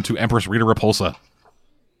Earth home to Empress Rita Repulsa.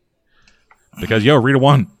 Because Rita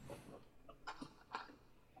won.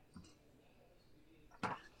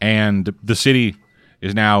 And the city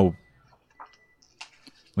is now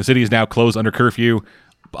closed under curfew,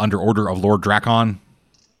 under order of Lord Drakon.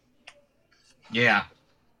 Yeah.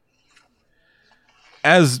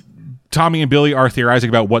 As Tommy and Billy are theorizing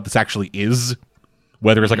about what this actually is,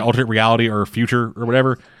 whether it's like alternate reality or future or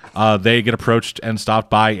whatever, they get approached and stopped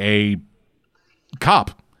by a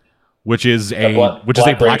cop, which is a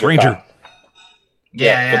Black Ranger.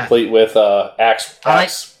 Yeah, complete with axe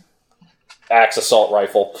assault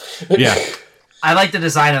rifle. Yeah. I like the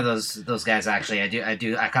design of those guys. Actually, I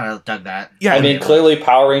kind of dug that. Yeah, I mean, clearly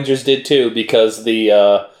Power Rangers did too, because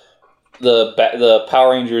the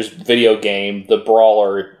Power Rangers video game, the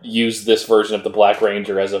Brawler, used this version of the Black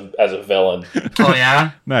Ranger as a villain. Oh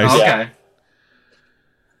yeah, nice.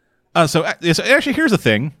 Okay. So actually, here's the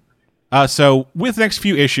thing. So with the next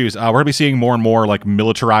few issues, we're gonna be seeing more and more like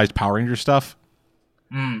militarized Power Ranger stuff.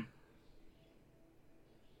 Mm.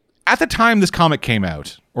 At the time this comic came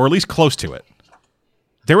out, or at least close to it,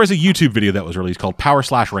 there was a YouTube video that was released called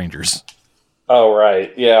Power/Rangers. Oh,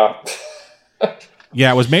 right. Yeah.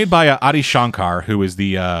 Yeah, it was made by Adi Shankar, who is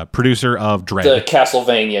the producer of Dread. The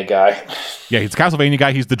Castlevania guy. Yeah, he's the Castlevania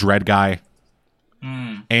guy. He's the Dread guy.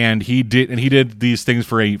 Mm. And he did these things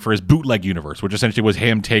for his bootleg universe, which essentially was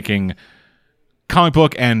him taking comic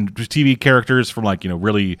book and TV characters from like,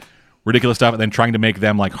 really ridiculous stuff and then trying to make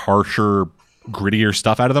them like harsher, grittier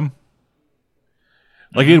stuff out of them.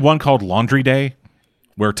 Like he did one called Laundry Day,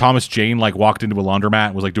 where Thomas Jane like walked into a laundromat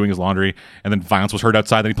and was like doing his laundry, and then violence was heard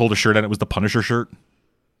outside. Then he pulled a shirt out, and it was the Punisher shirt.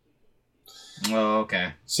 Oh,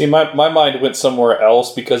 okay. See, my mind went somewhere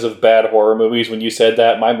else because of bad horror movies. When you said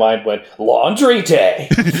that, my mind went, Laundry Day!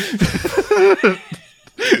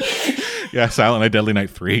 Yeah, Silent Night, Deadly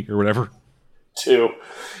Night 3, or whatever. 2.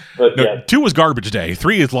 But, No, yeah. 2 was Garbage Day.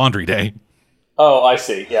 3 is Laundry Day. Oh, I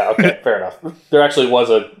see. Yeah, okay, fair enough. There actually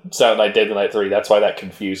was a Silent Night, Deadly Night 3. That's why that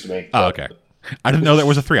confused me. Oh, okay. I didn't know there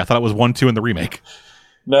was a 3. I thought it was 1, 2, and the remake.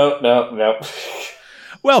 No.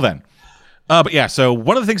 Well, then. But yeah, so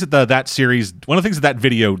one of the things that that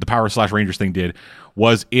video, the Power / Rangers thing did,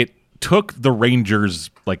 was it took the Rangers,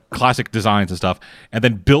 like classic designs and stuff, and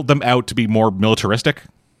then built them out to be more militaristic.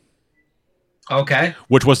 Okay.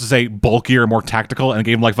 Which was to say bulkier, more tactical, and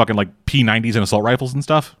gave them like fucking like P90s and assault rifles and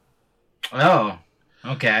stuff. Oh,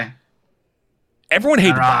 okay. Everyone I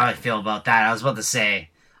hated don't know how that. I feel about that. I was about to say,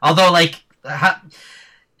 although like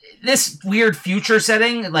this weird future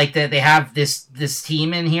setting, like that they have this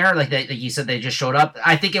team in here, like you said, they just showed up.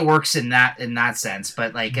 I think it works in that sense,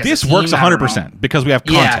 but like as This a team, works 100% because we have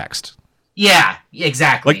context. Yeah,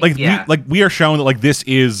 exactly. We are shown that like this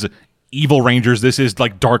is evil Rangers. This is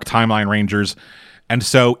like dark timeline Rangers, and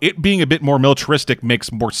so it being a bit more militaristic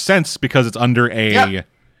makes more sense because it's under a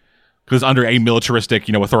militaristic,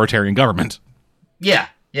 authoritarian government. Yeah.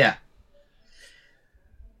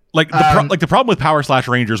 Like the problem with Power /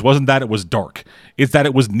 Rangers wasn't that it was dark; it's that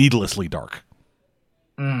it was needlessly dark.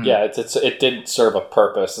 Yeah, it didn't serve a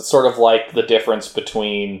purpose. It's sort of like the difference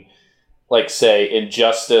between, like, say,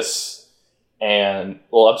 Injustice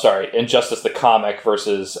Injustice the comic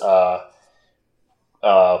versus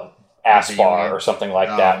Aspar or something like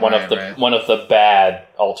that. One of the bad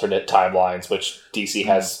alternate timelines, which DC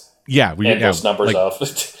has endless numbers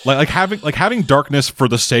of. like having darkness for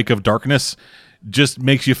the sake of darkness just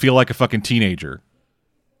makes you feel like a fucking teenager.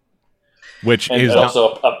 And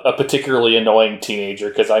also a particularly annoying teenager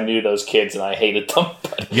because I knew those kids and I hated them.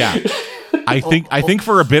 Yeah, I think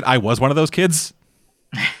for a bit I was one of those kids.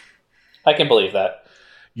 I can believe that.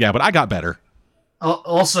 Yeah, but I got better.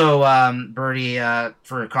 Also, Birdie,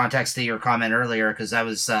 for context to your comment earlier, because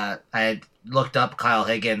I had looked up Kyle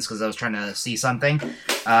Higgins because I was trying to see something,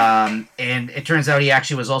 and it turns out he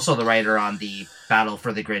actually was also the writer on the Battle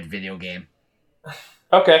for the Grid video game.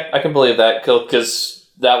 Okay, I can believe that because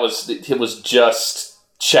it was just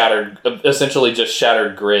Shattered, essentially just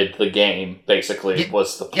Shattered Grid, the game, basically,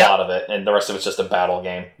 was the plot of it, and the rest of it's just a battle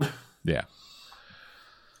game. Yeah.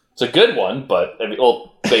 It's a good one, but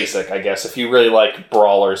basic, I guess. If you really like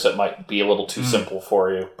brawlers, it might be a little too simple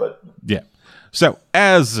for you, but... Yeah. So,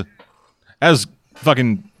 as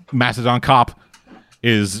fucking Mastodon Cop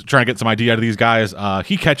is trying to get some idea out of these guys,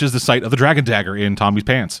 he catches the sight of the Dragon Dagger in Tommy's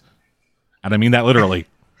pants. And I mean that literally.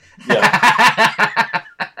 Yeah.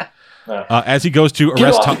 As he goes to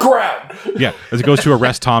arrest Tommy. Ground! Yeah, as he goes to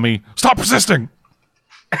arrest Tommy. Stop resisting!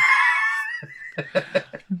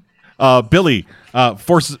 Billy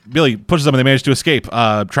pushes them and they manage to escape,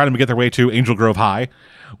 trying to get their way to Angel Grove High,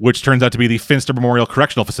 which turns out to be the Finster Memorial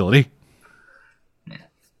Correctional Facility.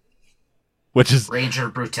 Which is Ranger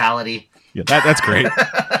brutality. Yeah, that's great.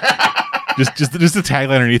 just the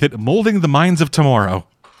tagline underneath it: molding the minds of tomorrow.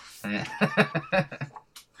 I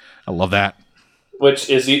love that. Which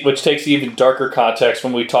takes even darker context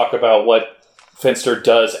when we talk about what Finster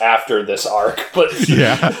does after this arc. But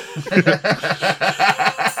yeah.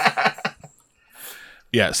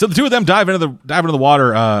 Yeah, so the two of them dive into the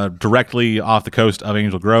water directly off the coast of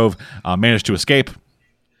Angel Grove, manage to escape.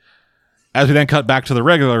 As we then cut back to the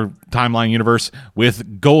regular timeline universe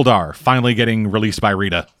with Goldar finally getting released by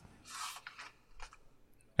Rita,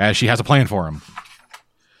 as she has a plan for him.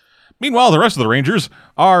 Meanwhile, the rest of the Rangers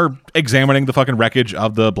are examining the fucking wreckage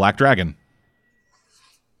of the Black Dragon.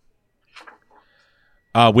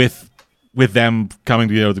 With them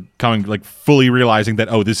coming like fully realizing that,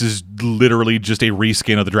 oh, this is literally just a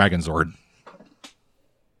reskin of the Dragon Zord.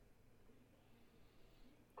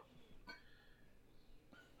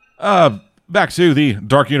 Back to the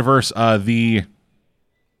Dark Universe, the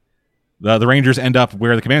Rangers end up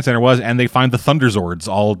where the command center was, and they find the Thunder Zords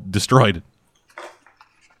all destroyed.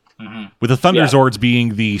 Mm-hmm. With the Thunder Zords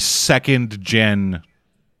being the second gen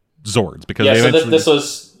Zords, because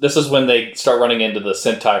this is when they start running into the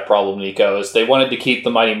Sentai problem, Nico, is they wanted to keep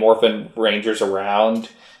the Mighty Morphin Rangers around,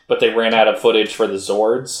 but they ran out of footage for the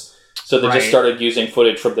Zords. So they just started using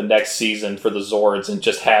footage from the next season for the Zords and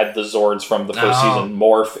just had the Zords from the first season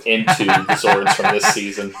morph into the Zords from this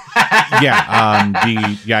season. Yeah,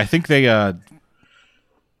 I think they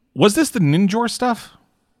was this the Ninjor stuff?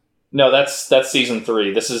 No, that's season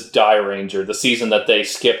 3. This is Die Ranger, the season that they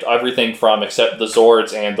skipped everything from except the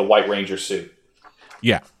Zords and the White Ranger suit.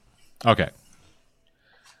 Yeah. Okay.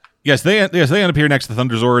 Yes, they end up here next to the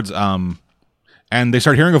Thunder Zords, and they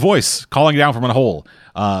start hearing a voice calling down from a hole.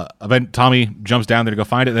 Tommy jumps down there to go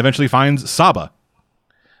find it, and eventually finds Saba,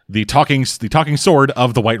 the talking sword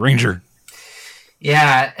of the White Ranger.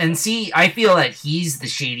 Yeah, and see, I feel that he's the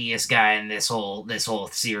shadiest guy in this whole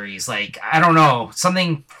series. Like, I don't know,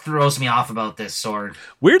 something throws me off about this sword.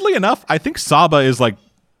 Weirdly enough, I think Saba is like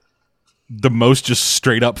the most just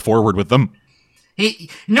straight up forward with them. He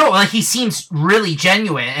seems really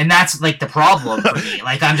genuine, and that's like the problem for me.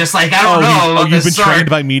 Like, I'm just like, I don't know. You've been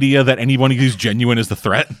trained by media that anyone who's genuine is the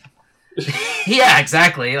threat. Yeah,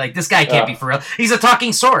 exactly. Like, this guy can't be for real. He's a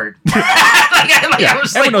talking sword.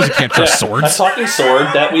 Everyone knows you can't trust swords. A talking sword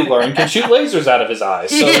that we learned can shoot lasers out of his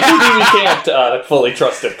eyes. So maybe we can't fully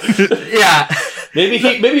trust him. Yeah. Maybe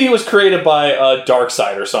he was created by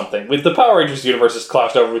Darkseid or something. With the Power Rangers universe has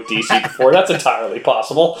crossed over with DC before. That's entirely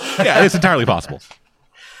possible. Yeah, it's entirely possible.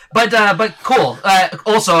 But cool.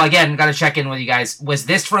 Also, again, got to check in with you guys. Was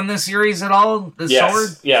this from the series at all? The sword?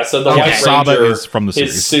 Yeah. So the White Ranger, Saba is from the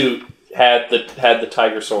series. His suit had the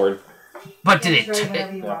tiger sword. But did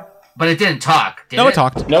it? But it didn't talk. Did it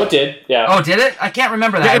talked. No, it did. Yeah. Oh, did it? I can't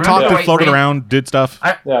remember that. Yeah, it talked. It floated around, did stuff.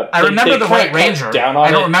 I remember the White Ranger.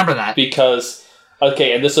 I don't remember that because.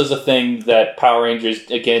 Okay, and this is a thing that Power Rangers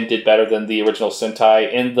again did better than the original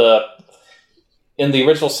Sentai. In the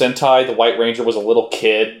original Sentai, the White Ranger was a little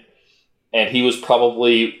kid, and he was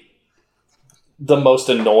probably the most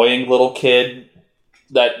annoying little kid.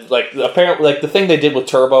 That apparently the thing they did with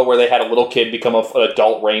Turbo, where they had a little kid become an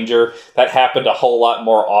adult ranger, that happened a whole lot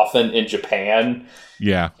more often in Japan.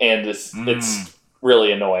 Yeah, and it's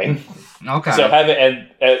really annoying. Okay. So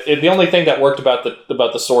the only thing that worked about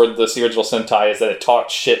the sword, this original Sentai, is that it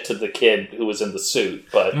talked shit to the kid who was in the suit.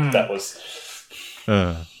 But that was.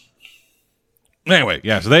 Anyway,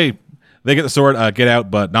 yeah. So they get the sword, get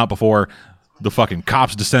out, but not before the fucking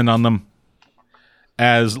cops descend on them.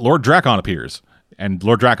 As Lord Drakon appears, and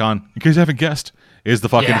Lord Drakon, in case you haven't guessed, is the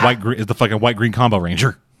fucking white green combo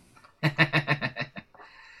ranger.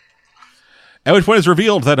 At which point it's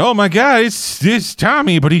revealed that, oh my god, it's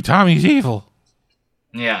Tommy, but Tommy's evil.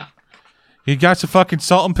 Yeah. He got some fucking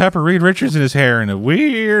salt and pepper Reed Richards in his hair and a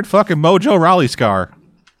weird fucking Mojo Raleigh scar.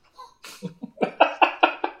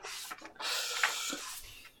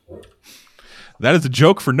 That is a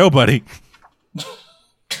joke for nobody.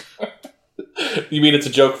 You mean it's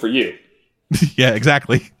a joke for you? Yeah,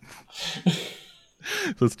 exactly.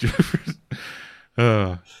 So it's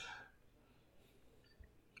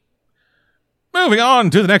moving on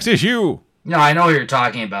to the next issue. No, I know what you're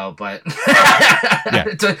talking about, but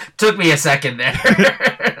it took me a second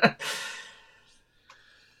there.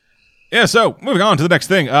 Yeah, so moving on to the next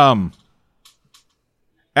thing.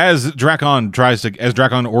 As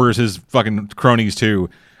Drakon orders his fucking cronies to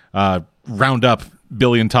round up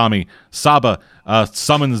Billy and Tommy, Saba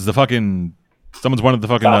summons one of the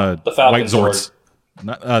fucking the Falcon White Zords.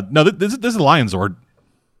 No, this is the Lion Zord.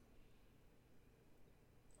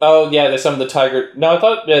 Oh yeah, they summoned the Tiger. No, I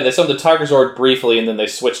thought they summoned the Tiger Zord briefly, and then they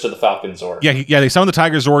switched to the Falcon Zord. Yeah, they summoned the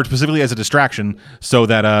Tiger Zord specifically as a distraction, so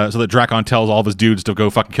that Drakon tells all of his dudes to go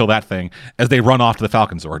fucking kill that thing as they run off to the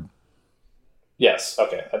Falcon Zord. Yes,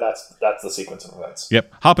 okay, that's the sequence of events.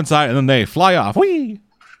 Yep, hop inside and then they fly off. Whee!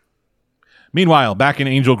 Meanwhile, back in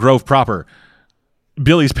Angel Grove proper,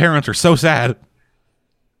 Billy's parents are so sad,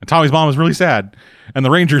 and Tommy's mom is really sad, and the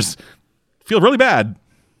Rangers feel really bad.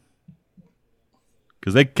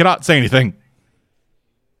 Because they cannot say anything.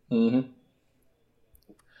 Mm-hmm.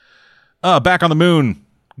 Back on the moon,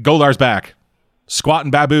 Goldar's back. Squat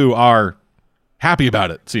and Babu are happy about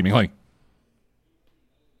it, seemingly.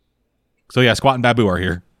 So yeah, Squat and Babu are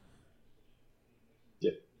here.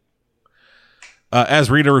 Yep. As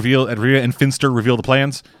Rita and Finster reveal the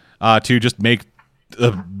plans to just make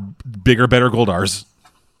bigger, better Goldars.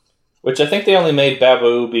 Which I think they only made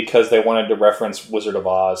Babu because they wanted to reference Wizard of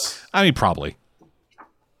Oz. I mean, probably.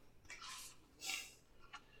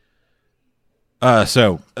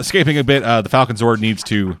 So, escaping a bit, the Falcon Zord needs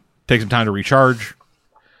to take some time to recharge.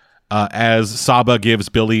 As Saba gives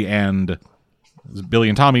Billy and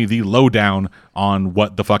Tommy the lowdown on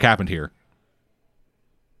what the fuck happened here.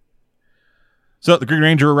 So, the Green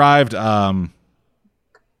Ranger arrived. The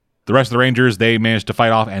rest of the Rangers, they managed to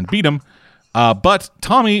fight off and beat him. But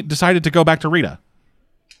Tommy decided to go back to Rita.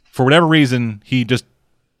 For whatever reason, he just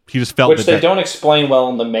felt which they don't explain well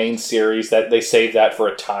in the main series, that they saved that for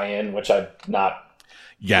a tie-in, which I'm not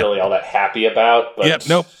really all that happy about. But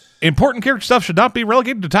nope. Important character stuff should not be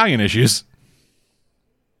relegated to tie-in issues.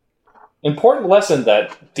 Important lesson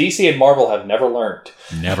that DC and Marvel have never learned.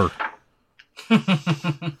 Never.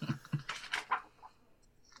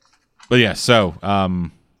 But yeah, so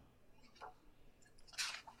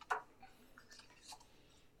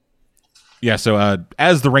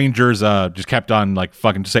as the Rangers just kept on like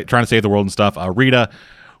fucking trying to save the world and stuff, Rita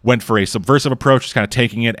went for a subversive approach, just kind of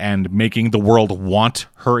taking it and making the world want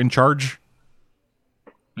her in charge.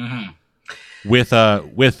 Mm-hmm. With the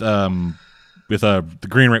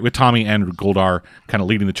Green Ranger, with Tommy and Goldar kind of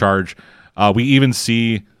leading the charge. We even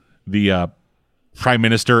see the Prime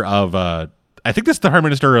Minister of I think this is the Prime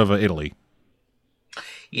Minister of Italy.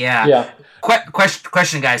 Yeah.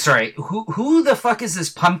 Question, guys. Sorry, who the fuck is this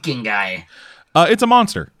pumpkin guy? It's a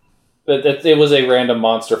monster. It was a random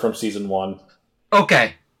monster from season 1.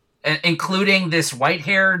 Okay, including this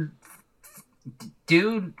white-haired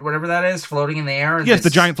dude, whatever that is, floating in the air. Yes, the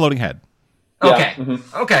giant floating head. Okay. Yeah.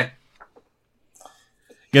 Mm-hmm. Okay.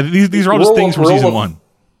 Yeah, these are all just things from season 1.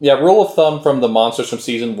 Yeah, rule of thumb from the monsters from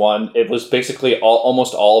season 1, it was basically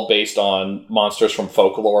almost all based on monsters from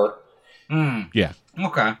folklore. Yeah.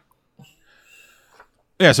 Okay.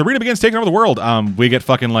 Yeah, so Rita begins taking over the world. We get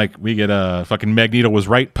fucking Magneto was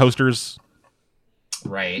right posters.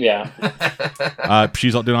 Right. Yeah.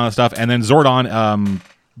 She's doing all that stuff, and then Zordon,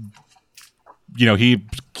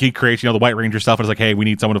 he creates the White Ranger stuff, and it's like, hey, we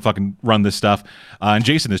need someone to fucking run this stuff, and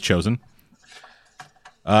Jason is chosen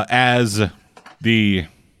as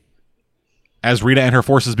Rita and her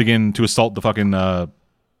forces begin to assault the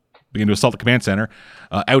command center.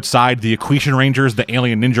 Outside, the Equation Rangers, the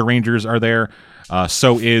Alien Ninja Rangers are there.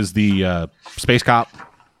 So is the Space Cop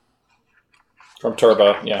from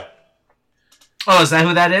Turbo. Yeah. Oh, is that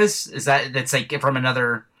who that is? That's like from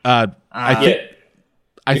another? I think.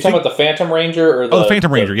 Are you talking about the Phantom Ranger or the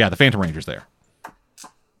Phantom Ranger? Yeah, the Phantom Ranger's there.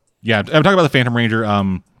 Yeah, I'm talking about the Phantom Ranger.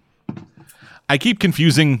 I keep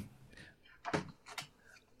confusing.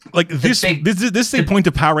 Like this is a point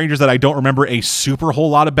of Power Rangers that I don't remember a super whole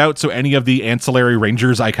lot about. So any of the ancillary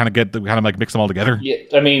Rangers, I kind of mix them all together. Yeah,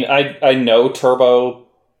 I mean, I know Turbo,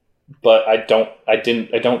 but I don't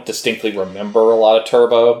distinctly remember a lot of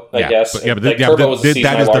Turbo. I guess. Turbo was the season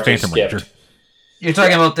that is the Phantom Ranger. You're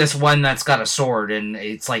talking about this one that's got a sword, and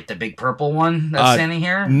it's like the big purple one that's standing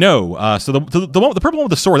here. No, so the purple one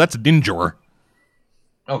with the sword, that's Ninjor.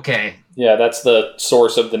 Okay. Yeah, that's the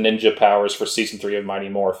source of the ninja powers for season 3 of Mighty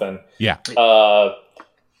Morphin. Yeah. I'm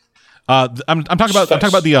talking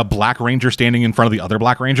about the Black Ranger standing in front of the other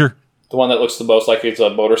Black Ranger. The one that looks the most like he's a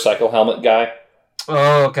motorcycle helmet guy.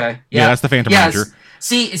 Oh, okay. Yeah, that's the Phantom Ranger.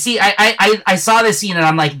 See, I saw this scene and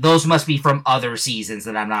I'm like, those must be from other seasons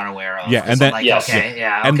that I'm not aware of. Yeah, and then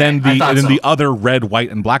and then the other red,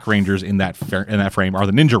 white, and black Rangers in that frame are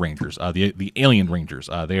the Ninja Rangers, the Alien Rangers.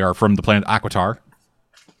 They are from the planet Aquitar.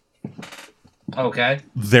 Okay.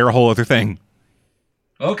 They're a whole other thing.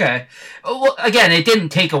 Okay. Well, again, it didn't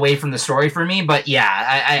take away from the story for me, but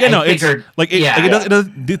I figured... Like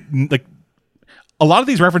a lot of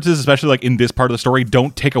these references, especially like in this part of the story,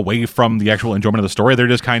 don't take away from the actual enjoyment of the story. They're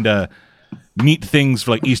just kind of neat things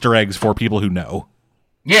for like Easter eggs for people who know.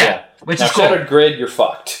 Yeah, which now, is cool. Shattered Grid, you're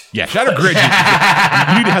fucked. Yeah, Shattered Grid. you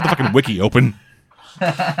need to have the fucking wiki open.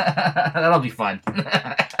 That'll be fun.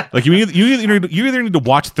 Like you either need to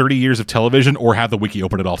watch 30 years of television or have the wiki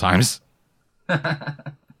open at all times. But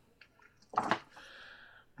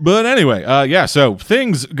anyway, so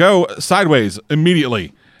things go sideways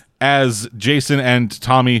immediately as Jason and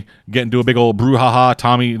Tommy get into a big old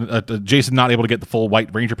brouhaha. Jason not able to get the full White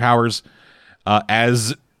Ranger powers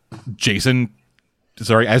as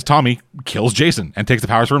Tommy kills Jason and takes the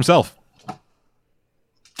powers for himself.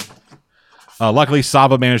 Luckily,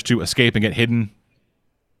 Saba managed to escape and get hidden.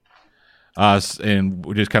 And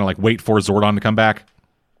we just kind of like wait for Zordon to come back.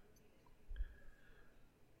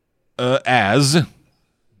 As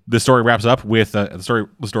the story wraps up with the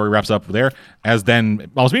story wraps up there. As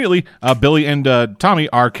then almost immediately, Billy and Tommy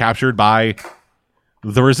are captured by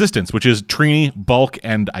the Resistance, which is Trini, Bulk,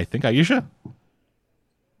 and I think Aisha.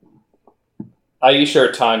 Aisha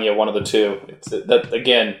or Tanya, one of the two. It's that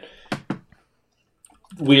again.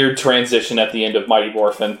 Weird transition at the end of Mighty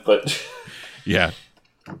Morphin, but yeah,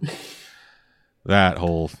 that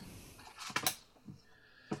whole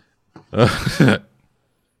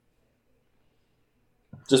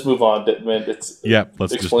just move on. Let's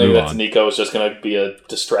explaining that to Nico is just going to be a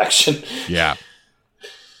distraction. Yeah.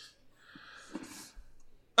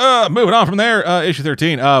 Moving on from there, issue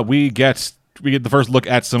 13. We get the first look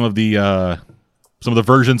at some of the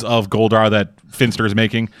versions of Goldar that Finster is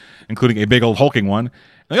making, including a big old hulking one.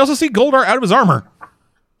 And we also see Goldar out of his armor.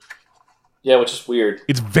 Yeah, which is weird.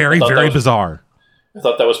 It's very, very bizarre. I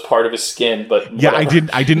thought that was part of his skin, but Yeah, whatever.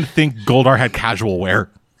 I didn't think Goldar had casual wear.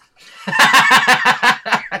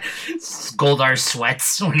 Goldar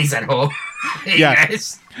sweats when he's at home. Hey, Yeah.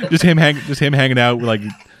 guys. Just him hanging out with like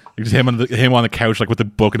just him on the couch like with a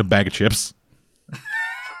book and a bag of chips.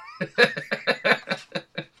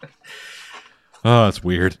 Oh, that's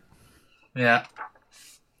weird. Yeah.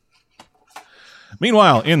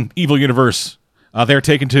 Meanwhile, in Evil Universe, they're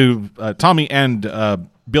taken to Tommy and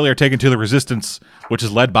Billy are taken to the Resistance, which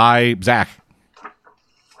is led by Zack.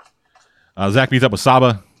 Zack meets up with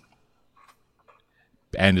Saba,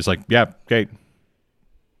 and is like, "Yeah, okay,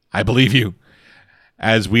 I believe you."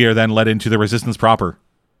 As we are then led into the Resistance proper,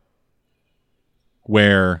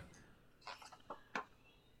 where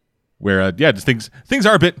just things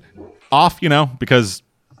are a bit off, because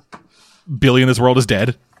Billy in this world is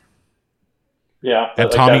dead. Yeah, And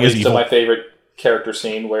like Tommy that is leads to evil. my favorite character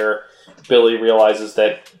scene where Billy realizes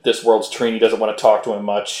that this world's Trini doesn't want to talk to him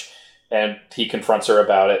much, and he confronts her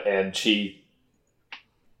about it, and she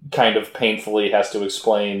kind of painfully has to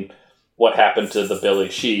explain what happened to the Billy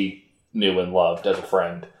she knew and loved as a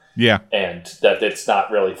friend, Yeah, and that it's not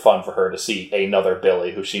really fun for her to see another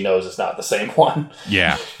Billy who she knows is not the same one.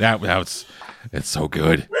 yeah, it's so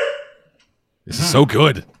good. This is so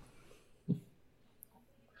good.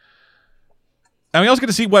 And we also get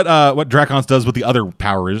to see what Dracons does with the other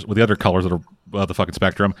powers, with the other colors that are the fucking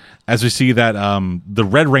spectrum. As we see that the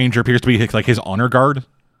Red Ranger appears to be like his honor guard,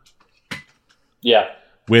 Yeah,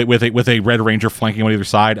 with a Red Ranger flanking on either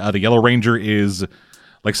side. The Yellow Ranger is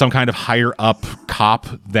like some kind of higher up cop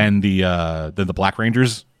than the Black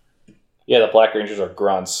Rangers. yeah. The Black Rangers are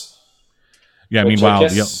grunts. Yeah. Which Meanwhile, I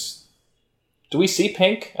guess, do we see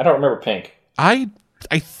Pink? I don't remember Pink. I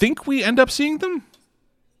think we end up seeing them.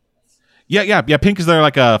 Yeah. Pink is there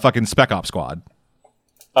like a fucking Spec Ops squad.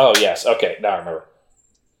 Oh yes, okay. Now I remember.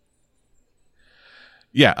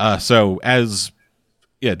 Yeah. So as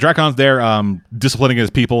Dracon's there, disciplining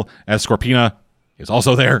his people. As Scorpina is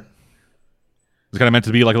also there. It's kind of meant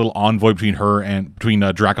to be like a little envoy between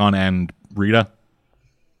Dracon and Rita.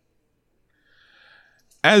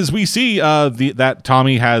 As we see, that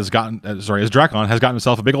Tommy has gotten, as Dracon has gotten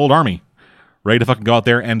himself a big old army, ready to fucking go out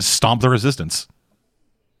there and stomp the Resistance.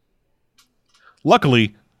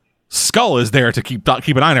 Luckily, Skull is there to keep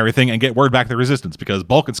an eye on everything and get word back to the Resistance, because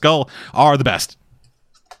Bulk and Skull are the best.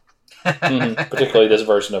 Particularly this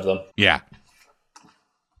version of them. Yeah.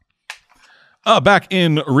 Back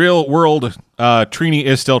in real world, Trini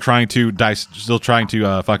is still trying to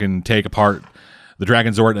fucking take apart the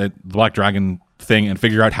Dragon Zord, the Black Dragon thing, and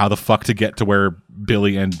figure out how the fuck to get to where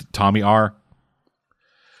Billy and Tommy are.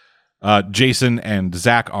 Jason and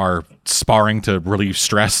Zack are sparring to relieve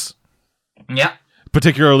stress. Yeah.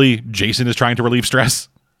 Particularly, Jason is trying to relieve stress.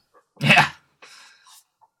 Yeah.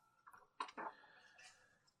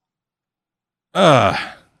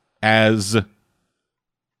 As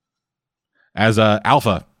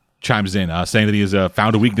Alpha chimes in, saying that he has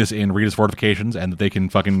found a weakness in Rita's fortifications and that they can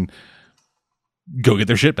fucking go get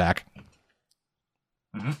their shit back.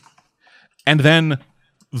 Mm-hmm. And then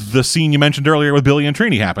the scene you mentioned earlier with Billy and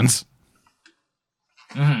Trini happens.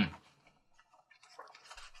 Mm-hmm.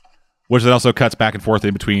 Which then also cuts back and forth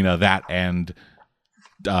in between that and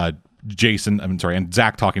and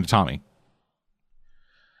Zack talking to Tommy.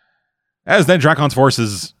 As then Dracon's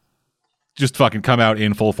forces just fucking come out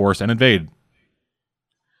in full force and invade.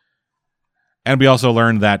 And we also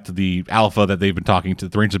learned that the Alpha that they've been talking to,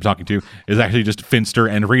 the Rangers have been talking to, is actually just Finster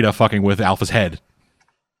and Rita fucking with Alpha's head.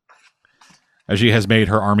 As she has made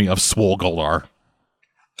her army of Swole Goldar.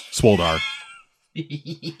 Swoldar.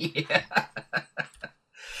 Yeah.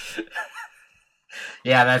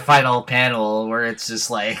 Yeah, that final panel where it's just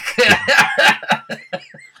like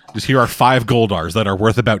Just here are 5 Goldars that are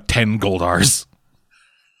worth about 10 Goldars.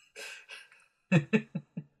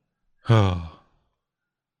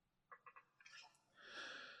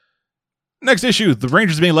 Next issue, the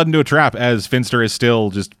Rangers are being led into a trap as Finster is still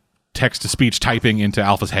just text-to-speech typing into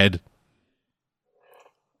Alpha's head.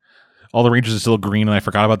 All the Rangers are still green, and I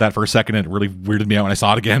forgot about that for a second, and it really weirded me out when I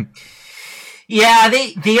saw it again. yeah,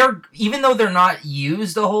 they are, even though they're not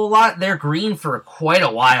used a whole lot, they're green for quite a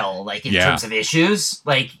while, like in terms of issues.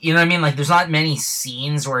 Like, you know what I mean? Like there's not many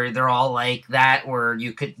scenes where they're all like that where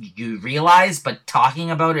you realize, but talking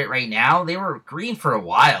about it right now, they were green for a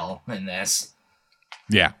while in this.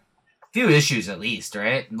 Yeah. Few issues at least,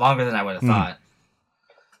 right? Longer than I would have thought.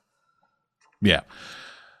 Yeah.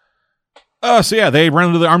 So yeah, they run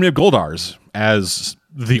into the army of Goldars as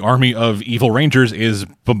the army of evil Rangers is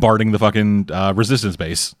bombarding the fucking Resistance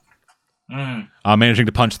base. Managing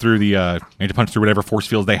to punch through whatever force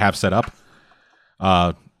fields they have set up.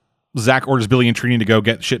 Zach orders Billy and Trini to go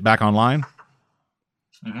get shit back online.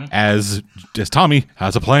 As Tommy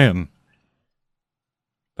has a plan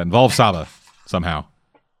that involves Saba somehow.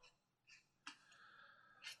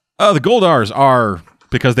 The Goldars are,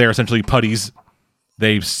 because they are essentially putties,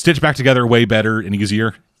 they stitch back together way better and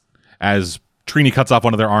easier. As Trini cuts off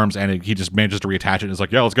one of their arms and he just manages to reattach it and is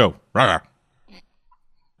like, yeah, let's go. Ram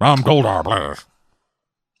Goldar.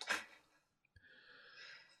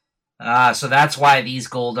 Blah. So that's why these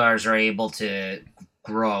Goldars are able to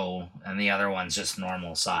grow and the other one's just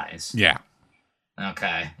normal size. Yeah.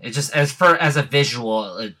 Okay. It just, as a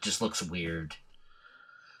visual, it just looks weird.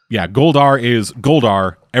 Yeah, Goldar is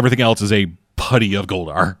Goldar. Everything else is a putty of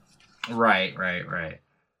Goldar. Right.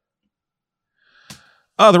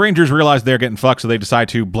 The Rangers realize they're getting fucked, so they decide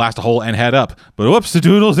to blast a hole and head up. But whoops, the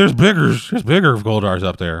doodles, there's bigger Goldars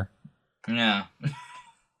up there. Yeah.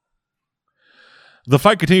 The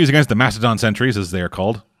fight continues against the Mastodon Sentries, as they are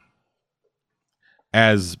called,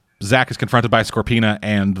 as Zach is confronted by Scorpina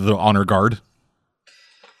and the Honor Guard.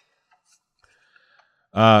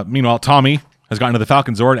 Meanwhile, Tommy has gotten to the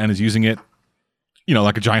Falcon Zord and is using it,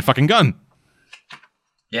 like a giant fucking gun.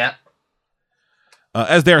 Yeah.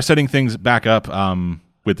 As they are setting things back up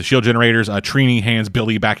with the shield generators, Trini hands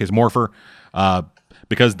Billy back his morpher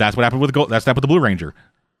because that's what happened with the Blue Ranger.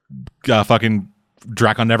 Fucking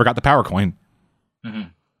Dracon never got the power coin.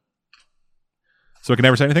 So it can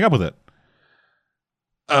never set anything up with it.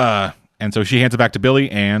 And so she hands it back to Billy,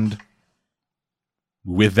 and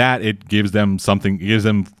with that, it gives them something. It gives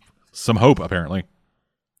them some hope, apparently.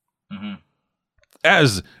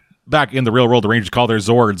 As back in the real world, the Rangers call their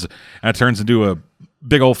Zords, and it turns into a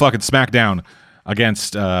big old fucking smackdown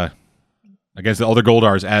against the other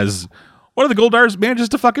Goldars. As one of the Goldars manages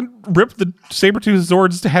to fucking rip the Sabretooth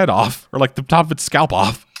Zord's head off, or like the top of its scalp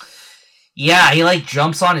off. Yeah, he like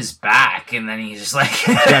jumps on his back, and then he's just like,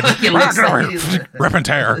 rip and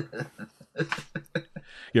tear.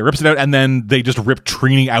 Yeah, rips it out, and then they just rip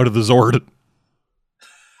Trini out of the Zord,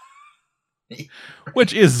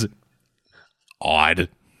 which is odd.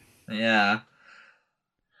 Yeah,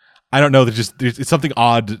 I don't know. It's something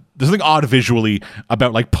odd. There's something odd visually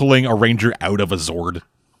about like pulling a Ranger out of a Zord.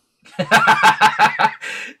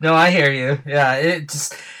 No, I hear you. Yeah, it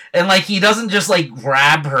just. And, like, he doesn't just, like,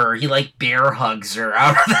 grab her. He, like, bear hugs her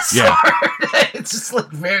out of the sword. Yeah. It's just, like,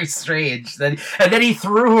 very strange. And then he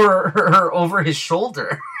threw her over his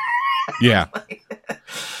shoulder. Yeah.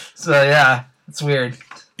 So, yeah. It's weird.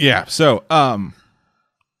 Yeah. So,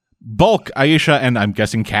 Bulk, Aisha, and I'm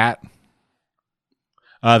guessing Kat,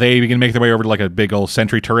 they begin to make their way over to, like, a big old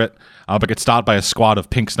sentry turret, but get stopped by a squad of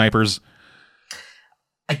pink snipers.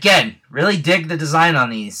 Again, really dig the design on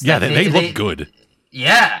these. Yeah, they look good.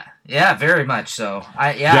 Yeah, very much so.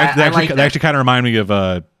 They actually kind of remind me of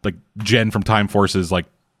like Jen from Time Force's like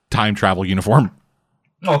time travel uniform.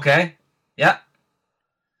 Okay. Yeah.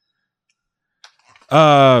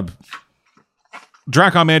 Dracon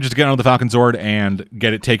manages to get on the Falcon Zord and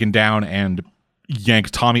get it taken down and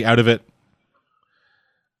yank Tommy out of it.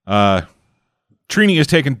 Trini is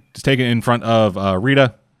taken in front of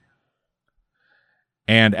Rita,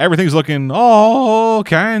 and everything's looking all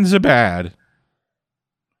kinds of bad.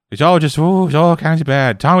 It's all kinds of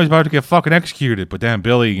bad. Tommy's about to get fucking executed, but then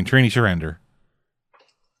Billy and Trini surrender.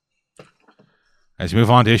 As we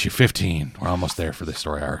move on to issue 15, we're almost there for this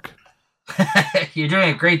story arc. You're doing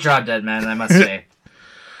a great job, Dead Man, I must say.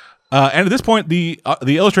 And at this point, the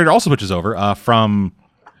illustrator also switches over from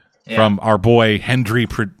our boy Henry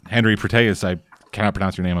Proteus. I cannot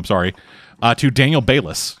pronounce your name. I'm sorry. To Daniel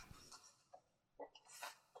Bayliss.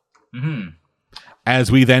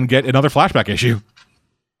 As we then get another flashback issue.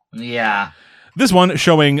 Yeah. This one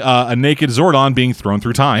showing a naked Zordon being thrown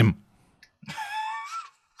through time.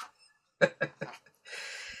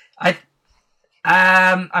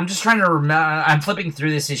 I'm just trying to remember. I'm flipping through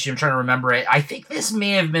this issue. I'm trying to remember it. I think this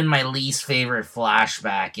may have been my least favorite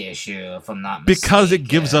flashback issue, if I'm not mistaken. Because it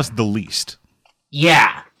gives us the least.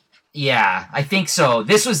 Yeah, I think so.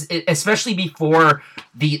 This was especially before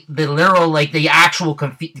the literal, like, the actual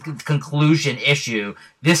conclusion issue.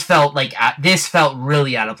 This felt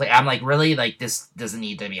really out of place. I'm like, really, like, this doesn't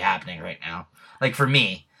need to be happening right now. Like, for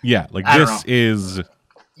me, yeah, like this is.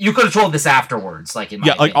 You could have told this afterwards, like, in my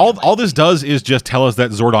opinion. all this does is just tell us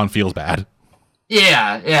that Zordon feels bad.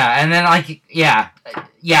 Yeah, and then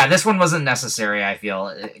this one wasn't necessary. I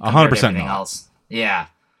feel 100% else. Yeah.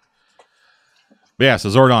 But yeah, so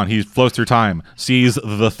Zordon, he flows through time, sees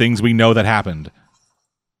the things we know that happened.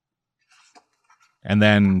 And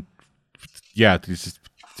then, yeah,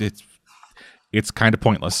 it's kind of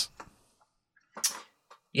pointless.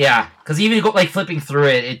 Yeah, because even like flipping through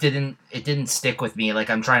it, it didn't stick with me. Like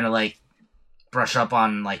I'm trying to like brush up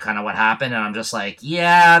on like kind of what happened, and I'm just like,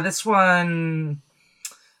 yeah, this one,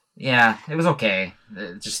 yeah, it was okay.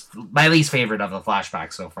 Just my least favorite of the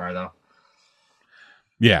flashbacks so far, though.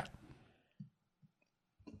 Yeah.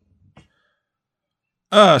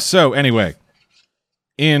 So anyway,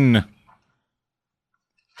 in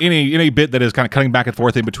a bit that is kind of cutting back and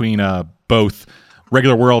forth in between both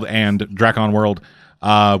regular world and Drakon world,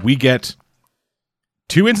 we get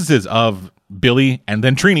 2 instances of Billy and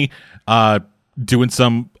then Trini doing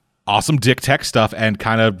some awesome dick tech stuff and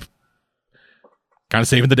kind of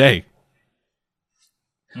saving the day.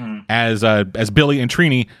 As Billy and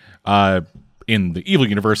Trini in the evil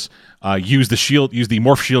universe use the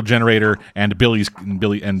morph shield generator and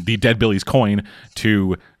the dead Billy's coin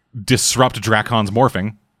to disrupt Drakon's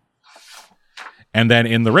morphing. And then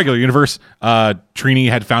in the regular universe, Trini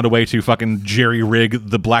had found a way to fucking jerry-rig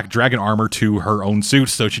the black dragon armor to her own suit,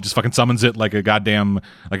 so she just fucking summons it like a goddamn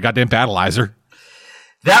battleizer.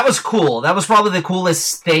 That was cool. That was probably the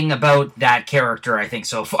coolest thing about that character, I think,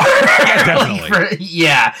 so far. Definitely.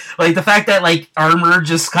 Like the fact that like armor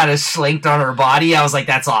just kind of slinked on her body, I was like,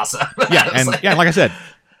 that's awesome. Yeah, and like I said,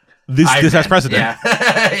 this has precedent.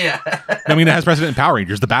 Yeah. I mean, it has precedent in Power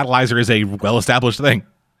Rangers. The battleizer is a well-established thing.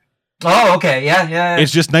 Oh, okay. Yeah.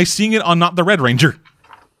 It's just nice seeing it on not the Red Ranger.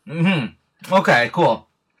 Mm-hmm. Okay, cool.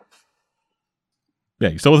 Yeah,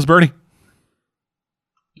 you still with us, Bernie?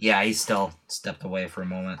 Yeah, he's still stepped away for a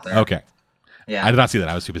moment there. Okay. Yeah. I did not see that.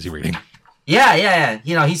 I was too busy reading. Yeah.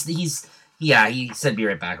 You know, he said be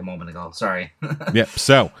right back a moment ago. Sorry. Yep.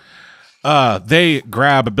 So, they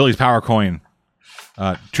grab Billy's power coin.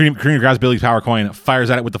 Trini grabs Billy's power coin, fires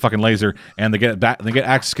at it with the fucking laser, and they get it back. They get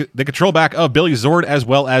control back of Billy's Zord as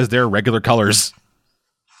well as their regular colors.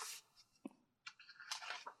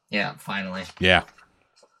 Yeah, finally. Yeah.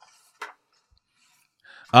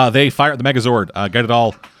 They fire at the Megazord, get it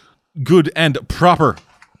all good and proper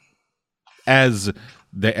as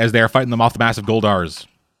they are fighting them off the massive Goldars.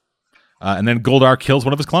 And then Goldar kills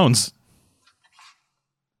one of his clones.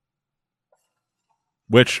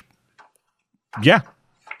 Which, yeah.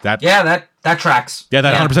 That tracks. Yeah,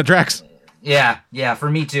 that 100% tracks. Yeah, for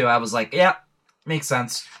me too. I was like, yeah, makes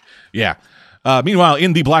sense. Yeah. Meanwhile,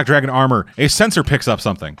 in the Black Dragon armor, a sensor picks up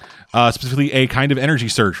something, specifically a kind of energy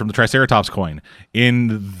surge from the Triceratops coin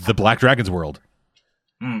in the Black Dragon's world.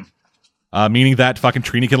 Meaning that fucking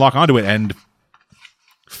Trini can lock onto it and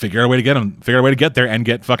figure out a way to get there and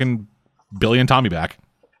get fucking Billy and Tommy back.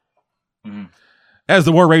 As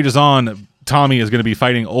the war rages on, Tommy is going to be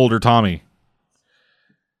fighting older Tommy.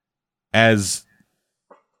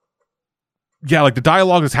 Like the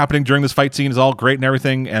dialogue that's happening during this fight scene is all great and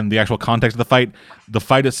everything, and the actual context of the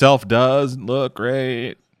fight itself does look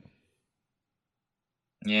great.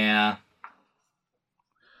 Yeah.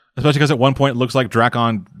 Especially because at one point it looks like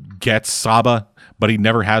Drakon gets Saba, but he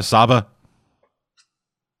never has Saba.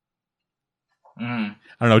 I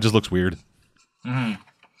don't know, it just looks weird.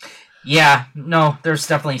 Yeah, no, there's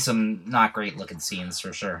definitely some not great looking scenes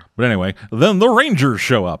for sure. But anyway, then the Rangers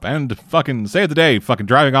show up and fucking save the day, fucking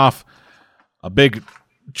driving off a big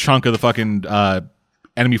chunk of the fucking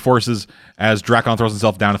enemy forces as Drakon throws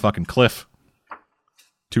himself down a fucking cliff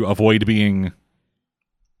to avoid being,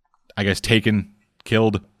 I guess, defeated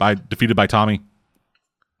by Tommy.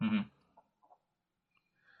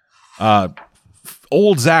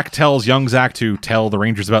 Old Zack tells young Zack to tell the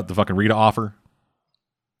Rangers about the fucking Rita offer.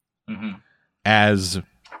 As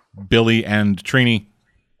Billy and Trini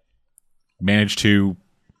manage to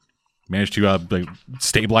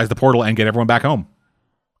stabilize the portal and get everyone back home.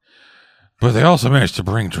 But they also managed to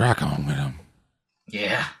bring Drakon with them.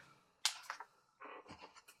 Yeah.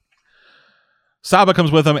 Saba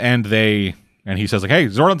comes with them, and he says, like, hey,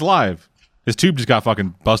 Zordon's alive. His tube just got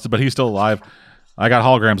fucking busted, but he's still alive. I got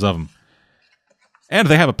holograms of him. And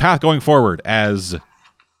they have a path going forward as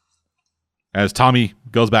Tommy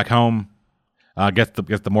goes back home, gets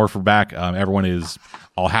the morpher back. Everyone is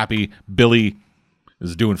all happy. Billy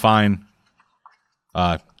is doing fine.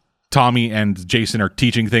 Tommy and Jason are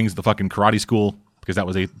teaching things at the fucking karate school because that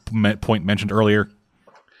was a point mentioned earlier.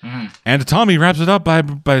 And Tommy wraps it up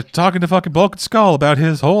by talking to fucking Bulk and Skull about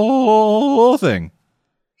his whole thing.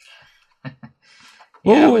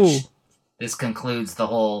 Yeah, which this concludes the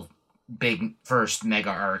whole big first mega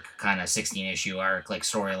arc, kind of 16-issue arc, like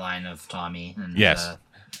storyline of Tommy. And, yes.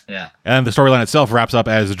 Yeah. And the storyline itself wraps up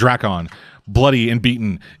as Drakon, bloody and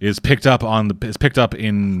beaten, is picked up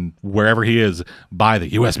in wherever he is by the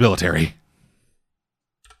U.S. military.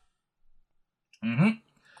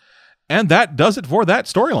 And that does it for that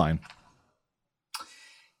storyline.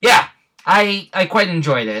 Yeah. I quite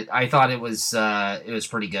enjoyed it. I thought it was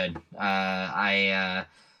pretty good.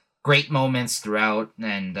 Great moments throughout,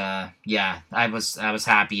 and I was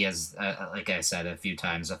happy as like I said a few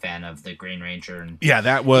times, a fan of the Green Ranger. And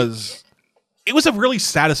yeah, it was a really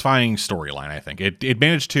satisfying storyline. I think it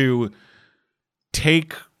managed to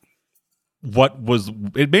take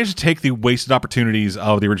the wasted opportunities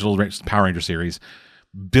of the original Power Ranger series,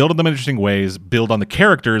 build on them in interesting ways, build on the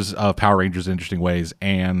characters of Power Rangers in interesting ways,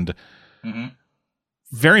 and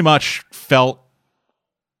very much felt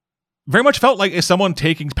like someone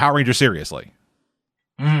taking Power Rangers seriously.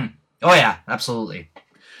 Mm. Oh yeah, absolutely.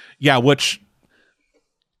 Yeah, which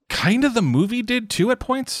kind of the movie did too at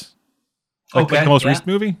points. Like the most recent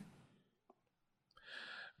movie.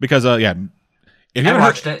 Because if you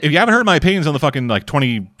haven't heard my opinions on the fucking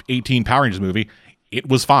 2018 Power Rangers movie, it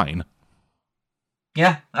was fine.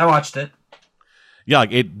 Yeah, I watched it. Yeah,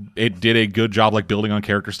 it did a good job building on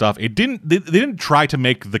character stuff. They didn't try to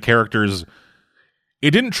make the characters.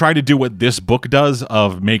 It didn't try to do what this book does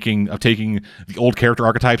of taking the old character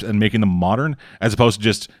archetypes and making them modern, as opposed to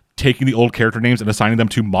just taking the old character names and assigning them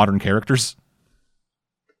to modern characters.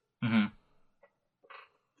 Mm-hmm.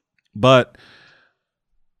 But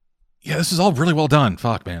yeah, this is all really well done.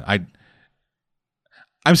 Fuck, man,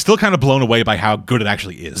 I'm still kind of blown away by how good it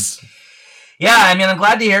actually is. Yeah, I mean, I'm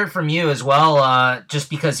glad to hear it from you as well,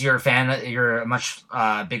 just because you're a much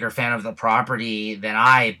bigger fan of the property than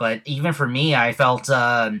I, but even for me, I felt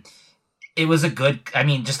it was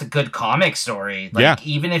just a good comic story.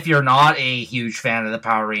 Even if you're not a huge fan of the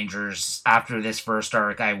Power Rangers, after this first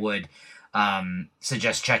arc, I would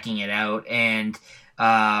suggest checking it out, and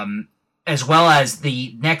as well as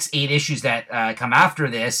the next 8 issues that come after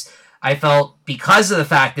this. I felt because of the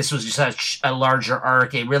fact this was such a larger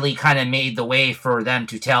arc, it really kind of made the way for them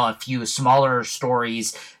to tell a few smaller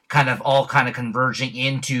stories, all converging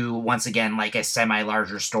into, once again, a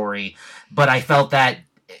semi-larger story. But I felt that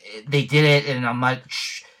they did it in a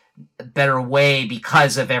much better way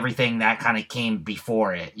because of everything that kind of came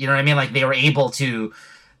before it. You know what I mean? They were able to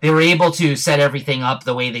set everything up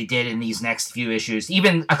the way they did in these next few issues.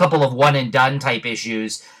 Even a couple of one and done type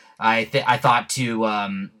issues, I thought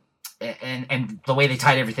to. And the way they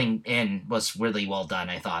tied everything in was really well done,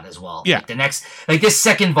 I thought, as well. Yeah. This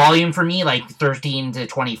second volume for me, 13 to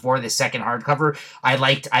 24, the second hardcover, I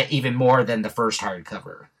liked even more than the first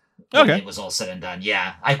hardcover. Okay. It was all said and done.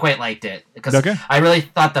 Yeah, I quite liked it. Because I really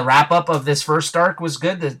thought the wrap-up of this first arc was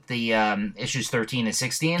good, the issues 13 and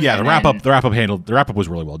 16. Yeah, the wrap-up was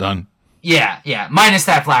really well done. Yeah. Minus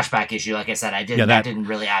that flashback issue, like I said, that didn't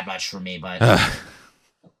really add much for me, but...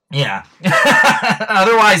 Yeah.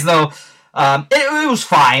 Otherwise, though, it was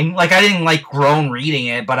fine. I didn't groan reading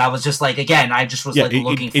it, but I was just again, I just was looking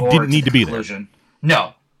forward to the conclusion. It didn't need to be there.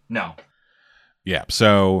 No. Yeah.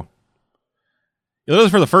 So those are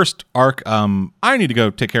for the first arc. I need to go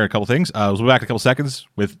take care of a couple things. We'll be back in a couple seconds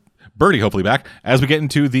with Birdie, hopefully back, as we get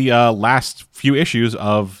into the last few issues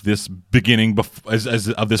of this beginning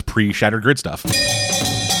of this pre-Shattered Grid stuff.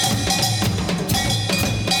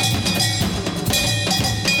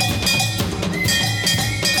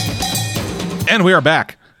 And we are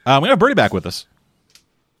back. We have Birdie back with us.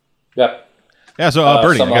 Yep. Yeah, so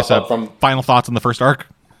Birdie, I guess final thoughts on the first arc?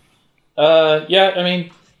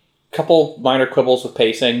 Couple minor quibbles with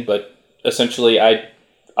pacing, but essentially I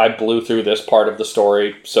blew through this part of the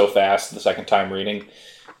story so fast the second time reading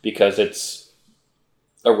because it's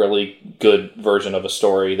a really good version of a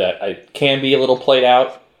story that can be a little played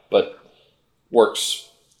out, but works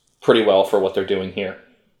pretty well for what they're doing here.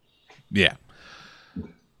 Yeah.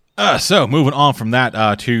 So moving on from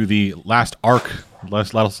that to the last arc,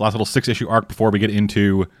 last little 6-issue arc before we get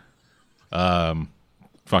into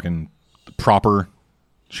fucking proper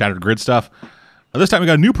Shattered Grid stuff. This time we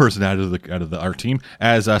got a new person out of the art team,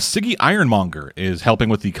 as Siggy Ironmonger is helping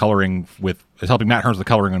with the coloring is helping Matt Herms with the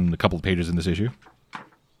coloring on a couple of pages in this issue.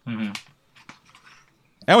 Mm-hmm.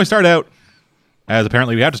 And we start out, as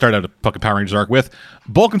apparently we have to start out a fucking Power Rangers arc with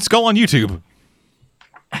Bulk and Skull on YouTube.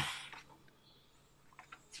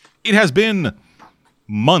 It has been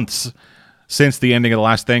months since the ending of the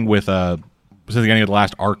last thing since the ending of the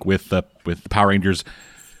last arc with the Power Rangers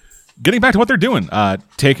getting back to what they're doing,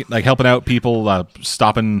 helping out people,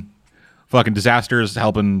 stopping fucking disasters,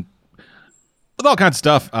 helping with all kinds of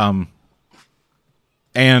stuff.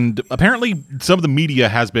 And apparently some of the media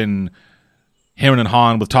has been hemming and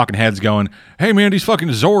hawing with talking heads going, hey man, these fucking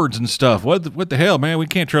Zords and stuff, what the hell, man, we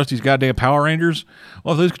can't trust these goddamn Power Rangers.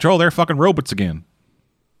 Well, if they lose control, they're fucking robots again.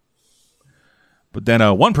 But then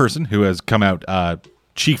one person who has come out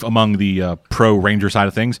chief among the pro-Ranger side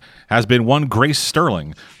of things has been one Grace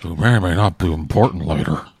Sterling, who may or may not be important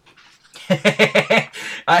later.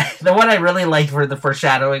 The one I really liked for the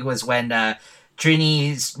foreshadowing was when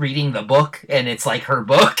Trini's reading the book, and it's like her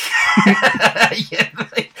book.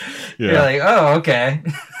 You're like, oh, okay.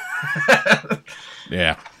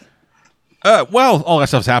 Yeah. Well, all that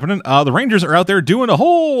stuff's happening. The Rangers are out there doing a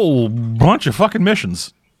whole bunch of fucking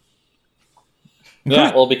missions.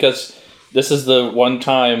 Yeah, well, because this is the one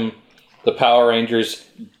time the Power Rangers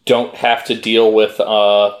don't have to deal with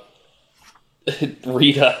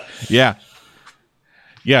Rita. Yeah.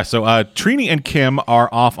 Yeah, so Trini and Kim are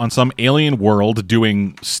off on some alien world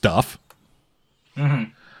doing stuff.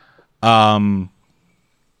 Mm-hmm.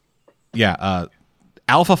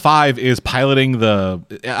 Alpha 5 is piloting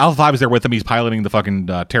Alpha 5 is there with him. He's piloting the fucking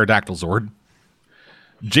pterodactyl Zord.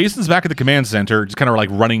 Jason's back at the command center, just kind of like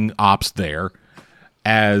running ops there,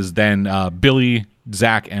 as then Billy,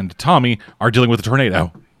 Zach, and Tommy are dealing with the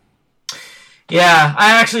tornado. Yeah,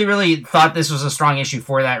 I actually really thought this was a strong issue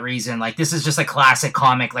for that reason. Like, this is just a classic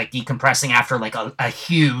comic, like, decompressing after, like, a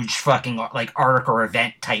huge fucking, like, arc or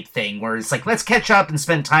event type thing, where it's like, let's catch up and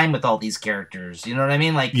spend time with all these characters. You know what I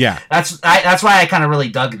mean? Like, yeah. That's why I kind of really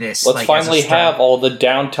dug this. Let's finally have all the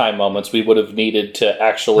downtime moments we would have needed to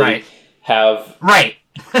actually have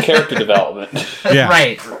character development. Yeah.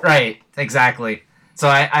 Right, exactly. So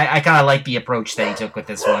I kind of like the approach that he took with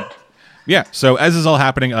this one. Yeah, so as this is all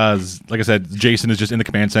happening, like I said, Jason is just in the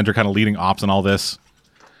command center kind of leading ops and all this.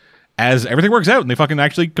 As everything works out and they fucking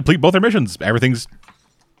actually complete both their missions, everything's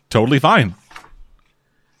totally fine.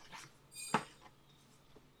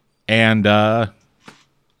 And yeah,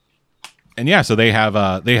 so they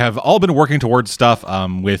have all been working towards stuff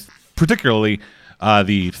with particularly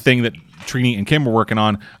the thing that Trini and Kim were working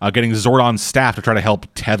on, getting Zordon's staff to try to help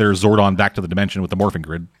tether Zordon back to the dimension with the morphing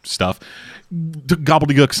grid stuff.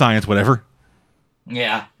 Gobbledygook science, whatever.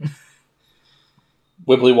 Yeah.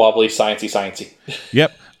 Wibbly wobbly, sciencey.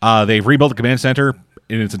 Yep. They've rebuilt the command center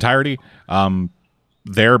in its entirety.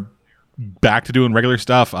 They're back to doing regular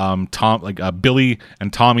stuff. Billy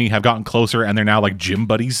and Tommy have gotten closer, and they're now like gym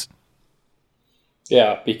buddies.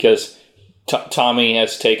 Yeah, because Tommy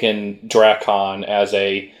has taken Drakon as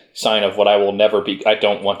a sign of what I will never be. I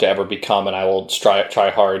don't want to ever become, and I will try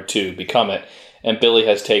hard to become it. And Billy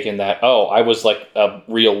has taken that. Oh, I was like a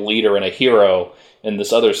real leader and a hero in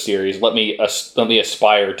this other series. Let me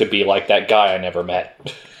aspire to be like that guy I never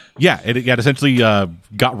met. Yeah, it essentially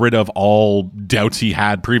got rid of all doubts he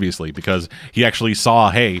had previously, because he actually saw,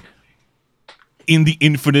 hey, in the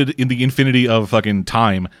infinity of fucking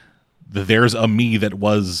time, there's a me that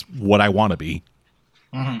was what I want to be.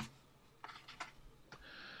 Mm-hmm.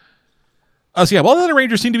 So yeah, while the other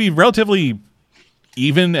Rangers seem to be relatively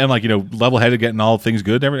even and level-headed, getting all things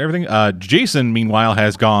good, everything. Jason, meanwhile,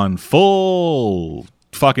 has gone full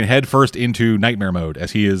fucking headfirst into nightmare mode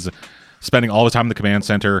as he is spending all the time in the command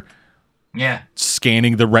center. Yeah,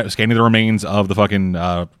 scanning the remains of the fucking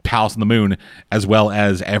Palace on the Moon, as well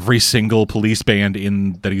as every single police band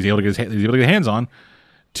that he's able to get hands on,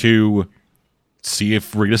 to see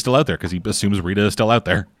if Rita's still out there, because he assumes Rita is still out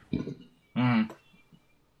there. Mm.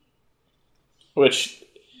 Which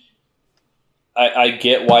I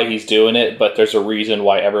get why he's doing it, but there's a reason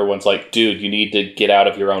why everyone's like, dude, you need to get out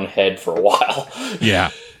of your own head for a while.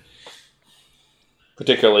 Yeah.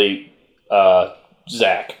 Particularly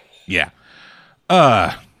Zach. Yeah.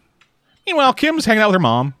 Meanwhile, Kim's hanging out with her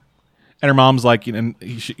mom, and her mom's like,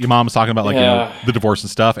 your mom's talking about the divorce and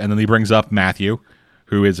stuff, and then he brings up Matthew,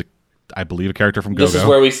 who is, I believe, a character from Go-Go.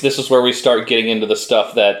 This is where we start getting into the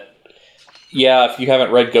stuff that, yeah, if you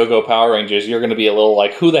haven't read Go-Go Power Rangers, you're going to be a little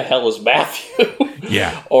like, who the hell is Matthew?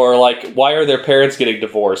 Yeah. Or like, why are their parents getting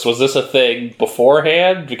divorced? Was this a thing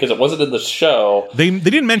beforehand? Because it wasn't in the show. They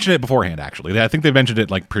didn't mention it beforehand, actually. I think they mentioned it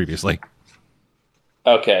previously.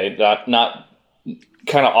 Okay, not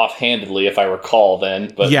kind of offhandedly, if I recall.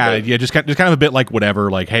 Then, but just kind of a bit like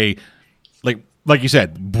whatever. Like, hey, like you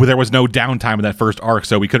said, there was no downtime in that first arc,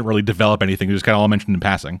 so we couldn't really develop anything. It was just kind of all mentioned in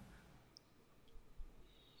passing.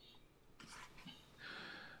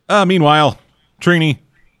 Meanwhile, Trini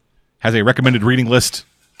has a recommended reading list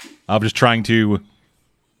of just trying to,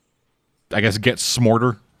 I guess, get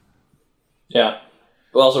smarter. Yeah.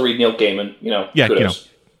 We'll also read Neil Gaiman. Yeah, kudos.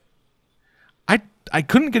 I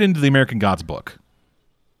couldn't get into the American Gods book.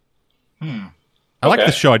 I like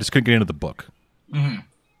the show. I just couldn't get into the book. Mm-hmm.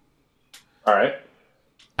 All right.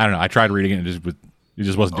 I don't know. I tried reading it. It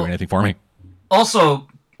just wasn't doing anything for me. Also,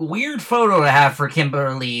 weird photo to have for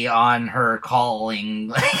Kimberly on her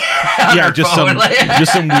calling. Yeah, just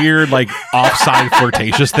some weird offside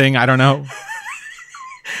flirtatious thing. I don't know.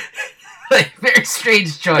 Very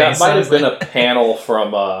strange choice. That might have been a panel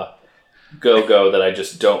from Go-Go that I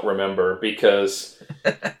just don't remember, because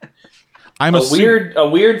A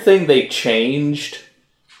weird thing they changed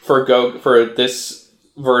for this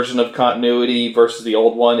version of continuity versus the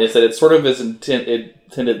old one is that it sort of is intended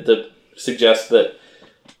to suggest that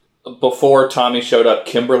before Tommy showed up,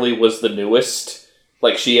 Kimberly was the newest.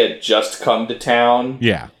 Like, she had just come to town.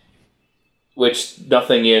 Yeah. Which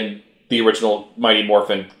nothing in the original Mighty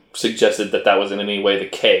Morphin suggested that was in any way the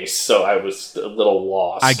case, so I was a little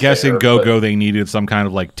lost. I guess in Go-Go they needed some kind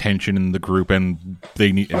of like tension in the group, and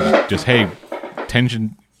they need just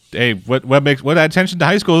tension. Hey, what adds tension to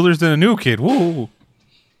high schoolers than a new kid? Woo.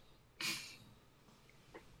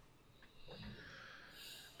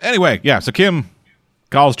 Anyway, yeah. So Kim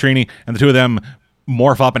calls Trini, and the two of them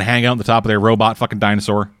morph up and hang out on the top of their robot fucking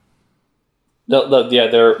dinosaur.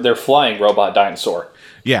 They're flying robot dinosaur.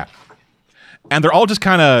 Yeah. And they're all just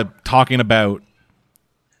kind of talking about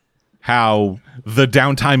how the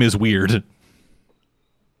downtime is weird.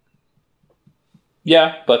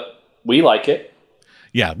 Yeah, but we like it.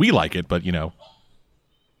 Yeah, we like it, but you know,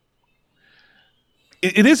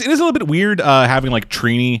 it is a little bit weird having like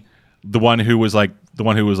Trini, the one who was like,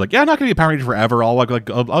 yeah, I'm not gonna be a Power Ranger forever.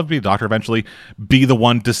 I'll be a doctor eventually. Be the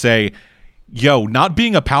one to say, yo, not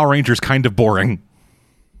being a Power Ranger is kind of boring.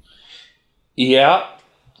 Yeah.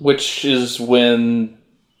 Which is when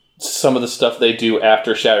some of the stuff they do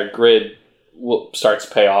after Shattered Grid starts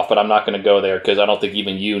to pay off, but I'm not going to go there because I don't think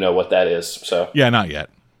even you know what that is. So yeah, not yet.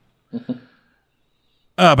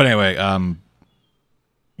 But anyway,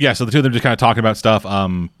 yeah. So the two of them just kind of talking about stuff.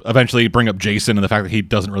 Eventually, bring up Jason and the fact that he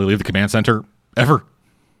doesn't really leave the command center ever.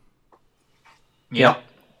 Yep.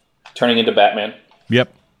 Turning into Batman.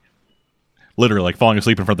 Yep. Literally, like falling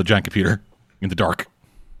asleep in front of the giant computer in the dark.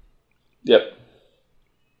 Yep.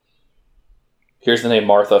 Here's the name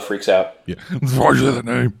Martha, freaks out. Yeah, why'd you say that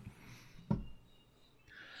name?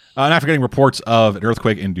 And after getting reports of an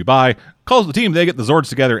earthquake in Dubai, calls the team, they get the Zords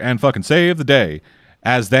together and fucking save the day.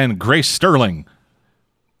 As then Grace Sterling,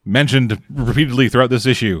 mentioned repeatedly throughout this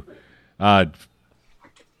issue,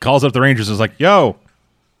 calls up the Rangers and is like, yo,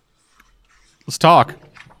 let's talk.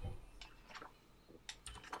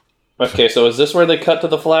 Okay, so is this where they cut to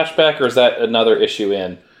the flashback, or is that another issue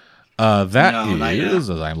in? That is,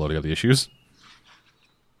 as I'm loading up the issues.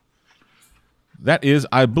 That is,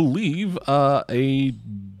 I believe, a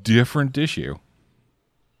different issue.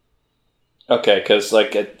 Okay, because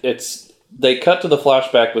like it's they cut to the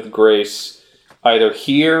flashback with Grace either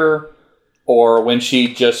here or when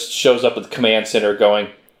she just shows up at the command center going,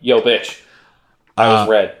 "Yo, bitch, I was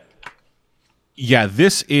red." Yeah,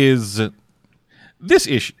 this issue.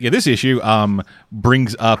 Yeah, this issue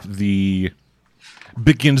brings up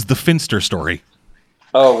begins the Finster story.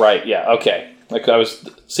 Oh right, yeah, okay. Like I was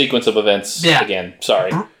sequence of events again. Sorry.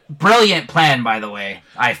 Brilliant plan, by the way.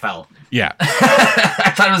 I felt. Yeah.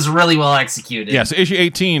 I thought it was really well executed. Yeah. So issue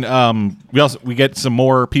 18, we get some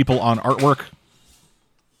more people on artwork.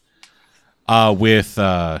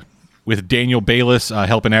 With Daniel Bayliss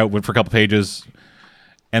helping out for a couple pages,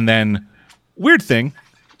 and then weird thing.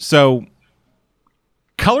 So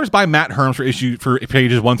colors by Matt Herms for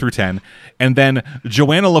pages 1 through 10, and then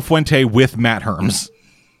Joanna LaFuente with Matt Herms.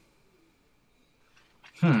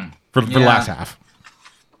 For the last half.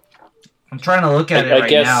 I'm trying to look at it right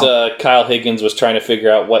now. I guess Kyle Higgins was trying to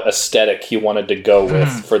figure out what aesthetic he wanted to go with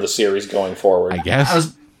for the series going forward. I guess.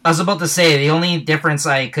 I was about to say, the only difference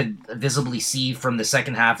I could visibly see from the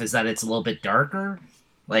second half is that it's a little bit darker.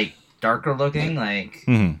 Like, darker looking. Like,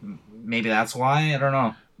 maybe that's why? I don't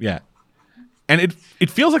know. Yeah. And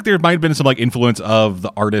it feels like there might have been some like influence of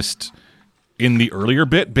the artist in the earlier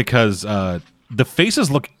bit, because the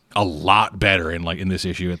faces look a lot better in this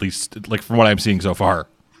issue, at least like from what I'm seeing so far.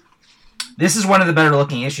 This is one of the better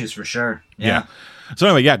looking issues for sure. Yeah. So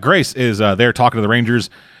anyway, yeah, Grace is there talking to the Rangers,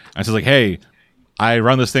 and says like, "Hey, I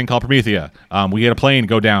run this thing called Promethea. We had a plane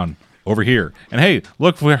go down over here, and hey,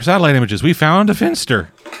 look for satellite images. We found a Finster.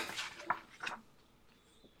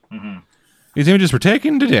 These images were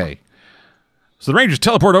taken today." So the Rangers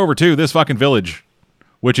teleport over to this fucking village,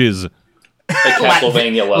 which is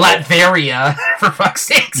Castlevania level. Latveria, for fuck's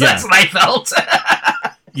sakes. Yeah. That's what I felt.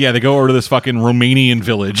 Yeah, they go over to this fucking Romanian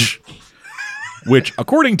village, which,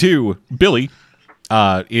 according to Billy,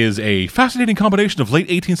 is a fascinating combination of late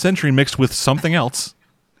 18th century mixed with something else,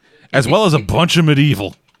 as well as a bunch of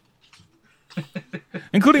medieval,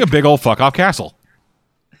 including a big old fuck-off castle.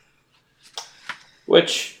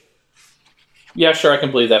 Which, yeah, sure, I can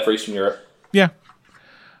believe that for Eastern Europe. Yeah.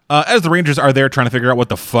 As the Rangers are there trying to figure out what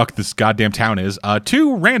the fuck this goddamn town is, two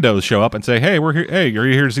randos show up and say, "Hey, we're here. Hey, are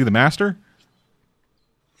you here to see the Master?"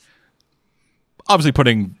 Obviously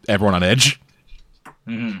putting everyone on edge.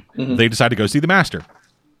 They decide to go see the Master.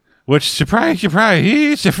 Which, surprise, surprise,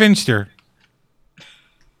 he's the Finster.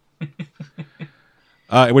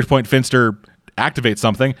 At which point Finster activates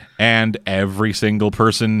something, and every single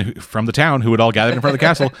person from the town who had all gathered in front of the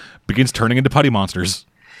castle begins turning into putty monsters.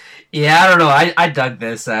 Yeah, I don't know. I dug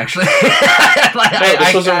this, actually.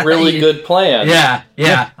 This was a really good plan.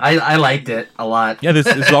 Yeah. I liked it a lot. Yeah, this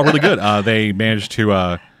is all really good. They managed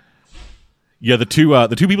to... the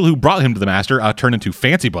two people who brought him to the Master turned into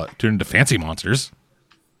fancy monsters.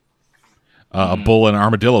 A bull and an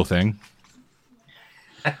armadillo thing.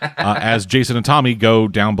 As Jason and Tommy go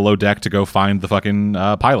down below deck to go find the fucking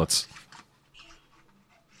pilots.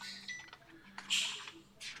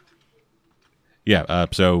 Yeah,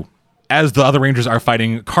 so as the other Rangers are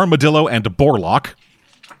fighting Carmadillo and Borlock.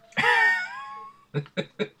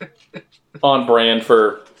 On brand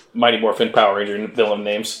for Mighty Morphin Power Ranger villain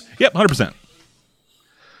names. Yep, 100%.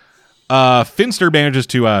 Finster manages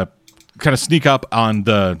to kind of sneak up on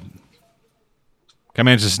the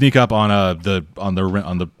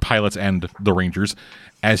the pilots and the Rangers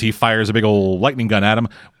as he fires a big old lightning gun at him,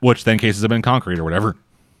 which then cases him in concrete or whatever.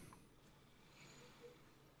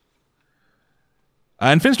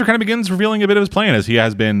 And Finster kind of begins revealing a bit of his plan as he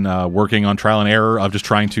has been working on trial and error of just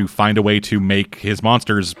trying to find a way to make his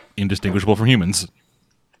monsters indistinguishable from humans.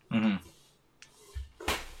 Mm-hmm.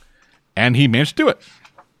 And he managed to do it.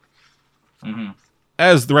 Mm-hmm.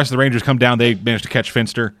 As the rest of the Rangers come down, they manage to catch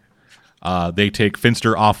Finster. They take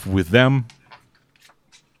Finster off with them.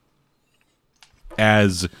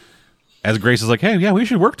 As Grace is like, hey, yeah, we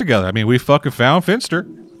should work together. I mean, we fucking found Finster.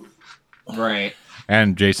 Right.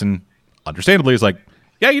 And Jason, understandably, is like,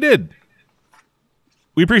 yeah, you did.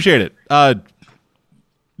 We appreciate it.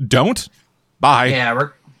 Don't. Bye. Yeah,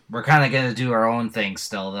 we're kind of going to do our own thing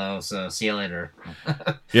still, though, so see you later.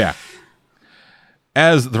 Yeah.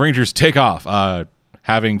 As the Rangers take off,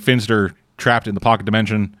 having Finster trapped in the pocket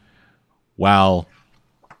dimension while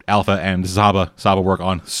Alpha and Zaba work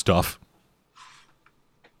on stuff.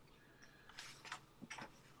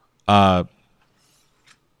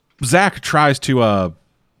 Zach tries to...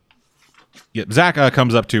 Zach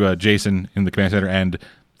comes up to Jason in the command center and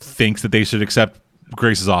thinks that they should accept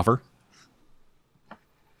Grace's offer.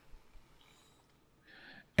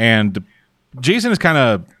 And Jason kind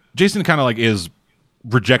of like is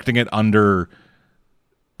rejecting it under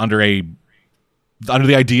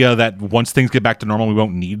the idea that once things get back to normal, we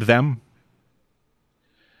won't need them.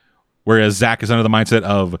 Whereas Zach is under the mindset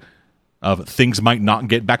of things might not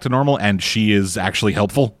get back to normal, and she is actually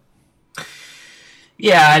helpful.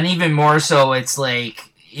 Yeah, and even more so, it's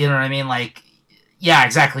like, you know what I mean? like, yeah,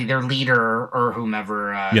 exactly. Their leader or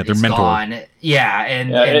whomever their is mentor. gone. Yeah,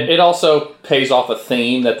 and it also pays off a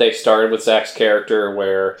theme that they started with Zach's character,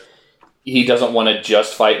 where he doesn't want to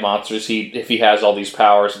just fight monsters. If he has all these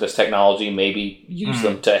powers, this technology, maybe use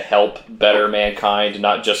them to help better mankind,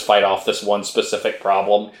 not just fight off this one specific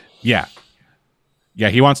problem. Yeah,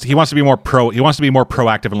 he wants to be more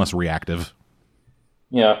proactive and less reactive.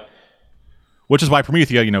 Yeah. Which is why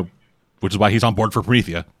Promethea, which is why he's on board for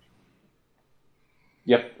Promethea.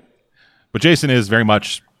 Yep. But Jason is very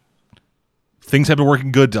much, things have been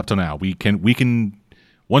working good up to now. We can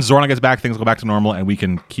once Zordon gets back, things go back to normal, and we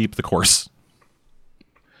can keep the course.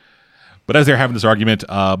 But as they're having this argument,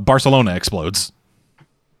 Barcelona explodes.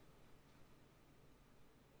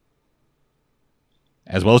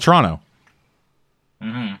 As well as Toronto.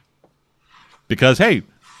 Mm-hmm. Because, hey,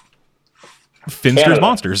 Finster's Canada.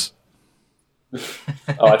 Monsters.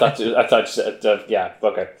 Oh, I thought you said, yeah,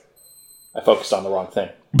 okay. I focused on the wrong thing.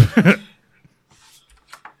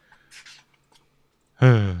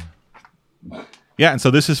 Yeah, and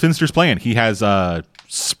so this is Finster's plan. He has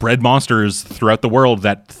spread monsters throughout the world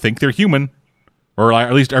that think they're human, or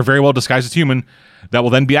at least are very well disguised as human, that will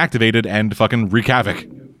then be activated and fucking wreak havoc.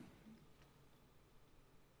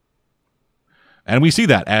 And we see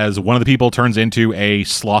that as one of the people turns into a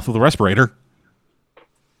sloth with a respirator.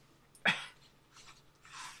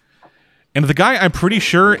 And the guy, I'm pretty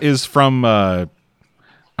sure is from... I'm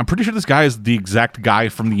pretty sure this guy is the exact guy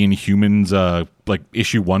from the Inhumans,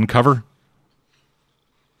 issue 1 cover.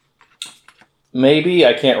 Maybe,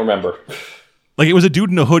 I can't remember. Like, it was a dude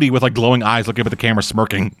in a hoodie with, glowing eyes looking up at the camera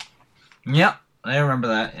smirking. Yep, I remember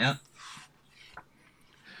that, yeah.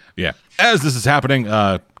 Yeah. As this is happening,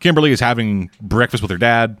 Kimberly is having breakfast with her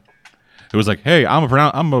dad, who was like, hey, I'm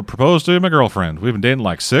gonna propose to my girlfriend. We've been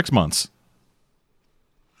dating 6 months.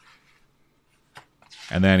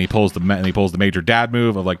 And then he pulls the major dad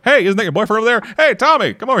move of hey, isn't that your boyfriend over there? Hey,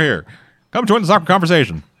 Tommy, come over here. Come join the soccer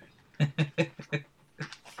conversation.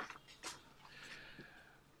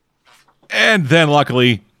 And then,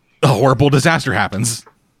 luckily, a horrible disaster happens.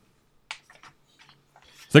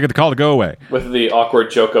 So they get the call to go away. With the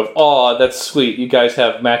awkward joke of, "Aw, that's sweet. You guys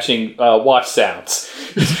have matching watch sounds."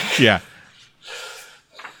 Yeah.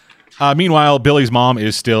 Meanwhile, Billy's mom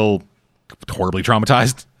is still horribly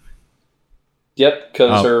traumatized. Yep,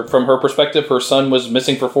 because from her perspective, her son was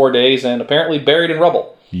missing for 4 days and apparently buried in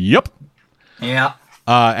rubble. Yep. Yeah.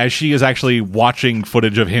 As she is actually watching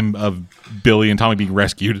footage of Billy and Tommy being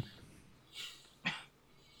rescued.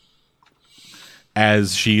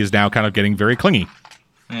 As she is now kind of getting very clingy.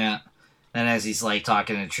 Yeah. And as he's like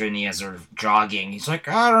talking to Trini as they're jogging, he's like,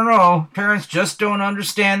 I don't know, parents just don't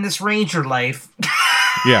understand this ranger life.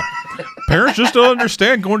 Yeah. Parents just don't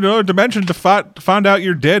understand going to another dimension to find out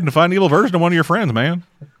you're dead and to find an evil version of one of your friends, man.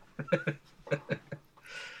 If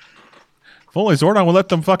only Zordon would let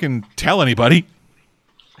them fucking tell anybody.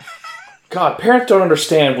 God, parents don't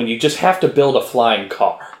understand when you just have to build a flying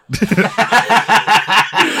car.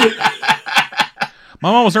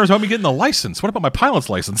 My mom was nervous about me getting the license. What about my pilot's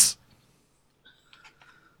license?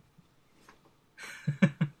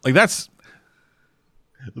 Like, that's...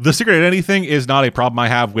 The secret identity thing is not a problem I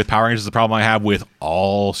have with Power Rangers. It's a problem I have with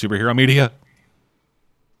all superhero media.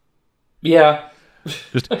 Yeah.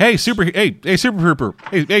 Just, hey, super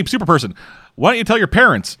person, why don't you tell your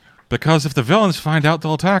parents? Because if the villains find out,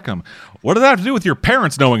 they'll attack them. What does that have to do with your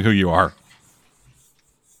parents knowing who you are?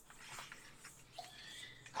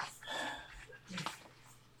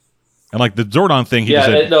 And like the Zordon thing,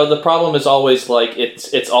 the problem is always like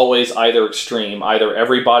it's always either extreme, either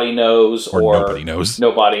everybody knows or nobody knows.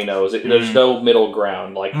 Nobody knows. There's no middle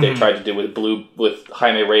ground, like they tried to do with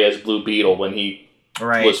Jaime Reyes Blue Beetle when he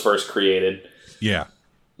was first created. Yeah,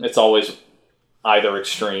 it's always either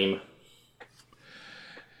extreme.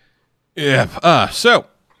 Yeah. So,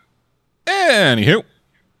 anywho,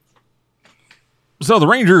 so the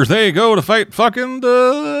Rangers, they go to fight fucking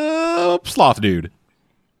the sloth dude.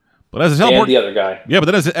 But as a teleport, and the other guy. Yeah, but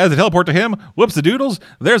then as a teleport to him, whoops the doodles,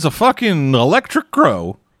 there's a fucking electric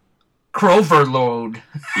crow. Croverload.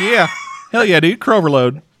 Yeah. Hell yeah, dude.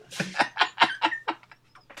 Croverload.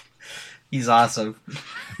 He's awesome.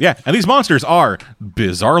 Yeah, and these monsters are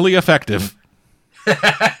bizarrely effective. Because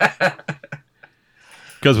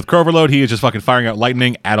with Croverload, he is just fucking firing out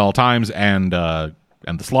lightning at all times, and the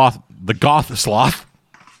goth sloth,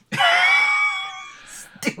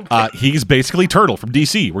 he's basically Turtle from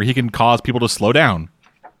DC, where he can cause people to slow down.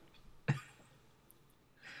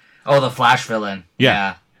 Oh, the Flash villain.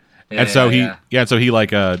 Yeah. And so he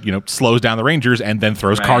like slows down the Rangers and then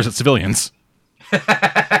throws cars at civilians.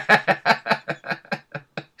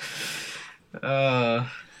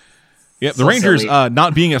 Yeah, the Rangers,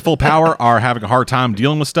 not being at full power, are having a hard time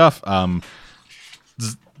dealing with stuff.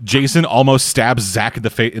 Jason almost stabs Zack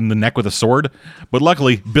in the neck with a sword, but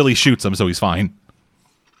luckily Billy shoots him, so he's fine.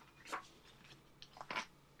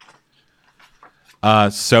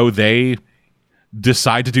 So they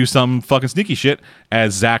decide to do some fucking sneaky shit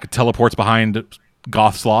as Zack teleports behind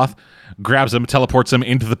Goth Sloth, grabs him, teleports him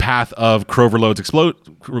into the path of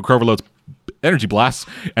Croverload's energy blasts,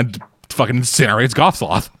 and fucking incinerates Goth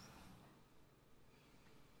Sloth.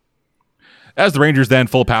 As the Rangers then,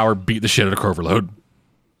 full power, beat the shit out of Croverload.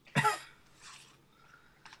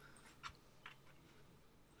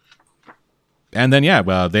 And then,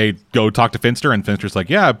 they go talk to Finster, and Finster's like,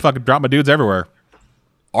 yeah, I fucking drop my dudes everywhere.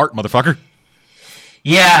 Art, motherfucker.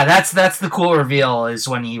 Yeah, that's the cool reveal, is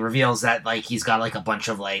when he reveals that, like, he's got, like, a bunch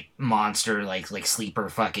of, like, monster, like sleeper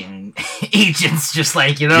fucking agents, just,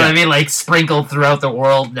 like, you know what I mean? Like, sprinkled throughout the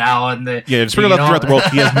world now. And sprinkled throughout the world.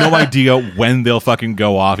 He has no idea when they'll fucking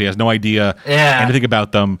go off. He has no idea anything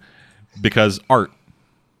about them, because Art.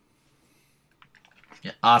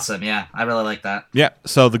 Yeah, awesome, yeah. I really like that. Yeah,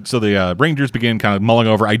 so the Rangers begin kind of mulling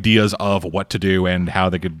over ideas of what to do and how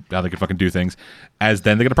they could fucking do things, as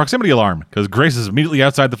then they get a proximity alarm, because Grace is immediately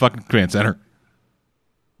outside the fucking command center.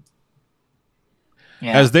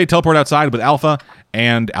 Yeah. As they teleport outside with Alpha,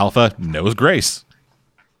 and Alpha knows Grace.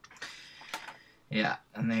 Yeah.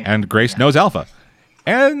 And Grace knows Alpha.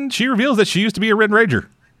 And she reveals that she used to be a Red Ranger.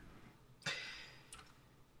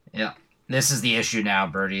 Yeah. This is the issue now,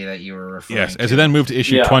 Bertie, that you were referring to. Yes, as we then move to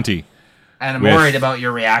issue 20. And I'm worried about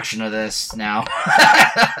your reaction to this now.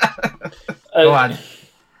 Go on.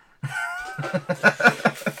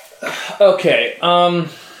 Okay. Oh,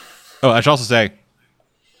 I should also say,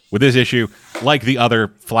 with this issue, like the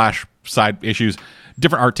other Flash side issues,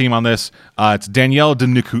 different art team on this. It's Danielle De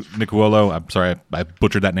Nicuolo. I'm sorry, I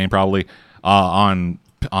butchered that name probably. On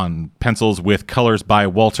pencils with colors by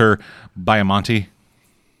Walter Baiamonte.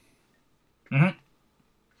 Mm-hmm.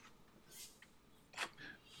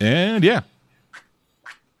 And yeah.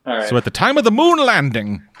 All right. So at the time of the moon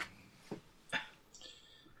landing,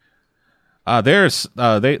 there's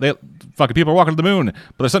they fucking people are walking to the moon,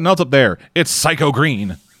 but there's something else up there. It's Psycho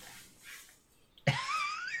Green.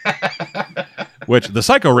 Which the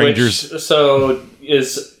Psycho Rangers is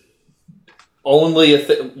only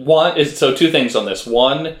two things on this.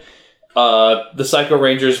 One, the Psycho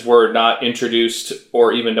Rangers were not introduced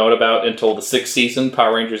or even known about until the 6th season,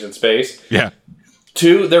 Power Rangers in Space. Yeah.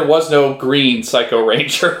 2, there was no green Psycho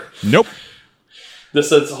Ranger. Nope. This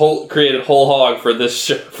has created whole hog for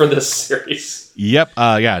this series. Yep.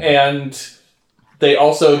 Yeah. And they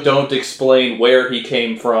also don't explain where he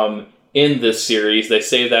came from in this series. They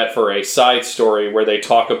save that for a side story where they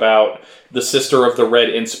talk about the sister of the Red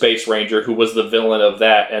in Space Ranger, who was the villain of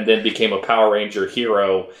that and then became a Power Ranger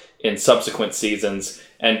hero in subsequent seasons,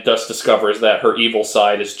 and thus discovers that her evil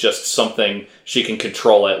side is just something she can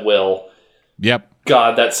control at will. Yep.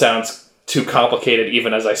 God, that sounds too complicated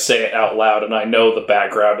even as I say it out loud, and I know the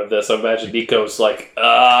background of this. I imagine Nico's like,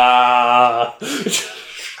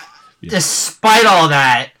 Despite all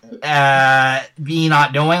that, me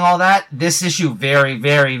not knowing all that, this issue very,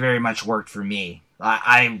 very, very much worked for me.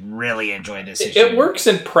 I really enjoyed this issue. It works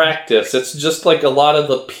in practice. It's just like a lot of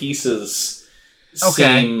the pieces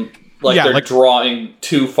seem like they're drawing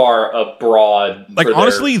too far abroad. Like,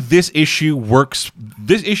 honestly, this issue works.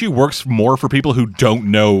 This issue works more for people who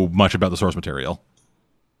don't know much about the source material.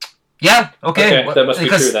 Yeah. Okay. That must be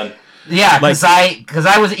true then. Yeah, because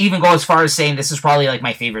I was even go as far as saying this is probably like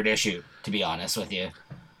my favorite issue, to be honest with you.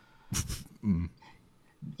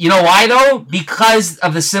 You know why though? Because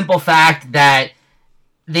of the simple fact that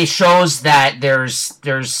they shows that there's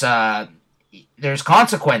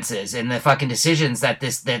consequences in the fucking decisions that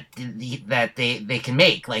they can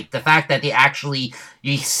make. Like the fact that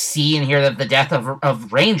you see and hear the death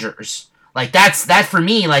of Rangers. Like that for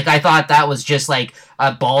me, like I thought that was just like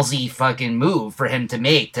a ballsy fucking move for him to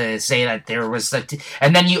make, to say that there was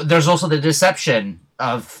and then there's also the deception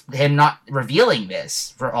of him not revealing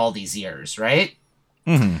this for all these years, right?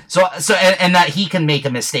 Mm-hmm. So and that he can make a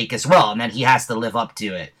mistake as well, and that he has to live up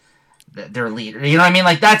to it. Their leader, you know what I mean?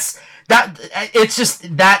 Like that's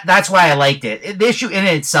why I liked it. The issue in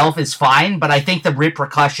itself is fine, but I think the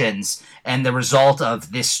repercussions and the result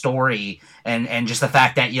of this story and just the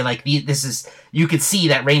fact that you could see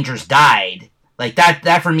that Rangers died, like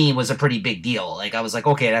that for me was a pretty big deal. Like I was like,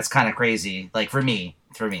 okay, that's kind of crazy. Like for me,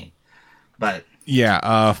 but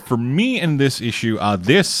yeah, for me in this issue,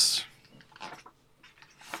 this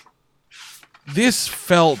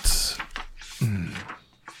felt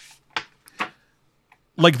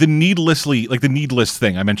like the needless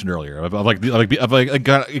thing I mentioned earlier of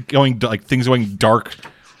things going dark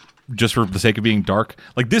just for the sake of being dark.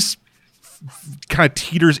 Like this kind of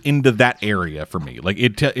teeters into that area for me. Like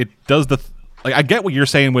it does I get what you're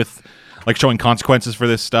saying with like showing consequences for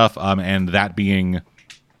this stuff, and that being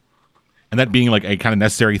like a kind of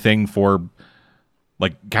necessary thing for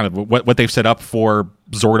like kind of what they've set up for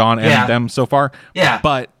Zordon and them so far. Yeah,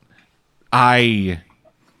 but I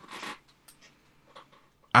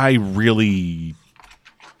really,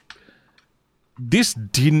 this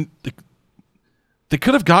didn't. They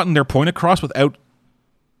could have gotten their point across without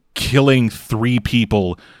killing 3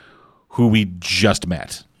 people who we just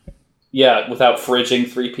met. Yeah, without fridging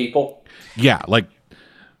 3 people. Yeah, but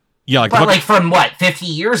from what 50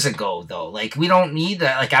 years ago though. Like we don't need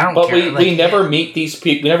that. Like I don't. But care. we never meet these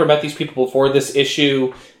people. We never met these people before this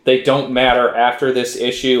issue. They don't matter after this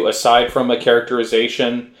issue, aside from a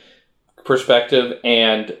characterization perspective.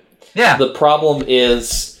 And the problem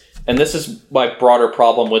is, and this is my broader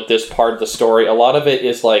problem with this part of the story, a lot of it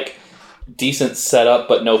is like decent setup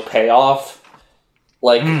but no payoff.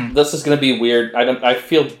 Like this is going to be weird. I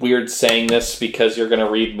feel weird saying this because you're going to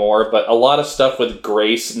read more, but a lot of stuff with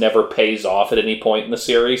Grace never pays off at any point in the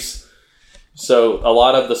series. So a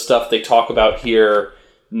lot of the stuff they talk about here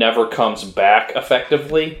never comes back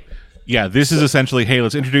effectively. Yeah, this is essentially, hey,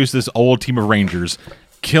 let's introduce this old team of Rangers,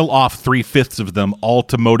 kill off 3/5 of them, all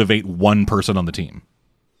to motivate one person on the team.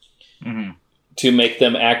 Mm-hmm. To make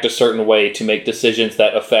them act a certain way, to make decisions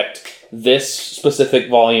that affect this specific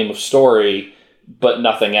volume of story, but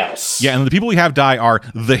nothing else. Yeah, and the people we have die are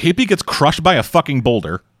the hippie gets crushed by a fucking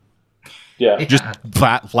boulder. Yeah. Just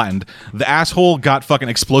flattened. The asshole got fucking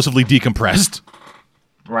explosively decompressed.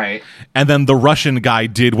 Right. And then the Russian guy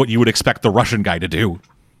did what you would expect the Russian guy to do.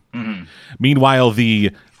 Mm-hmm. Meanwhile,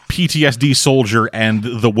 the PTSD soldier and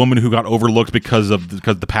the woman who got overlooked because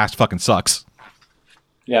the past fucking sucks.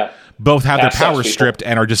 Yeah. Both have their powers stripped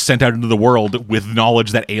and are just sent out into the world with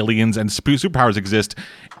knowledge that aliens and superpowers exist,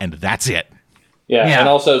 and that's it. Yeah, and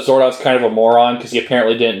also Zordon's kind of a moron because he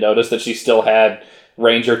apparently didn't notice that she still had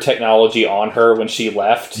Ranger technology on her when she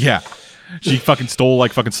left. Yeah. She fucking stole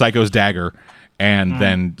like fucking Psycho's dagger, and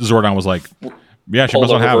then Zordon was like, yeah, she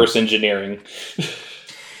must not have reverse engineering.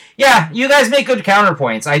 Yeah, you guys make good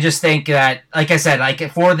counterpoints. I just think that, like I said,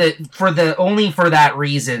 like for that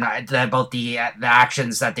reason, about the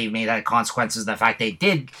actions that they made had consequences, the fact they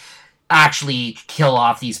did actually kill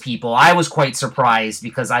off these people, I was quite surprised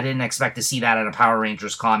because I didn't expect to see that in a Power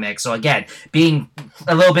Rangers comic. So again, being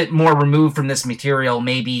a little bit more removed from this material,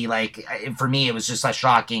 maybe like for me, it was just a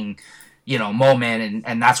shocking, moment,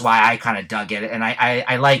 and that's why I kind of dug it, and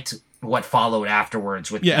I liked what followed afterwards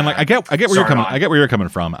with and like I get where you're coming. I get where you're coming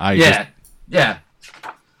from. Yeah.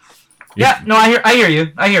 No, I hear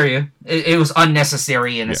you. It was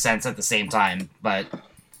unnecessary in a sense at the same time, but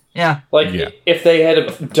yeah. If they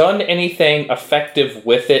had done anything effective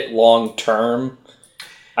with it long term,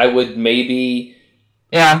 I would maybe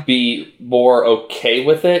be more okay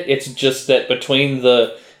with it. It's just that between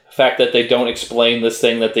the fact that they don't explain this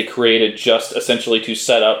thing that they created just essentially to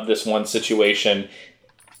set up this one situation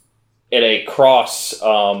in a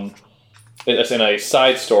in a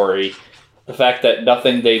side story, the fact that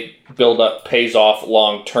nothing they build up pays off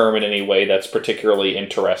long term in any way that's particularly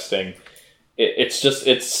interesting. I guess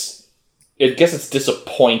it's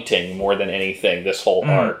disappointing more than anything, this whole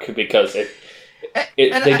arc, because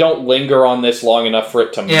they don't linger on this long enough for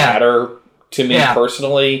it to matter to me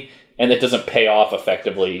personally, and it doesn't pay off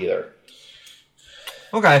effectively either.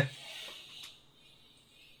 Okay.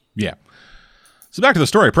 Yeah. So back to the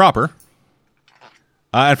story proper.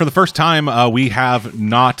 And for the first time, we have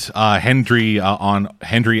not Hendry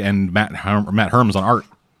and Matt Herms on art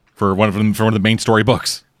for one of the main story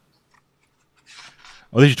books.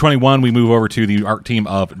 On issue 21, we move over to the art team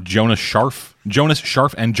of Jonas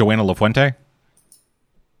Scharf and Joanna LaFuente.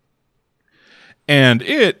 And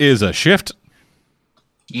it is a shift.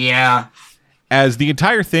 Yeah. As the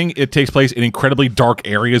entire thing, it takes place in incredibly dark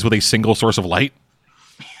areas with a single source of light.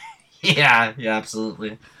 Yeah,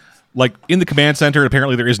 absolutely. Like, in the command center,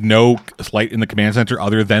 apparently there is no light in the command center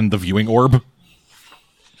other than the viewing orb.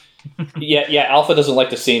 Yeah, Alpha doesn't like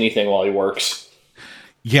to see anything while he works.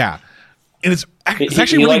 Yeah. And it's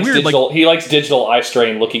actually really weird. He likes digital eye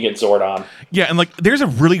strain looking at Zordon. Yeah, and like there's a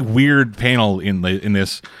really weird panel in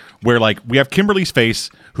this where like we have Kimberly's face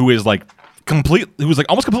who is like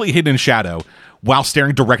almost completely hidden in shadow while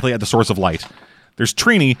staring directly at the source of light. There's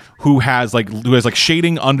Trini who has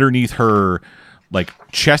shading underneath her like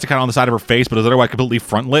chest, kind of on the side of her face, but is otherwise completely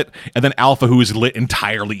front lit, and then Alpha who is lit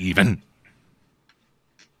entirely even.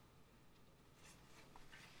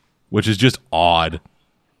 Which is just odd.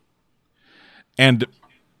 And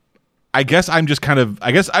I guess I'm just kind of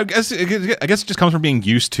I guess it just comes from being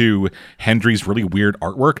used to Hendry's really weird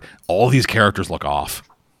artwork. All these characters look off.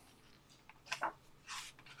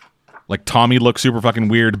 Like Tommy looks super fucking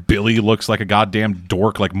weird. Billy looks like a goddamn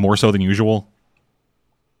dork, like more so than usual.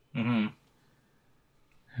 Mm-hmm.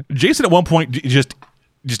 Jason at one point just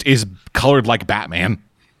is colored like Batman.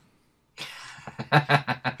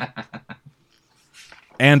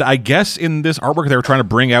 And I guess in this artwork they were trying to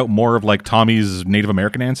bring out more of like Tommy's Native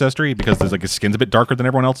American ancestry because there's like his skin's a bit darker than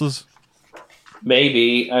everyone else's.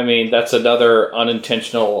 Maybe. I mean, that's another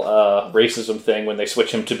unintentional racism thing when they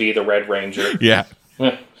switch him to be the Red Ranger. Yeah.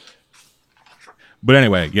 But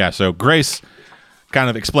anyway, yeah, so Grace kind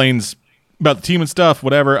of explains about the team and stuff,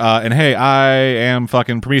 whatever, and hey, I am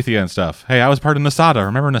fucking Promethea and stuff. Hey, I was part of Nasada.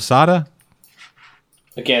 Remember Nasada?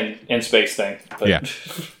 Again, in space thing. But. Yeah.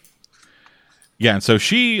 Yeah, and so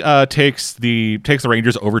she takes the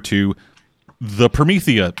Rangers over to the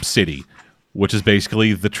Promethea city, which is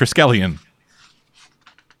basically the Triskelion,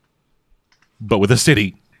 but with a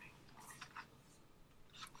city.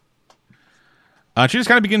 She just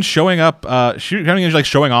kind of begins showing up. She kind of begins like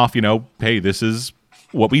showing off, hey, this is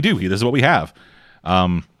what we do. This is what we have.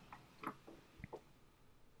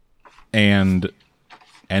 And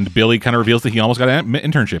Billy kind of reveals that he almost got an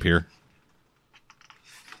internship here.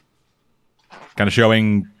 Kind of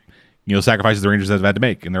showing, sacrifices the Rangers have had to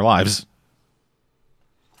make in their lives.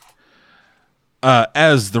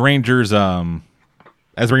 As the Rangers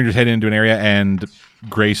head into an area and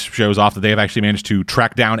Grace shows off that they have actually managed to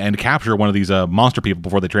track down and capture one of these monster people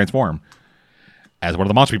before they transform. As one of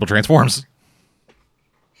the monster people transforms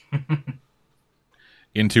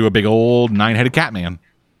into a big old 9-headed cat man.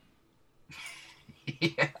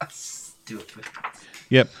 Yeah, stupid.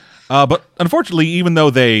 Yep. But unfortunately, even though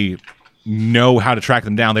they know how to track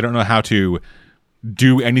them down, they don't know how to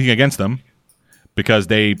do anything against them because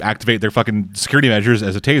they activate their fucking security measures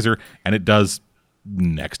as a taser, and it does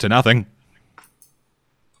next to nothing.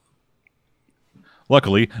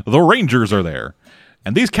 Luckily, the Rangers are there,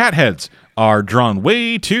 and these cat heads are drawn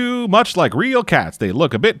way too much like real cats. They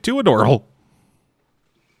look a bit too adorable.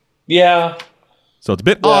 Yeah. So it's a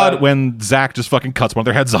bit odd when Zach just fucking cuts one of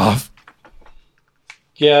their heads off.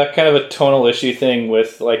 Yeah, kind of a tonal issue thing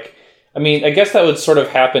with, like, I mean, I guess that would sort of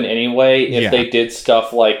happen anyway if they did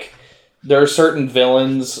stuff like, there are certain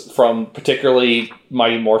villains from particularly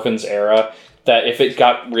Mighty Morphin's era that if it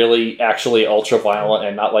got really actually ultra violent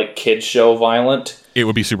and not like kids show violent, it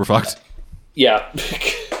would be super fucked. Yeah.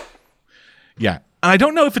 Yeah. And I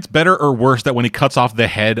don't know if it's better or worse that when he cuts off the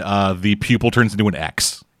head, the pupil turns into an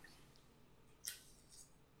X.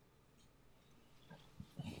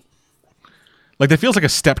 Like, that feels like a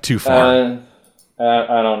step too far. I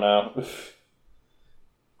don't know.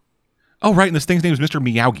 Oh, right, and this thing's name is Mr.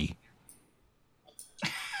 Miyagi.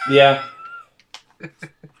 Yeah.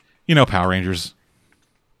 You know, Power Rangers.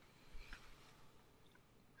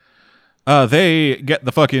 They get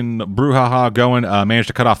the fucking brouhaha going, manage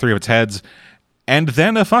to cut off 3 of its heads, and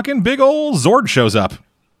then a fucking big ol' Zord shows up.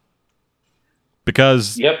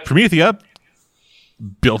 Because Promethea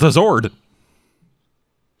built a Zord.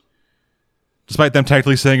 Despite them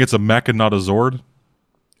technically saying it's a mech and not a Zord.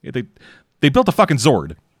 They built a fucking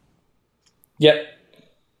Zord. Yep.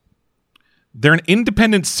 They're an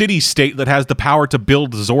independent city-state that has the power to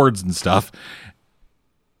build Zords and stuff.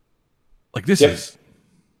 Like, this is...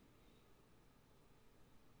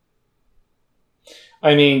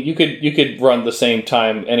 I mean, you could run the same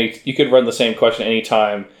time. You could run the same question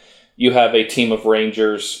anytime you have a team of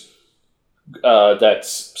Rangers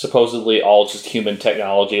that's supposedly all just human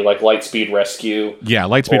technology, like Lightspeed Rescue. Yeah,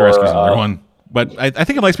 Lightspeed Rescue is another one. But I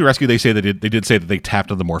think in Lightspeed Rescue, they did say that they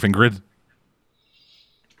tapped on the morphing grid.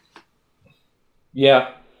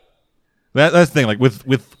 Yeah. That's the thing. Like with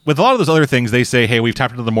a lot of those other things, they say, "Hey, we've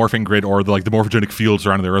tapped into the morphing grid or the morphogenic fields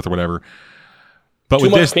around the Earth or whatever." But Too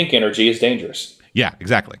much pink energy is dangerous. Yeah,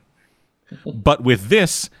 exactly. But with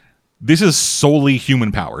this is solely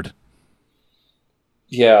human powered.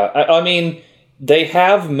 Yeah, I mean, they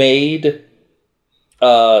have made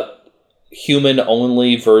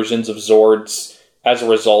human-only versions of Zords as a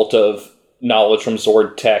result of knowledge from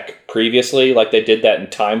Zord tech previously, like they did that in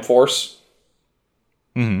Time Force.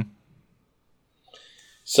 Mm-hmm.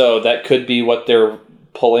 So that could be what they're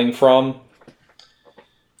pulling from.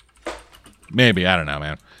 Maybe, I don't know,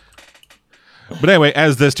 man. But anyway,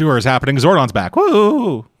 as this tour is happening, Zordon's back.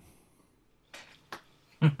 Woo!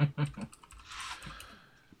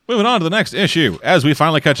 Moving on to the next issue, as we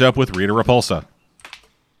finally catch up with Rita Repulsa.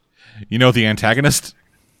 You know the antagonist?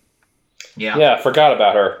 Yeah, forgot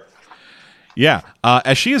about her. Yeah,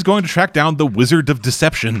 as she is going to track down the Wizard of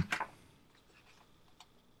Deception.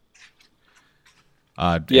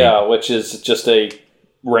 Which is just a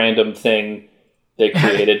random thing they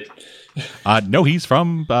created. No, he's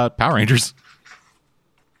from Power Rangers.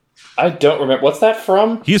 I don't remember. What's that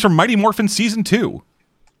from? He's from Mighty Morphin Season 2.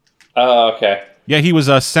 Oh, okay. Yeah, he was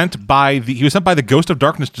sent by the Ghost of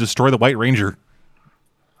Darkness to destroy the White Ranger.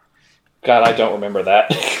 God, I don't remember that.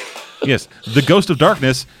 Yes, the Ghost of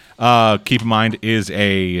Darkness, keep in mind, is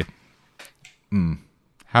a...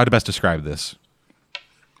 how to best describe this?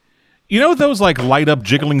 You know those like light up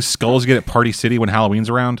jiggling skulls you get at Party City when Halloween's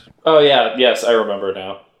around? Oh, yeah. Yes, I remember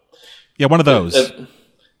now. Yeah, one of those.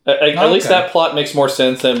 At least that plot makes more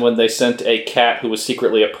sense than when they sent a cat who was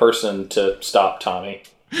secretly a person to stop Tommy.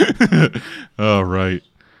 Oh, right.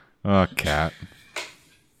 Oh, cat.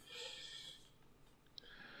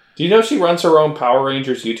 Do you know she runs her own Power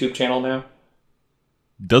Rangers YouTube channel now?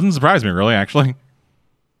 Doesn't surprise me, really, actually.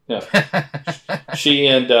 Yeah. She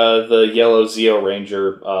and the Yellow Zeo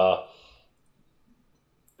Ranger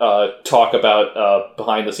talk about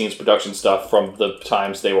behind-the-scenes production stuff from the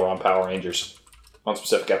times they were on Power Rangers on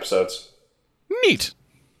specific episodes. Neat.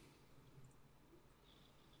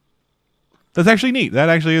 That's actually neat. That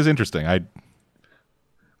actually is interesting. I'll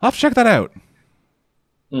have to check that out.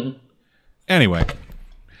 Mm-hmm. Anyway.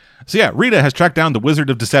 So yeah, Rita has tracked down the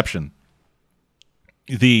Wizard of Deception.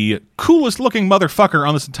 The coolest looking motherfucker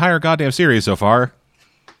on this entire goddamn series so far.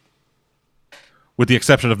 With the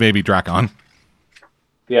exception of maybe Drakon.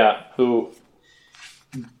 Yeah, who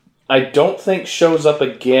I don't think shows up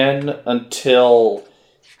again until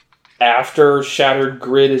after Shattered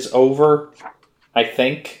Grid is over, I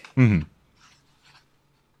think. Mm-hmm.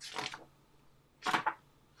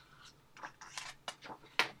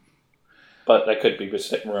 But I could be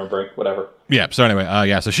remembering, whatever. Yeah, so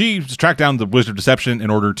anyway, so she tracked down the Wizard of Deception in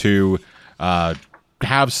order to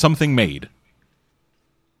have something made.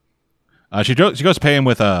 She goes to pay him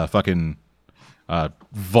with fucking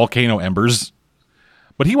volcano embers.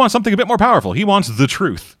 But he wants something a bit more powerful. He wants the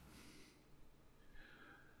truth.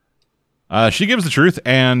 She gives the truth,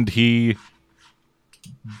 and he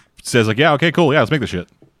says, like, yeah, okay, cool, yeah, let's make this shit.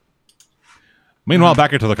 Meanwhile,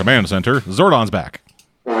 back into the command center, Zordon's back.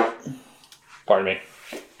 Pardon me.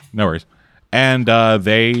 No worries. and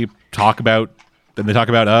they talk about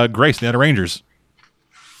Grace and the other Rangers.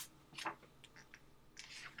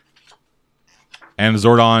 And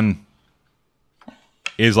Zordon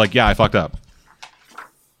is like, yeah, I fucked up.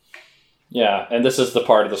 Yeah, and this is the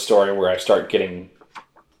part of the story where I start getting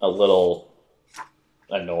a little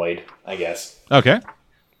annoyed, I guess. Okay.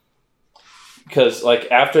 Because, like,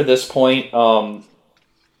 after this point, and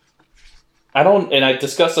I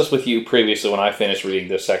discussed this with you previously when I finished reading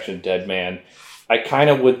this section, Dead Man. I kind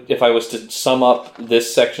of would, if I was to sum up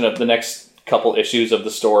this section of the next couple issues of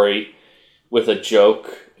the story with a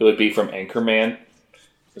joke, it would be from Anchorman.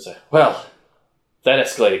 It's like, well, that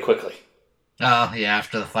escalated quickly. Oh, yeah,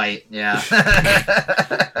 after the fight, yeah.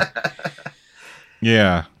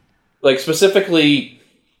 Yeah. Like, specifically,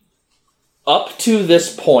 up to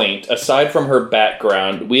this point, aside from her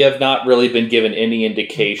background, we have not really been given any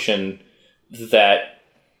indication that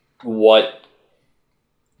the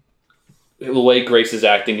way Grace is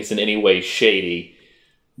acting is in any way shady.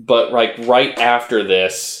 But, like, right after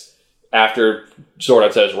this, after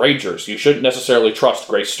Zordon says, Rangers, you shouldn't necessarily trust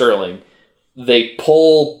Grace Sterling, they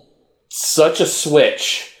pull such a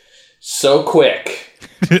switch so quick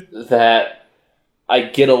that I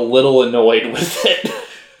get a little annoyed with it.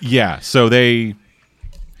 Yeah, so so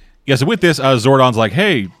with this, Zordon's like,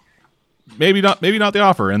 hey, maybe not the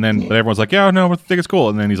offer. And then everyone's like, yeah, no, I think it's cool.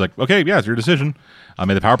 And then he's like, okay, yeah, it's your decision.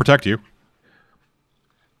 May the power protect you.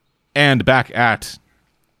 And back at,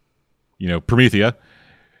 Promethea,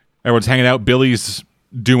 everyone's hanging out. Billy's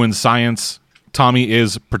doing science. Tommy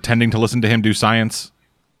is pretending to listen to him do science.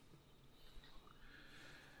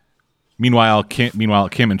 Meanwhile, Kim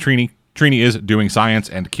and Trini is doing science,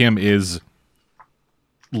 and Kim is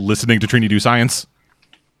listening to Trini do science.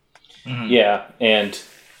 Mm-hmm. Yeah, and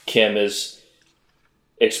Kim is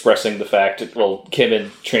expressing the fact, Kim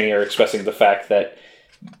and Trini are expressing the fact that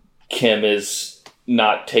Kim is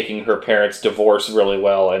not taking her parents' divorce really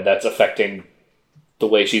well, and that's affecting the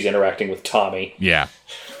way she's interacting with Tommy. Yeah.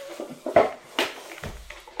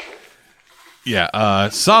 Yeah,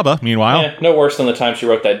 Saba, meanwhile... no worse than the time she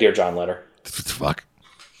wrote that Dear John letter. Fuck.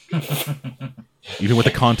 Even with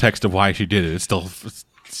the context of why she did it, it's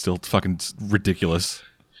still fucking ridiculous.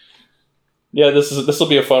 Yeah, this will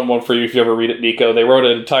be a fun one for you if you ever read it, Nico. They wrote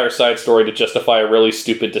an entire side story to justify a really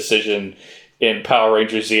stupid decision in Power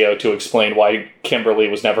Rangers Zeo to explain why Kimberly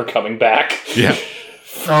was never coming back. Yeah.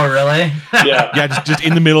 Oh, really? Yeah. Yeah, just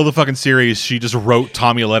in the middle of the fucking series, she just wrote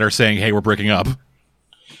Tommy a letter saying, hey, we're breaking up.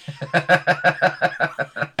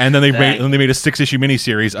 And then they made a 6-issue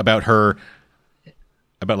miniseries about her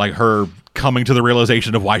coming to the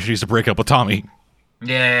realization of why she needs to break up with Tommy.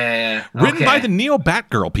 Yeah. Written by the Neo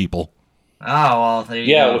Batgirl people. Oh, well, there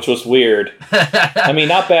you go. Which was weird. I mean,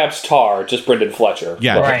 not Babs Tarr, just Brendan Fletcher.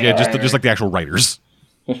 Yeah, right, just like the actual writers.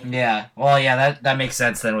 Yeah. Well, yeah, that makes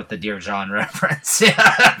sense then with the Dear John reference.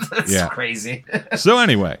 Yeah. That's crazy. So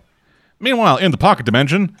anyway, meanwhile, in the pocket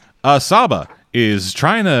dimension, Saba is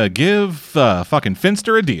trying to give fucking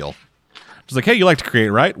Finster a deal. She's like, hey, you like to create,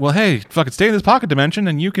 right? Well, hey, fucking stay in this pocket dimension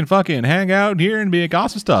and you can fucking hang out here and make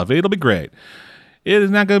awesome stuff. It'll be great. It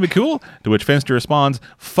is not going to be cool. To which Finster responds,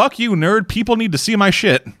 fuck you, nerd. People need to see my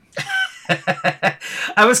shit.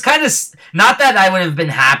 I was kind of not that I would have been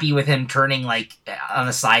happy with him turning like on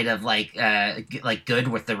the side of like good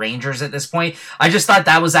with the Rangers at this point. I just thought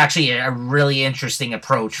that was actually a really interesting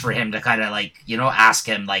approach for him to kind of like, ask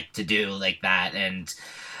him like to do like that. And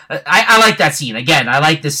I like that scene. Again, I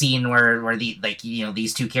like the scene where the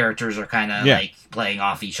these two characters are kind of like playing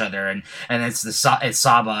off each other, and it's it's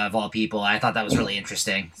Saba of all people. I thought that was really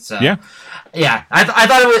interesting. So yeah. I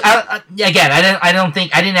thought it was again.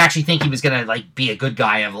 I didn't actually think he was gonna like be a good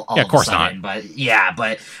guy all of course a sudden. not.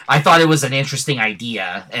 But I thought it was an interesting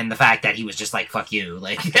idea, and the fact that he was just like fuck you,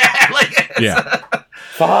 like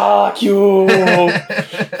fuck you.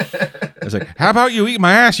 It's like, how about you eat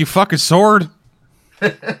my ass, you fucking sword?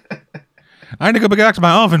 I need to go back to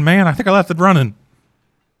my oven, man. I think I left it running.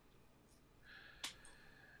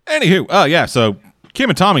 Anywho, so Kim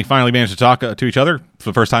and Tommy finally managed to talk to each other for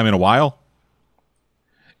the first time in a while.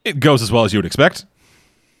 It goes as well as you would expect.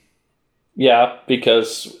 Yeah,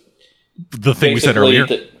 because... The thing we said earlier.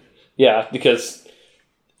 Because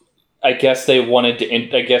I guess they wanted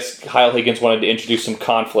to... I guess Kyle Higgins wanted to introduce some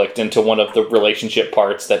conflict into one of the relationship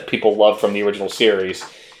parts that people loved from the original series.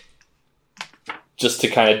 Just to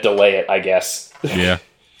kind of delay it, I guess. Yeah.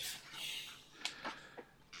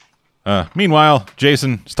 Meanwhile,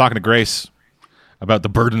 Jason is talking to Grace about the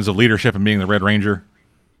burdens of leadership and being the Red Ranger.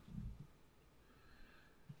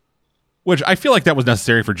 Which I feel like that was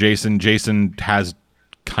necessary for Jason. Jason has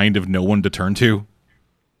kind of no one to turn to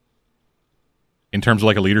in terms of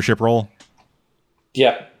like a leadership role.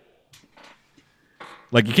 Yeah.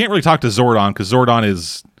 Like, you can't really talk to Zordon because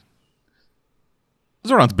Zordon's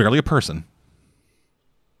barely a person.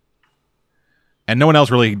 And no one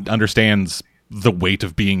else really understands the weight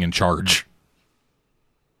of being in charge.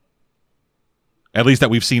 At least that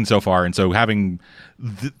we've seen so far. And so having...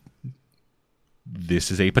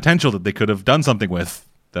 this is a potential that they could have done something with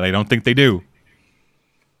that I don't think they do.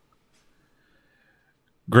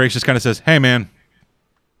 Grace just kind of says, "Hey, man,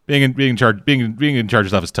 being in charge of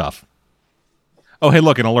stuff is tough. Oh, hey,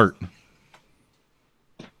 look, an alert."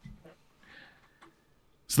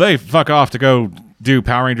 So they fuck off to go do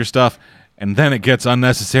Power Ranger stuff, and then it gets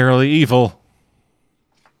unnecessarily evil.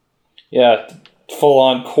 Yeah,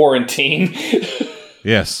 full-on quarantine.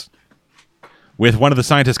 Yes. With one of the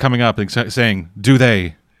scientists coming up and saying, "Do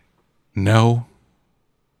they know?"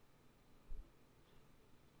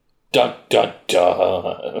 Dun, dun,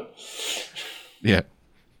 dun. Yeah.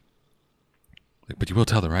 But you will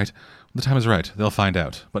tell them, right? When the time is right, they'll find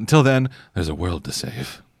out. But until then, there's a world to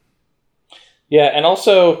save. Yeah, and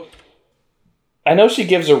also, I know she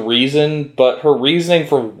gives a reason, but her reasoning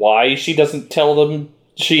for why she doesn't tell them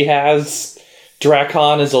she has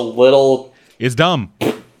Dracon is a little... It's dumb.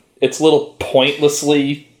 It's a little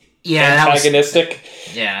pointlessly antagonistic.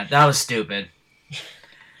 That was stupid.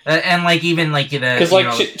 And like even like because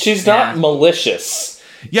like she's not malicious.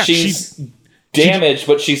 Yeah, she's damaged,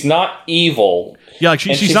 but she's not evil. Yeah, like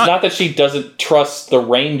she's not that she doesn't trust the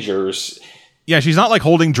Rangers. Yeah, she's not like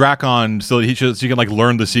holding Dracon so that she can like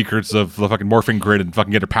learn the secrets of the fucking morphing grid and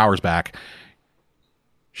fucking get her powers back.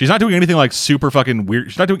 She's not doing anything like super fucking weird.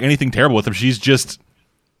 She's not doing anything terrible with him. She's just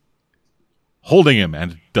holding him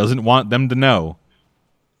and doesn't want them to know.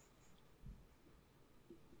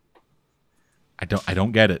 I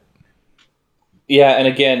don't get it. Yeah, and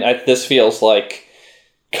again, this feels like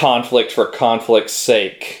conflict for conflict's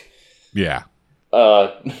sake. Yeah.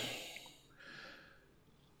 Well,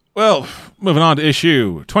 moving on to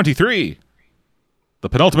issue 23. The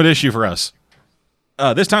penultimate issue for us.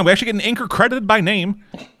 This time we actually get an inker credited by name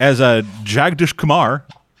as Jagdish Kumar.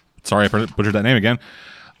 Sorry, I butchered that name again.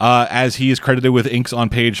 As he is credited with inks on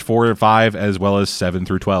page 4 and 5 as well as 7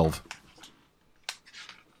 through 12.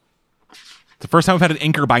 It's the first time we've had an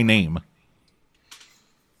inker by name.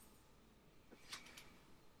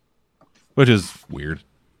 Which is weird.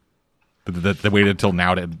 They waited until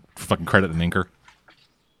now to fucking credit an inker.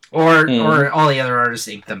 Or all the other artists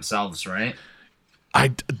ink themselves, right? I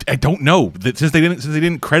don't know. Since they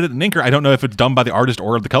didn't credit an inker, I don't know if it's done by the artist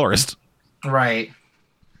or the colorist. Right.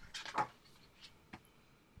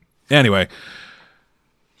 Anyway,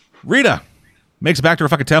 Rita makes it back to her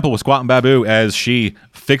fucking temple with Squat and Babu as she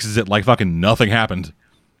fixes it like fucking nothing happened.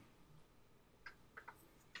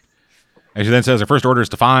 And she then says her first order is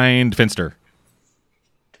to find Finster.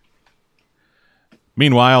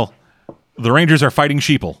 Meanwhile, the Rangers are fighting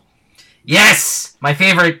Sheeple. Yes! My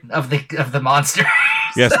favorite of the monsters.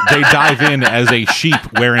 Yes, they dive in as a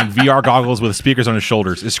sheep wearing VR goggles with speakers on his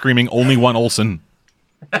shoulders is screaming only one Olsen.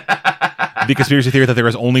 The conspiracy theory that there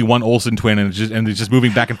is only one Olsen twin and it's just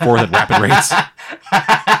moving back and forth at rapid rates.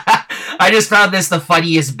 I just found this the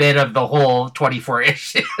funniest bit of the whole 24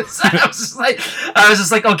 issues. I was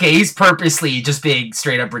just like, okay, he's purposely just being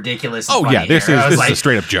straight up ridiculous. Oh yeah, this is a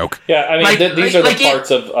straight up joke. Yeah, I mean, these are the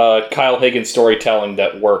parts of Kyle Higgins' storytelling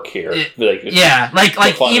that work here. Like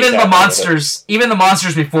even the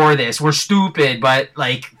monsters before this were stupid, but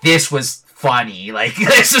like this was funny. Like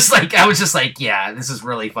it's just like I was just like, yeah, this is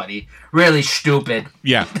really funny, really stupid.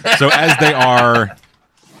 Yeah. So as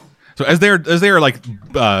they're like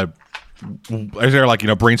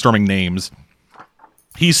brainstorming names,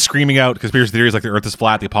 he's screaming out conspiracy theories like the Earth is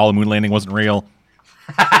flat, the Apollo moon landing wasn't real.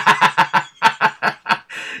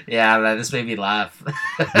 Yeah, this made me laugh.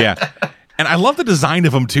 Yeah. And I love the design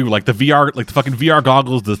of him too, like the VR, like the fucking VR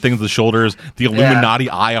goggles, the things on the shoulders, the Illuminati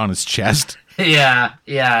eye on his chest. Yeah,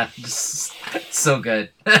 just so good.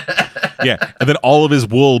 Yeah, and then all of his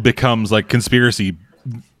wool becomes like conspiracy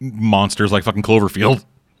monsters, like fucking Cloverfield.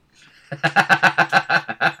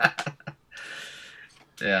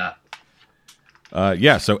 Yeah.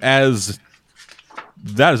 So as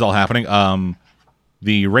that is all happening,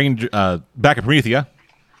 the range back at Promethea,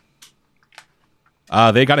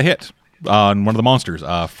 they got a hit on one of the monsters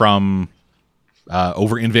from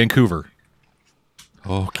over in Vancouver.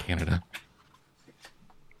 Oh, Canada.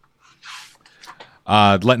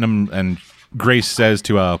 Letting them, and Grace says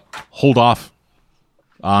to hold off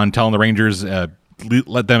on telling the Rangers,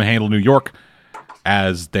 let them handle New York,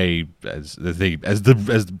 as Promethea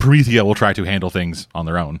will try to handle things on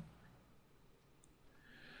their own.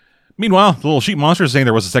 Meanwhile, the little sheep monster is saying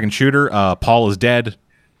there was a second shooter. Paul is dead.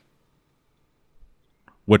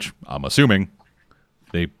 which I'm assuming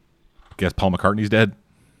they guess Paul McCartney's dead.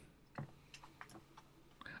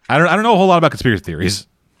 I don't know a whole lot about conspiracy theories.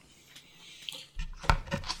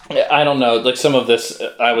 I don't know. Like some of this,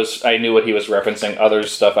 I knew what he was referencing. Other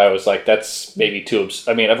stuff, I was like, that's maybe too.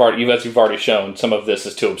 I mean, as you've already shown, some of this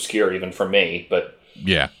is too obscure even for me. But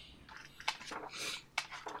yeah.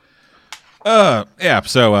 Yeah.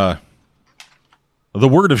 So, the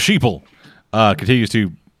word of sheeple continues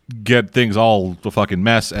to get things all a fucking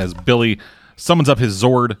mess as Billy summons up his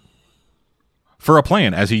Zord for a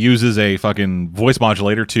plan as he uses a fucking voice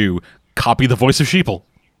modulator to copy the voice of sheeple.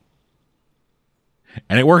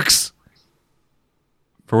 And it works.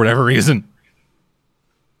 For whatever reason.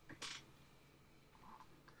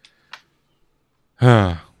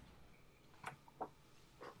 So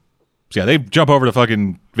yeah, they jump over to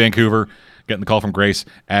fucking Vancouver, getting the call from Grace,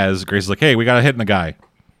 as Grace is like, hey, we got a hit in the guy.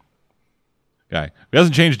 He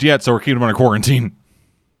hasn't changed yet, so we're keeping him under quarantine.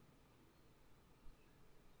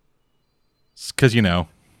 Because, you know,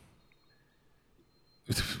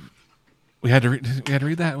 we had to read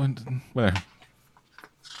that one. Whatever.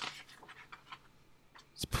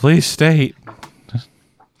 It's police state.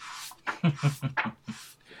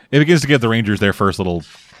 It begins to give the Rangers their first little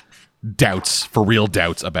doubts, for real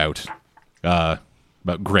doubts about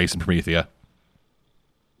Grace and Promethea.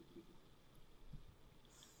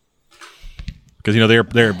 Because, you know,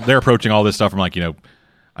 they're approaching all this stuff from, like, you know,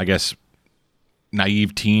 I guess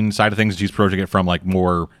naive teen side of things. She's approaching it from, like,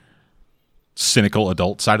 more cynical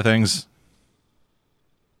adult side of things.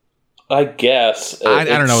 I guess I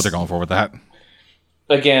don't know what they're going for with that.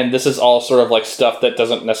 Again, this is all sort of like stuff that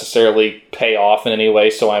doesn't necessarily pay off in any way,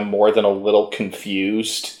 so I'm more than a little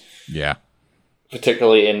confused. Yeah.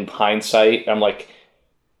 Particularly in hindsight. I'm like,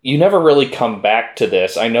 you never really come back to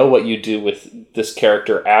this. I know what you do with this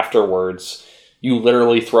character afterwards. You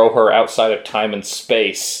literally throw her outside of time and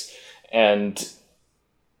space, and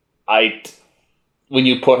when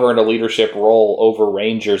you put her in a leadership role over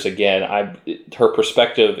Rangers again, her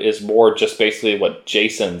perspective is more just basically what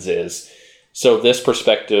Jason's is. So this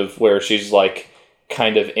perspective where she's like,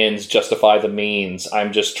 kind of ends justify the means,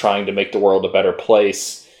 I'm just trying to make the world a better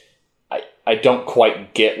place, I don't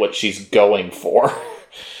quite get what she's going for.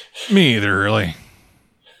 Me either, really.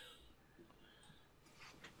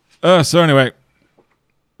 So anyway,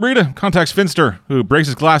 Rita contacts Finster, who breaks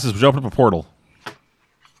his glasses, which open up a portal.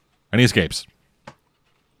 And he escapes. He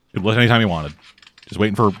could left anytime he wanted. Just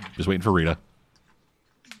waiting for Rita.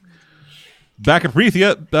 Back at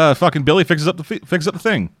Promethea, fucking Billy fixes up the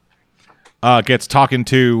thing. Gets talking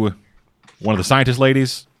to one of the scientist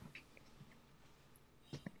ladies,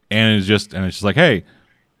 and it's just like, hey,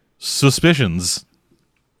 suspicions.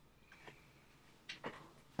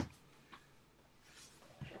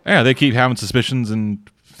 Yeah, they keep having suspicions and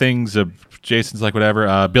things. Jason's like,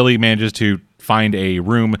 whatever. Billy manages to find a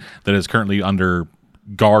room that is currently under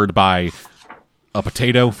guard by a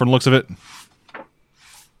potato, from the looks of it.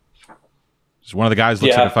 One of the guys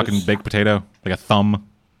looks like a fucking baked potato, like a thumb.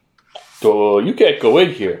 Oh, you can't go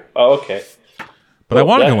in here. Oh, okay. But I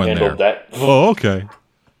want to go in there. That. Oh, okay.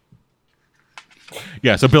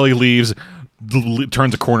 Yeah, so Billy leaves,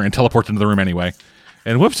 turns a corner, and teleports into the room anyway.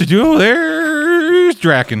 And whoops-de-doo, there's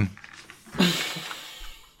Draken.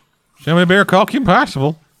 Somebody better call Kim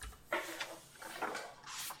Possible.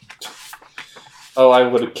 Oh, I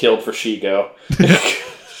would have killed for Shigo.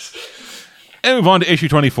 And move on to issue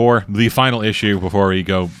 24, the final issue before we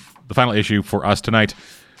go. The final issue for us tonight.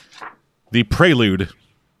 The prelude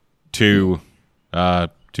to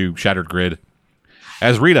Shattered Grid.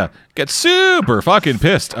 As Rita gets super fucking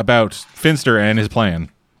pissed about Finster and his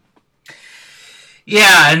plan.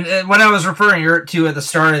 Yeah, and when I was referring to at the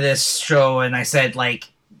start of this show, and I said, like,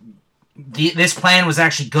 this plan was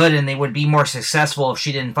actually good and they would be more successful if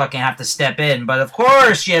she didn't fucking have to step in. But of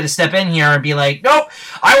course she had to step in here and be like, nope,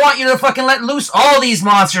 I want you to fucking let loose all these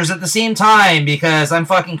monsters at the same time because I'm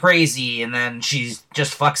fucking crazy. And then she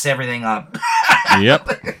just fucks everything up. Yep.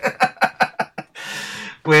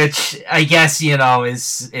 Which I guess, you know,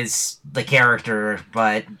 is the character,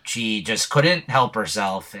 but she just couldn't help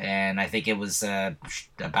herself. And I think it was a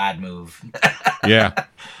bad move. Yeah.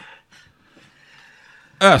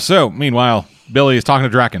 So, meanwhile, Billy is talking to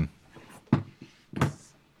Draken.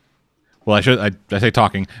 Well, I say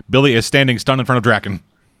talking. Billy is standing stunned in front of Draken.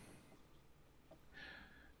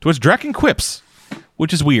 To which Draken quips,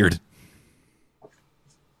 which is weird.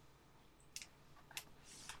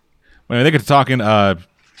 When they get to talking,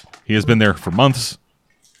 he has been there for months,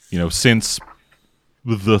 you know, since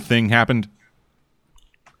the thing happened.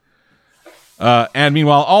 And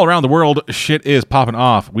meanwhile, all around the world, shit is popping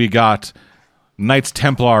off. We got Knights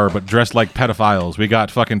Templar, but dressed like pedophiles. We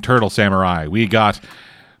got fucking turtle samurai. We got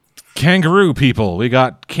kangaroo people. We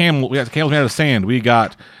got camels made out of sand. We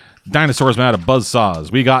got dinosaurs made out of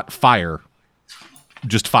buzzsaws. We got fire.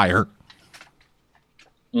 Just fire.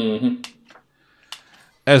 Mm-hmm.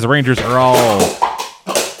 As the Rangers are all...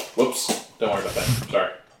 Whoops. Don't worry about that.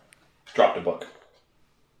 Sorry. Dropped a book.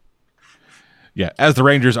 Yeah, as the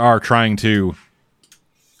Rangers are trying to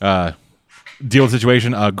deal with the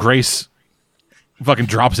situation, Grace fucking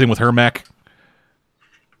drops in with her mech.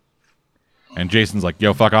 And Jason's like,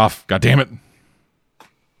 yo, fuck off. God damn it.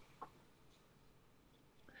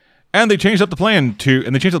 And they changed up the plan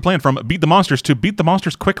from beat the monsters to beat the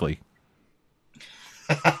monsters quickly.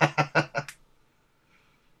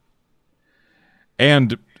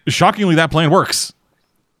 And shockingly, that plan works.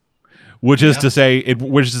 Which is to say,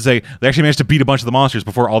 they actually managed to beat a bunch of the monsters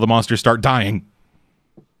before all the monsters start dying.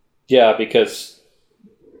 Yeah, because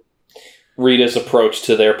Rita's approach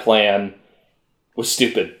to their plan was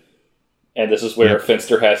stupid. And this is where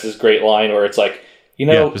Finster has his great line where it's like, you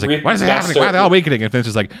know... Yeah, like, why is it happening? Why are they all awakening? And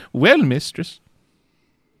Finster's like, well, mistress.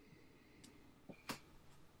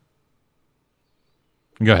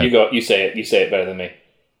 Go ahead. You say it. You say it better than me.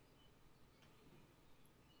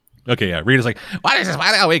 Okay, yeah. Rita's like, what is this? Why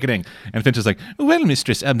are they awakening? And Finch is like, well,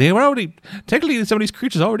 mistress, they were already... Technically, some of these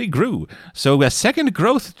creatures already grew. So a second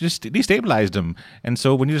growth just destabilized them. And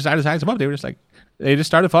so when you decided to size them up, they were just like... They just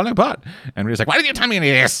started falling apart. And Rita's like, why did you tell me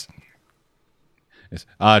any of this?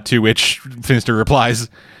 To which Finster replies,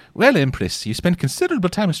 well, Empress, you spent considerable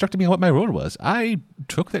time instructing me on what my role was. I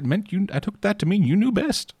took that to mean you knew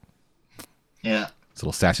best. Yeah. This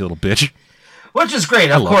little sassy little bitch. Which is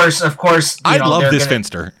great, of course. I love this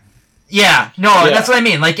Finster. Yeah, no, that's what I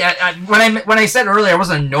mean. Like when I said earlier, I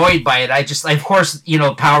wasn't annoyed by it. Of course,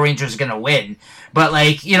 Power Rangers are gonna win, but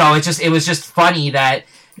it was just funny that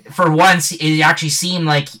for once it actually seemed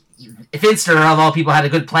like Finster of all people had a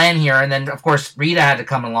good plan here, and then of course Rita had to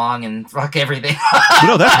come along and fuck everything.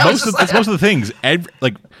 No, that's most of the things.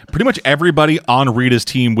 Pretty much everybody on Rita's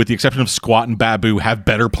team, with the exception of Squat and Babu, have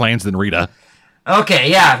better plans than Rita. Okay,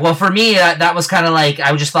 yeah. Well, for me, that was kind of like,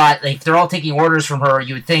 I just thought, like, if they're all taking orders from her,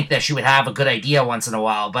 you would think that she would have a good idea once in a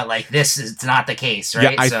while, but, like, this is not the case,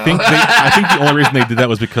 right? Yeah, I think the only reason they did that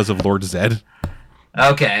was because of Lord Zed.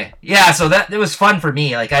 Okay. Yeah, so it was fun for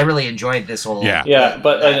me. Like, I really enjoyed this whole... Yeah,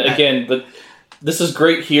 but again, this is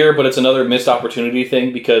great here, but it's another missed opportunity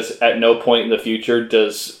thing, because at no point in the future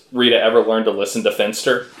does Rita ever learn to listen to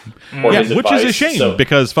Finster or his which advice. Is a shame,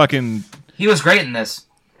 because fucking... He was great in this.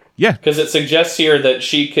 Yeah, because it suggests here that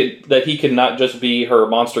he could not just be her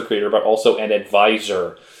monster creator, but also an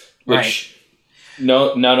advisor, which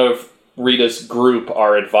none of Rita's group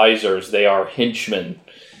are advisors; they are henchmen.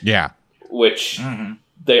 Yeah, which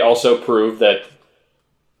they also prove that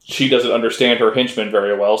she doesn't understand her henchmen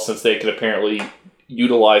very well, since they can apparently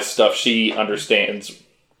utilize stuff she understands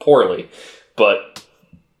poorly. But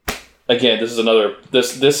again, this is another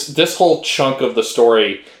this whole chunk of the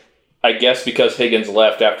story. I guess because Higgins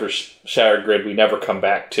left after Shattered Grid, we never come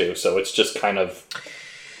back to, so it's just kind of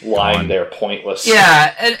lying there, pointless.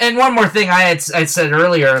 Yeah, and one more thing I said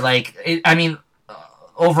earlier,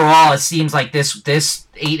 overall, it seems like this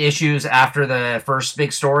 8 issues after the first big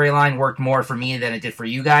storyline worked more for me than it did for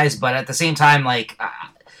you guys, but at the same time,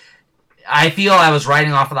 I feel I was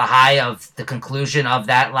riding off of the high of the conclusion of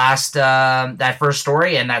that last, that first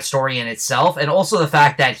story, and that story in itself, and also the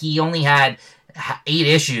fact that he only had 8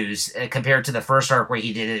 issues compared to the first arc where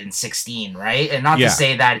he did it in 16, right? And not to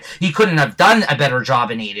say that he couldn't have done a better job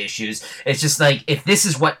in 8 issues. It's just like, if this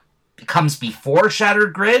is what comes before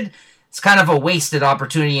Shattered Grid, it's kind of a wasted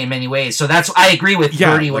opportunity in many ways. So I agree with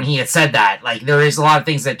Birdie when he had said that. Like, there is a lot of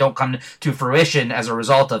things that don't come to fruition as a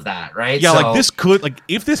result of that, right? Yeah, so, this could,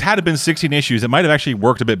 if this had been 16 issues, it might have actually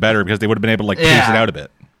worked a bit better, because they would have been able to, pace it out a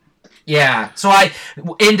bit. Yeah. So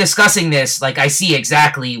in discussing this, I see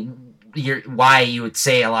exactly why you would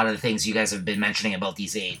say a lot of the things you guys have been mentioning about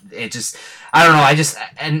these 8. It just, I don't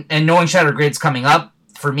know, and knowing Shattered Grid's coming up,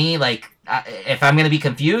 for me, if I'm going to be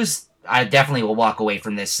confused, I definitely will walk away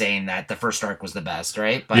from this saying that the first arc was the best,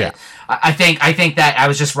 right? But I think that I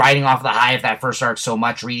was just riding off the high of that first arc so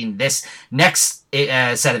much, reading this next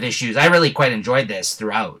set of issues. I really quite enjoyed this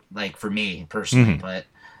throughout, for me personally, but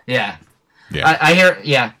I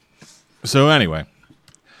hear, So anyway,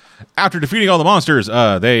 after defeating all the monsters,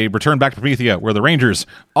 they return back to Promethea, where the Rangers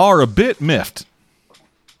are a bit miffed.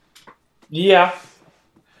 Yeah.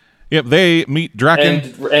 Yep, they meet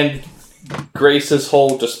Draken. And Grace's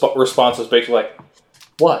whole response was basically like,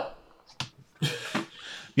 what?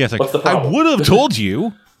 Yeah, it's what's the problem? I would have told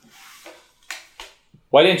you.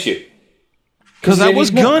 Why didn't you? Because I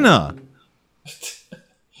was gonna.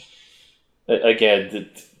 Again,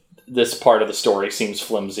 this part of the story seems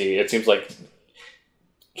flimsy. It seems like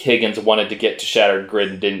Higgins wanted to get to Shattered Grid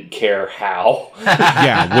and didn't care how.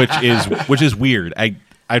 Yeah, which is weird. I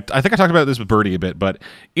think I talked about this with Birdie a bit, but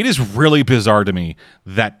it is really bizarre to me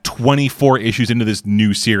that 24 issues into this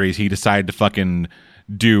new series, he decided to fucking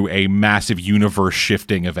do a massive universe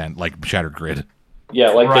shifting event like Shattered Grid.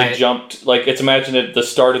 Yeah, they jumped, it's imagine at the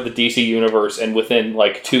start of the DC universe, and within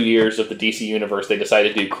 2 years of the DC universe, they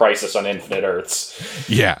decided to do Crisis on Infinite Earths.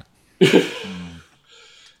 Yeah.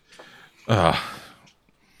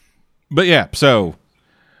 But yeah, so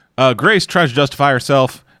Grace tries to justify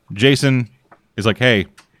herself. Jason is like, hey,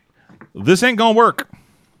 this ain't gonna work.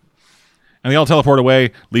 And they all teleport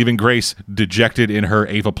away, leaving Grace dejected in her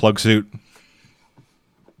Ava plug suit.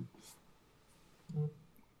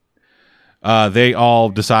 They all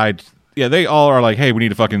decide, they all are like, hey, we need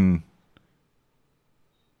to fucking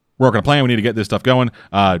work on a plan. We need to get this stuff going.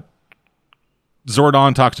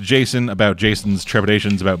 Zordon talks to Jason about Jason's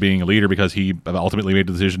trepidations about being a leader because he ultimately made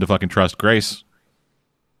the decision to fucking trust Grace.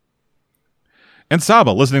 And Saba,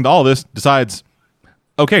 listening to all this, decides,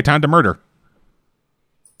 okay, time to murder.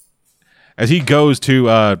 As he goes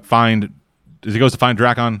to find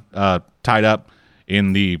Drakon tied up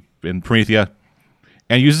in Promethea,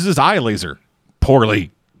 and uses his eye laser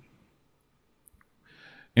poorly.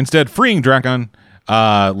 Instead, freeing Drakon,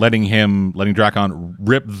 letting Drakon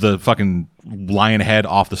rip the fucking lion head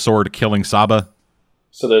off the sword, killing Saba.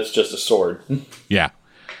 So that's just a sword. Yeah.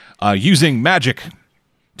 Using magic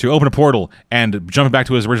to open a portal and jumping back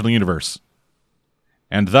to his original universe.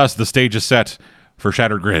 And thus, the stage is set for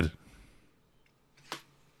Shattered Grid.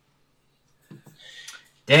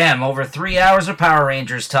 Damn, over 3 hours of Power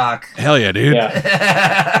Rangers talk. Hell yeah, dude.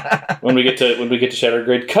 Yeah. when we get to Shattered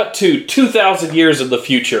Grid, cut to 2,000 years in the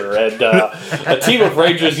future and a team of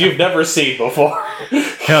Rangers you've never seen before.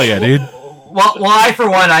 Hell yeah, dude. Well, I for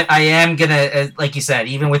one, I am gonna, like you said,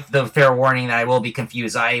 even with the fair warning that I will be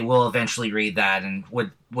confused, I will eventually read that and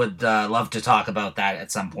would love to talk about that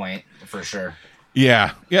at some point for sure.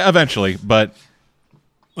 Yeah, eventually. But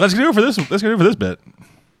let's do it for this. Let's do it for this bit.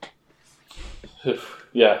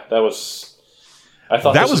 Yeah, that was. I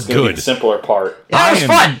thought that this was going to good. be the simpler part. Yeah, it was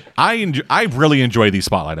fun. I really enjoy these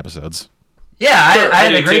spotlight episodes. Yeah, sure, I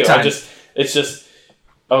had a great time. It's just,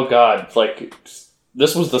 oh god,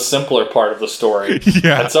 this was the simpler part of the story.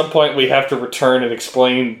 Yeah. At some point, we have to return and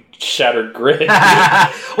explain Shattered Grid. Well,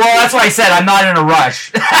 that's why I said I'm not in a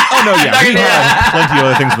rush. Oh no, yeah, we have plenty of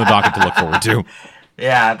other things in the docket to look forward to.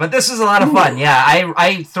 Yeah, but this was a lot of fun. Yeah,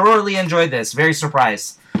 I thoroughly enjoyed this. Very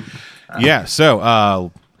surprised. Yeah,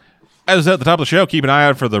 so as I said at the top of the show, keep an eye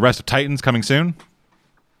out for the rest of Titans coming soon.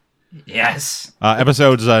 Yes.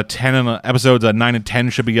 Episodes 9 and 10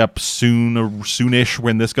 should be up soon or soonish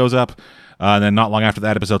when this goes up. And then not long after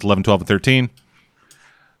that, episodes 11, 12, and 13.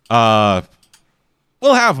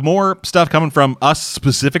 We'll have more stuff coming from us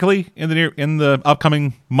specifically in the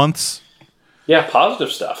upcoming months. Yeah,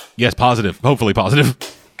 positive stuff. Yes, positive. Hopefully positive.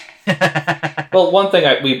 Well, one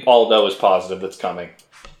thing we all know is positive that's coming,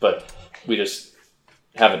 but we just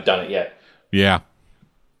haven't done it yet. Yeah.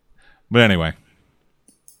 But anyway.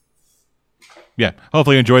 Yeah,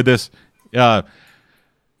 hopefully you enjoyed this.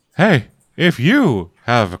 Hey, if you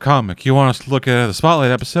have a comic you want us to look at the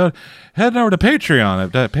Spotlight episode, head over to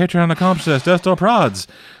Patreon at patreon.com/DestroProds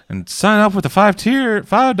and sign up with the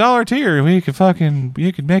 $5 tier, and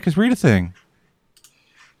you can make us read a thing.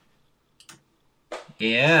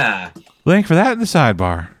 Yeah. Link for that in the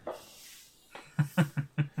sidebar.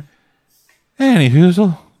 Any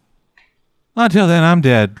hoozle. Until then, I'm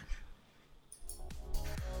dead.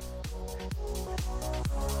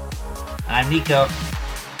 I'm Nico.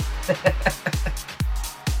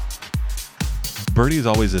 Birdie's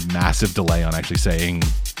always a massive delay on actually saying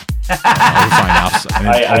sign-offs, and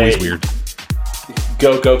it's always weird.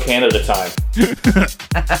 Go Canada time.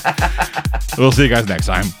 We'll see you guys next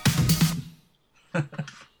time. I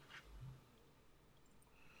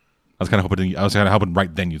was kind of hoping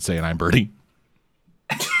right then you'd say, and I'm Birdie.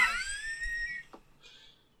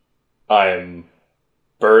 I'm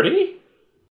Birdie?